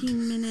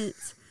 15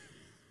 minutes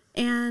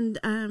and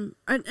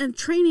a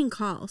training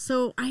call.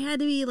 So I had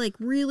to be like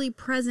really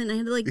present. I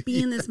had to like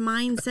be in this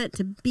mindset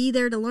to be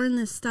there to learn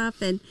this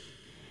stuff.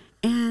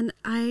 And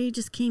I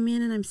just came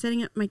in and I'm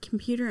setting up my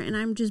computer and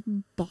I'm just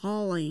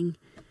bawling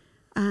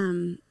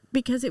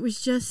because it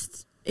was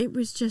just a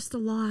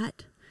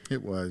lot.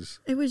 It was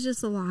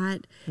just a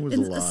lot. It was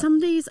a lot. Some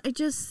days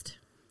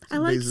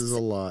Some days is a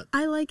lot.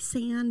 I like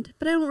sand,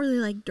 but I don't really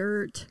like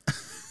dirt.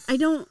 I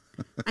don't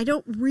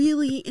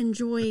really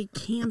enjoy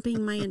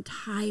camping my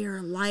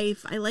entire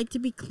life. I like to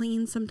be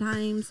clean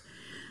sometimes.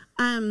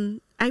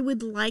 I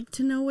would like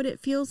to know what it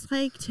feels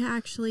like to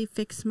actually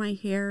fix my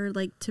hair,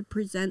 like to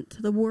present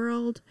to the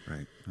world.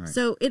 Right.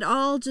 So it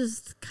all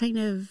just kind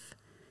of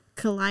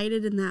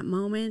collided in that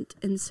moment.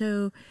 And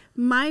so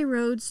my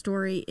road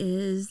story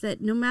is that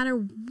no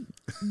matter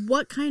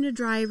what kind of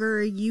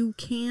driver you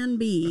can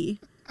be,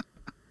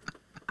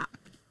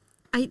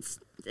 it's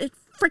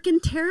freaking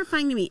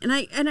terrifying to me. And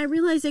I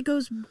realize it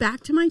goes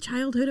back to my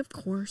childhood, of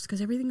course,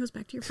 because everything goes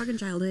back to your fucking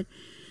childhood.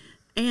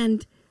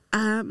 And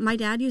my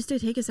dad used to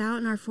take us out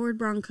in our Ford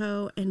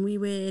Bronco, and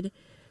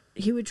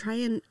he would try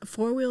and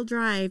 4-wheel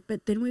drive,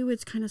 but then we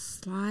would kind of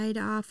slide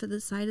off of the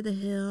side of the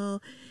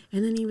hill.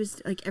 And then he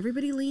was like,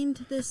 everybody lean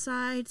to this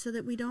side so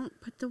that we don't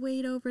put the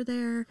weight over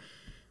there.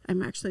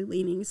 I'm actually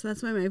leaning, so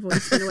that's why my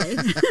voice went away.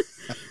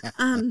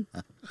 And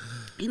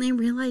I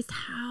realized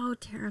how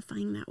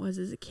terrifying that was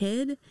as a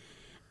kid.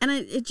 And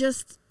it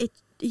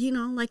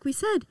like we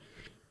said,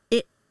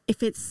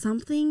 if it's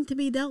something to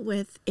be dealt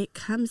with, it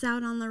comes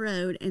out on the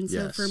road. And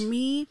so for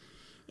me,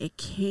 it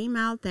came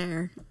out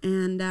there,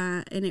 and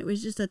it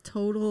was just a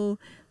total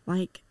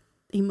like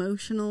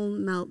emotional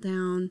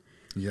meltdown.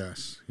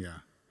 Yes,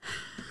 yeah.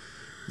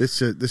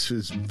 This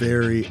is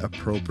very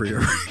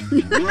appropriate.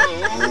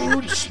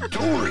 Road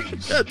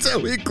Stories. That's how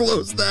we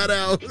close that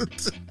out.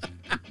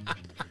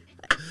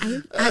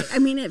 I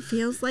mean, it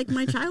feels like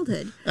my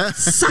childhood.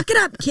 Suck it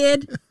up,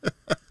 kid.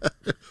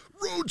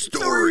 Road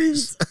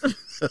Stories.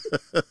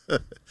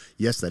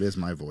 Yes, that is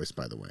my voice,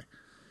 by the way.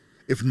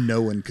 If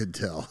no one could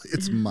tell,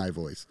 it's my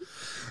voice.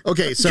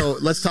 Okay, so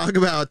let's talk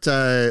about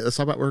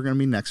where we're going to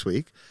be next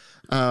week.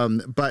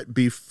 But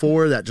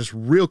before that, just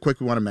real quick,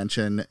 we want to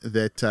mention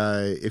that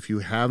if you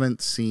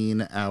haven't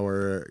seen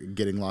our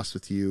Getting Lost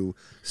With You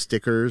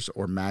stickers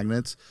or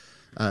magnets,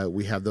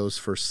 we have those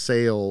for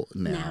sale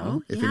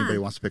now. If anybody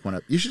wants to pick one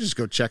up, you should just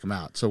go check them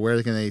out. So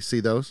where can they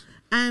see those?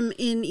 In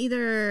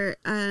either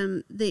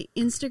the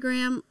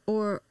Instagram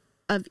or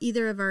of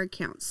either of our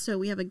accounts. So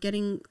we have a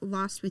Getting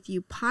Lost With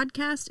You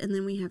podcast, and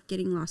then we have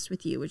Getting Lost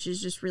With You, which is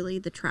just really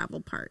the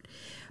travel part.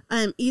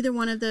 Either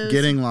one of those.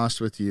 Getting Lost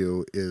With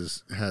You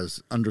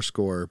has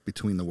underscore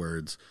between the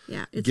words.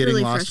 Yeah, it's Getting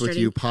really Lost With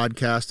frustrating. You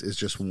podcast is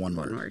just one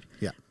word.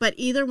 Yeah. But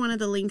either one of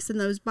the links in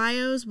those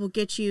bios will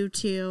get you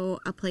to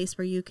a place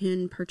where you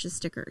can purchase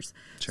stickers.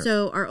 Sure.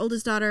 So our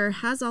oldest daughter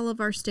has all of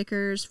our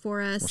stickers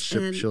for us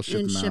she'll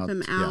ship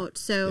them out.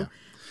 Yeah. So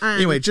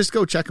anyway, just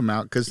go check them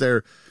out because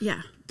they're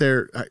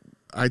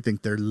I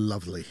think they're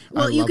lovely.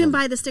 Well, you can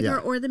buy the sticker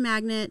or the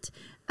magnet.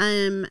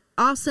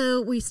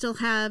 Also, we still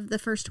have the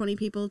first 20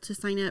 people to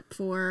sign up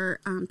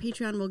for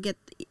Patreon. We'll get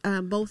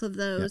both of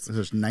those. Yeah,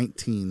 there's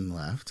 19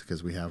 left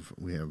because we have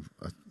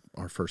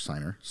our first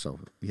signer. So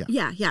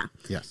yeah.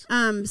 Yes.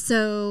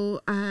 So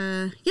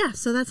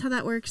that's how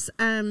that works.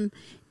 And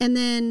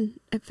then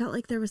I felt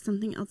like there was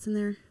something else in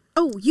there.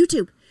 Oh,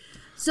 YouTube.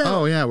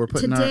 So we're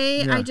putting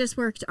today. I just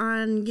worked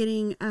on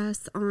getting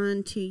us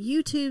onto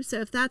YouTube.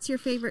 So if that's your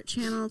favorite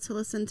channel to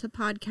listen to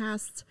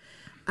podcasts,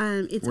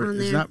 it's on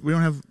there. We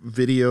don't have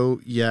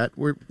video yet.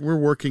 We're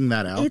working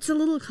that out. It's a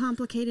little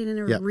complicated in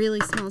a really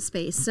small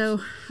space. So,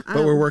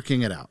 but we're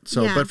working it out.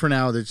 So, but for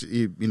now, there's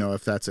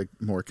if that's a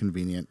more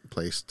convenient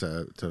place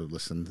to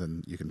listen,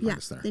 then you can find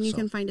us there. Then you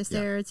can find us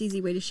there. It's an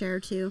easy way to share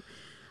too.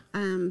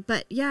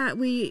 But yeah,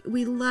 we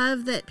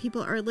love that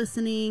people are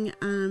listening.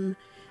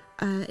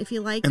 If you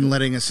like and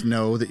letting us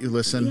know that you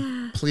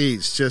listen,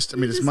 please just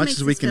as much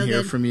as we can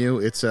hear from you,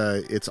 it's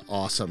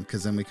awesome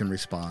because then we can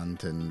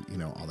respond and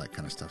all that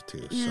kind of stuff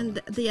too.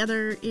 And the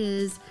other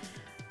is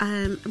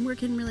I'm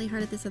working really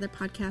hard at this other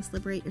podcast,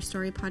 Liberate Your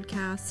Story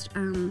podcast.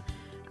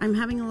 I'm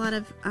having a lot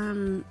of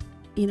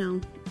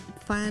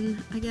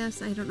fun, I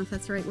guess. I don't know if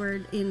that's the right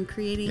word in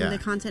creating the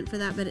content for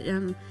that, but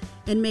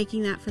and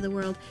making that for the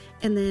world.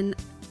 And then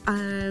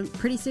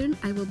pretty soon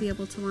I will be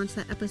able to launch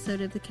that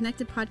episode of the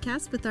Connected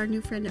podcast with our new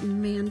friend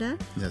Amanda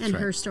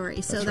her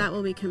story. So that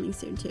will be coming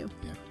soon too.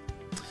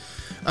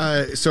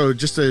 Yeah. So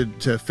just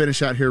to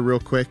finish out here real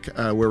quick,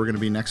 where we're going to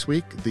be next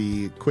week,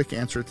 the quick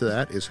answer to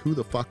that is who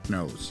the fuck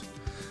knows.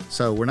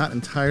 So we're not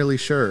entirely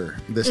sure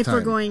this time.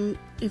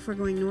 If we're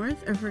going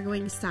north or if we're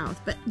going south,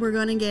 but we're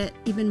going to get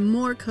even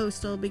more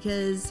coastal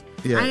because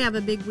I have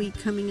a big week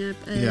coming up.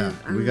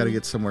 We got to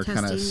get somewhere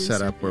kind of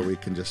set up where we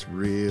can just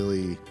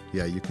really,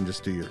 you can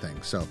just do your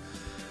thing. So,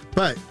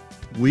 but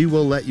we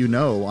will let you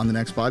know on the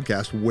next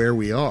podcast where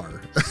we are.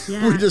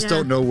 We just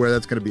don't know where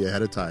that's going to be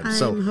ahead of time.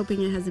 I'm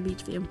hoping it has a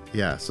beach view.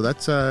 Yeah, so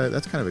that's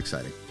kind of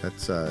exciting.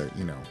 That's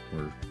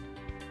we're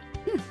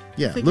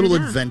little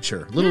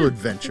adventure,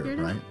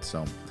 right?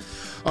 So,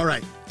 All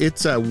right.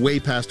 It's way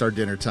past our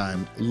dinner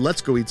time.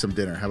 Let's go eat some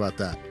dinner. How about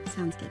that?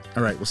 Sounds good.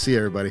 All right. We'll see you,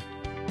 everybody.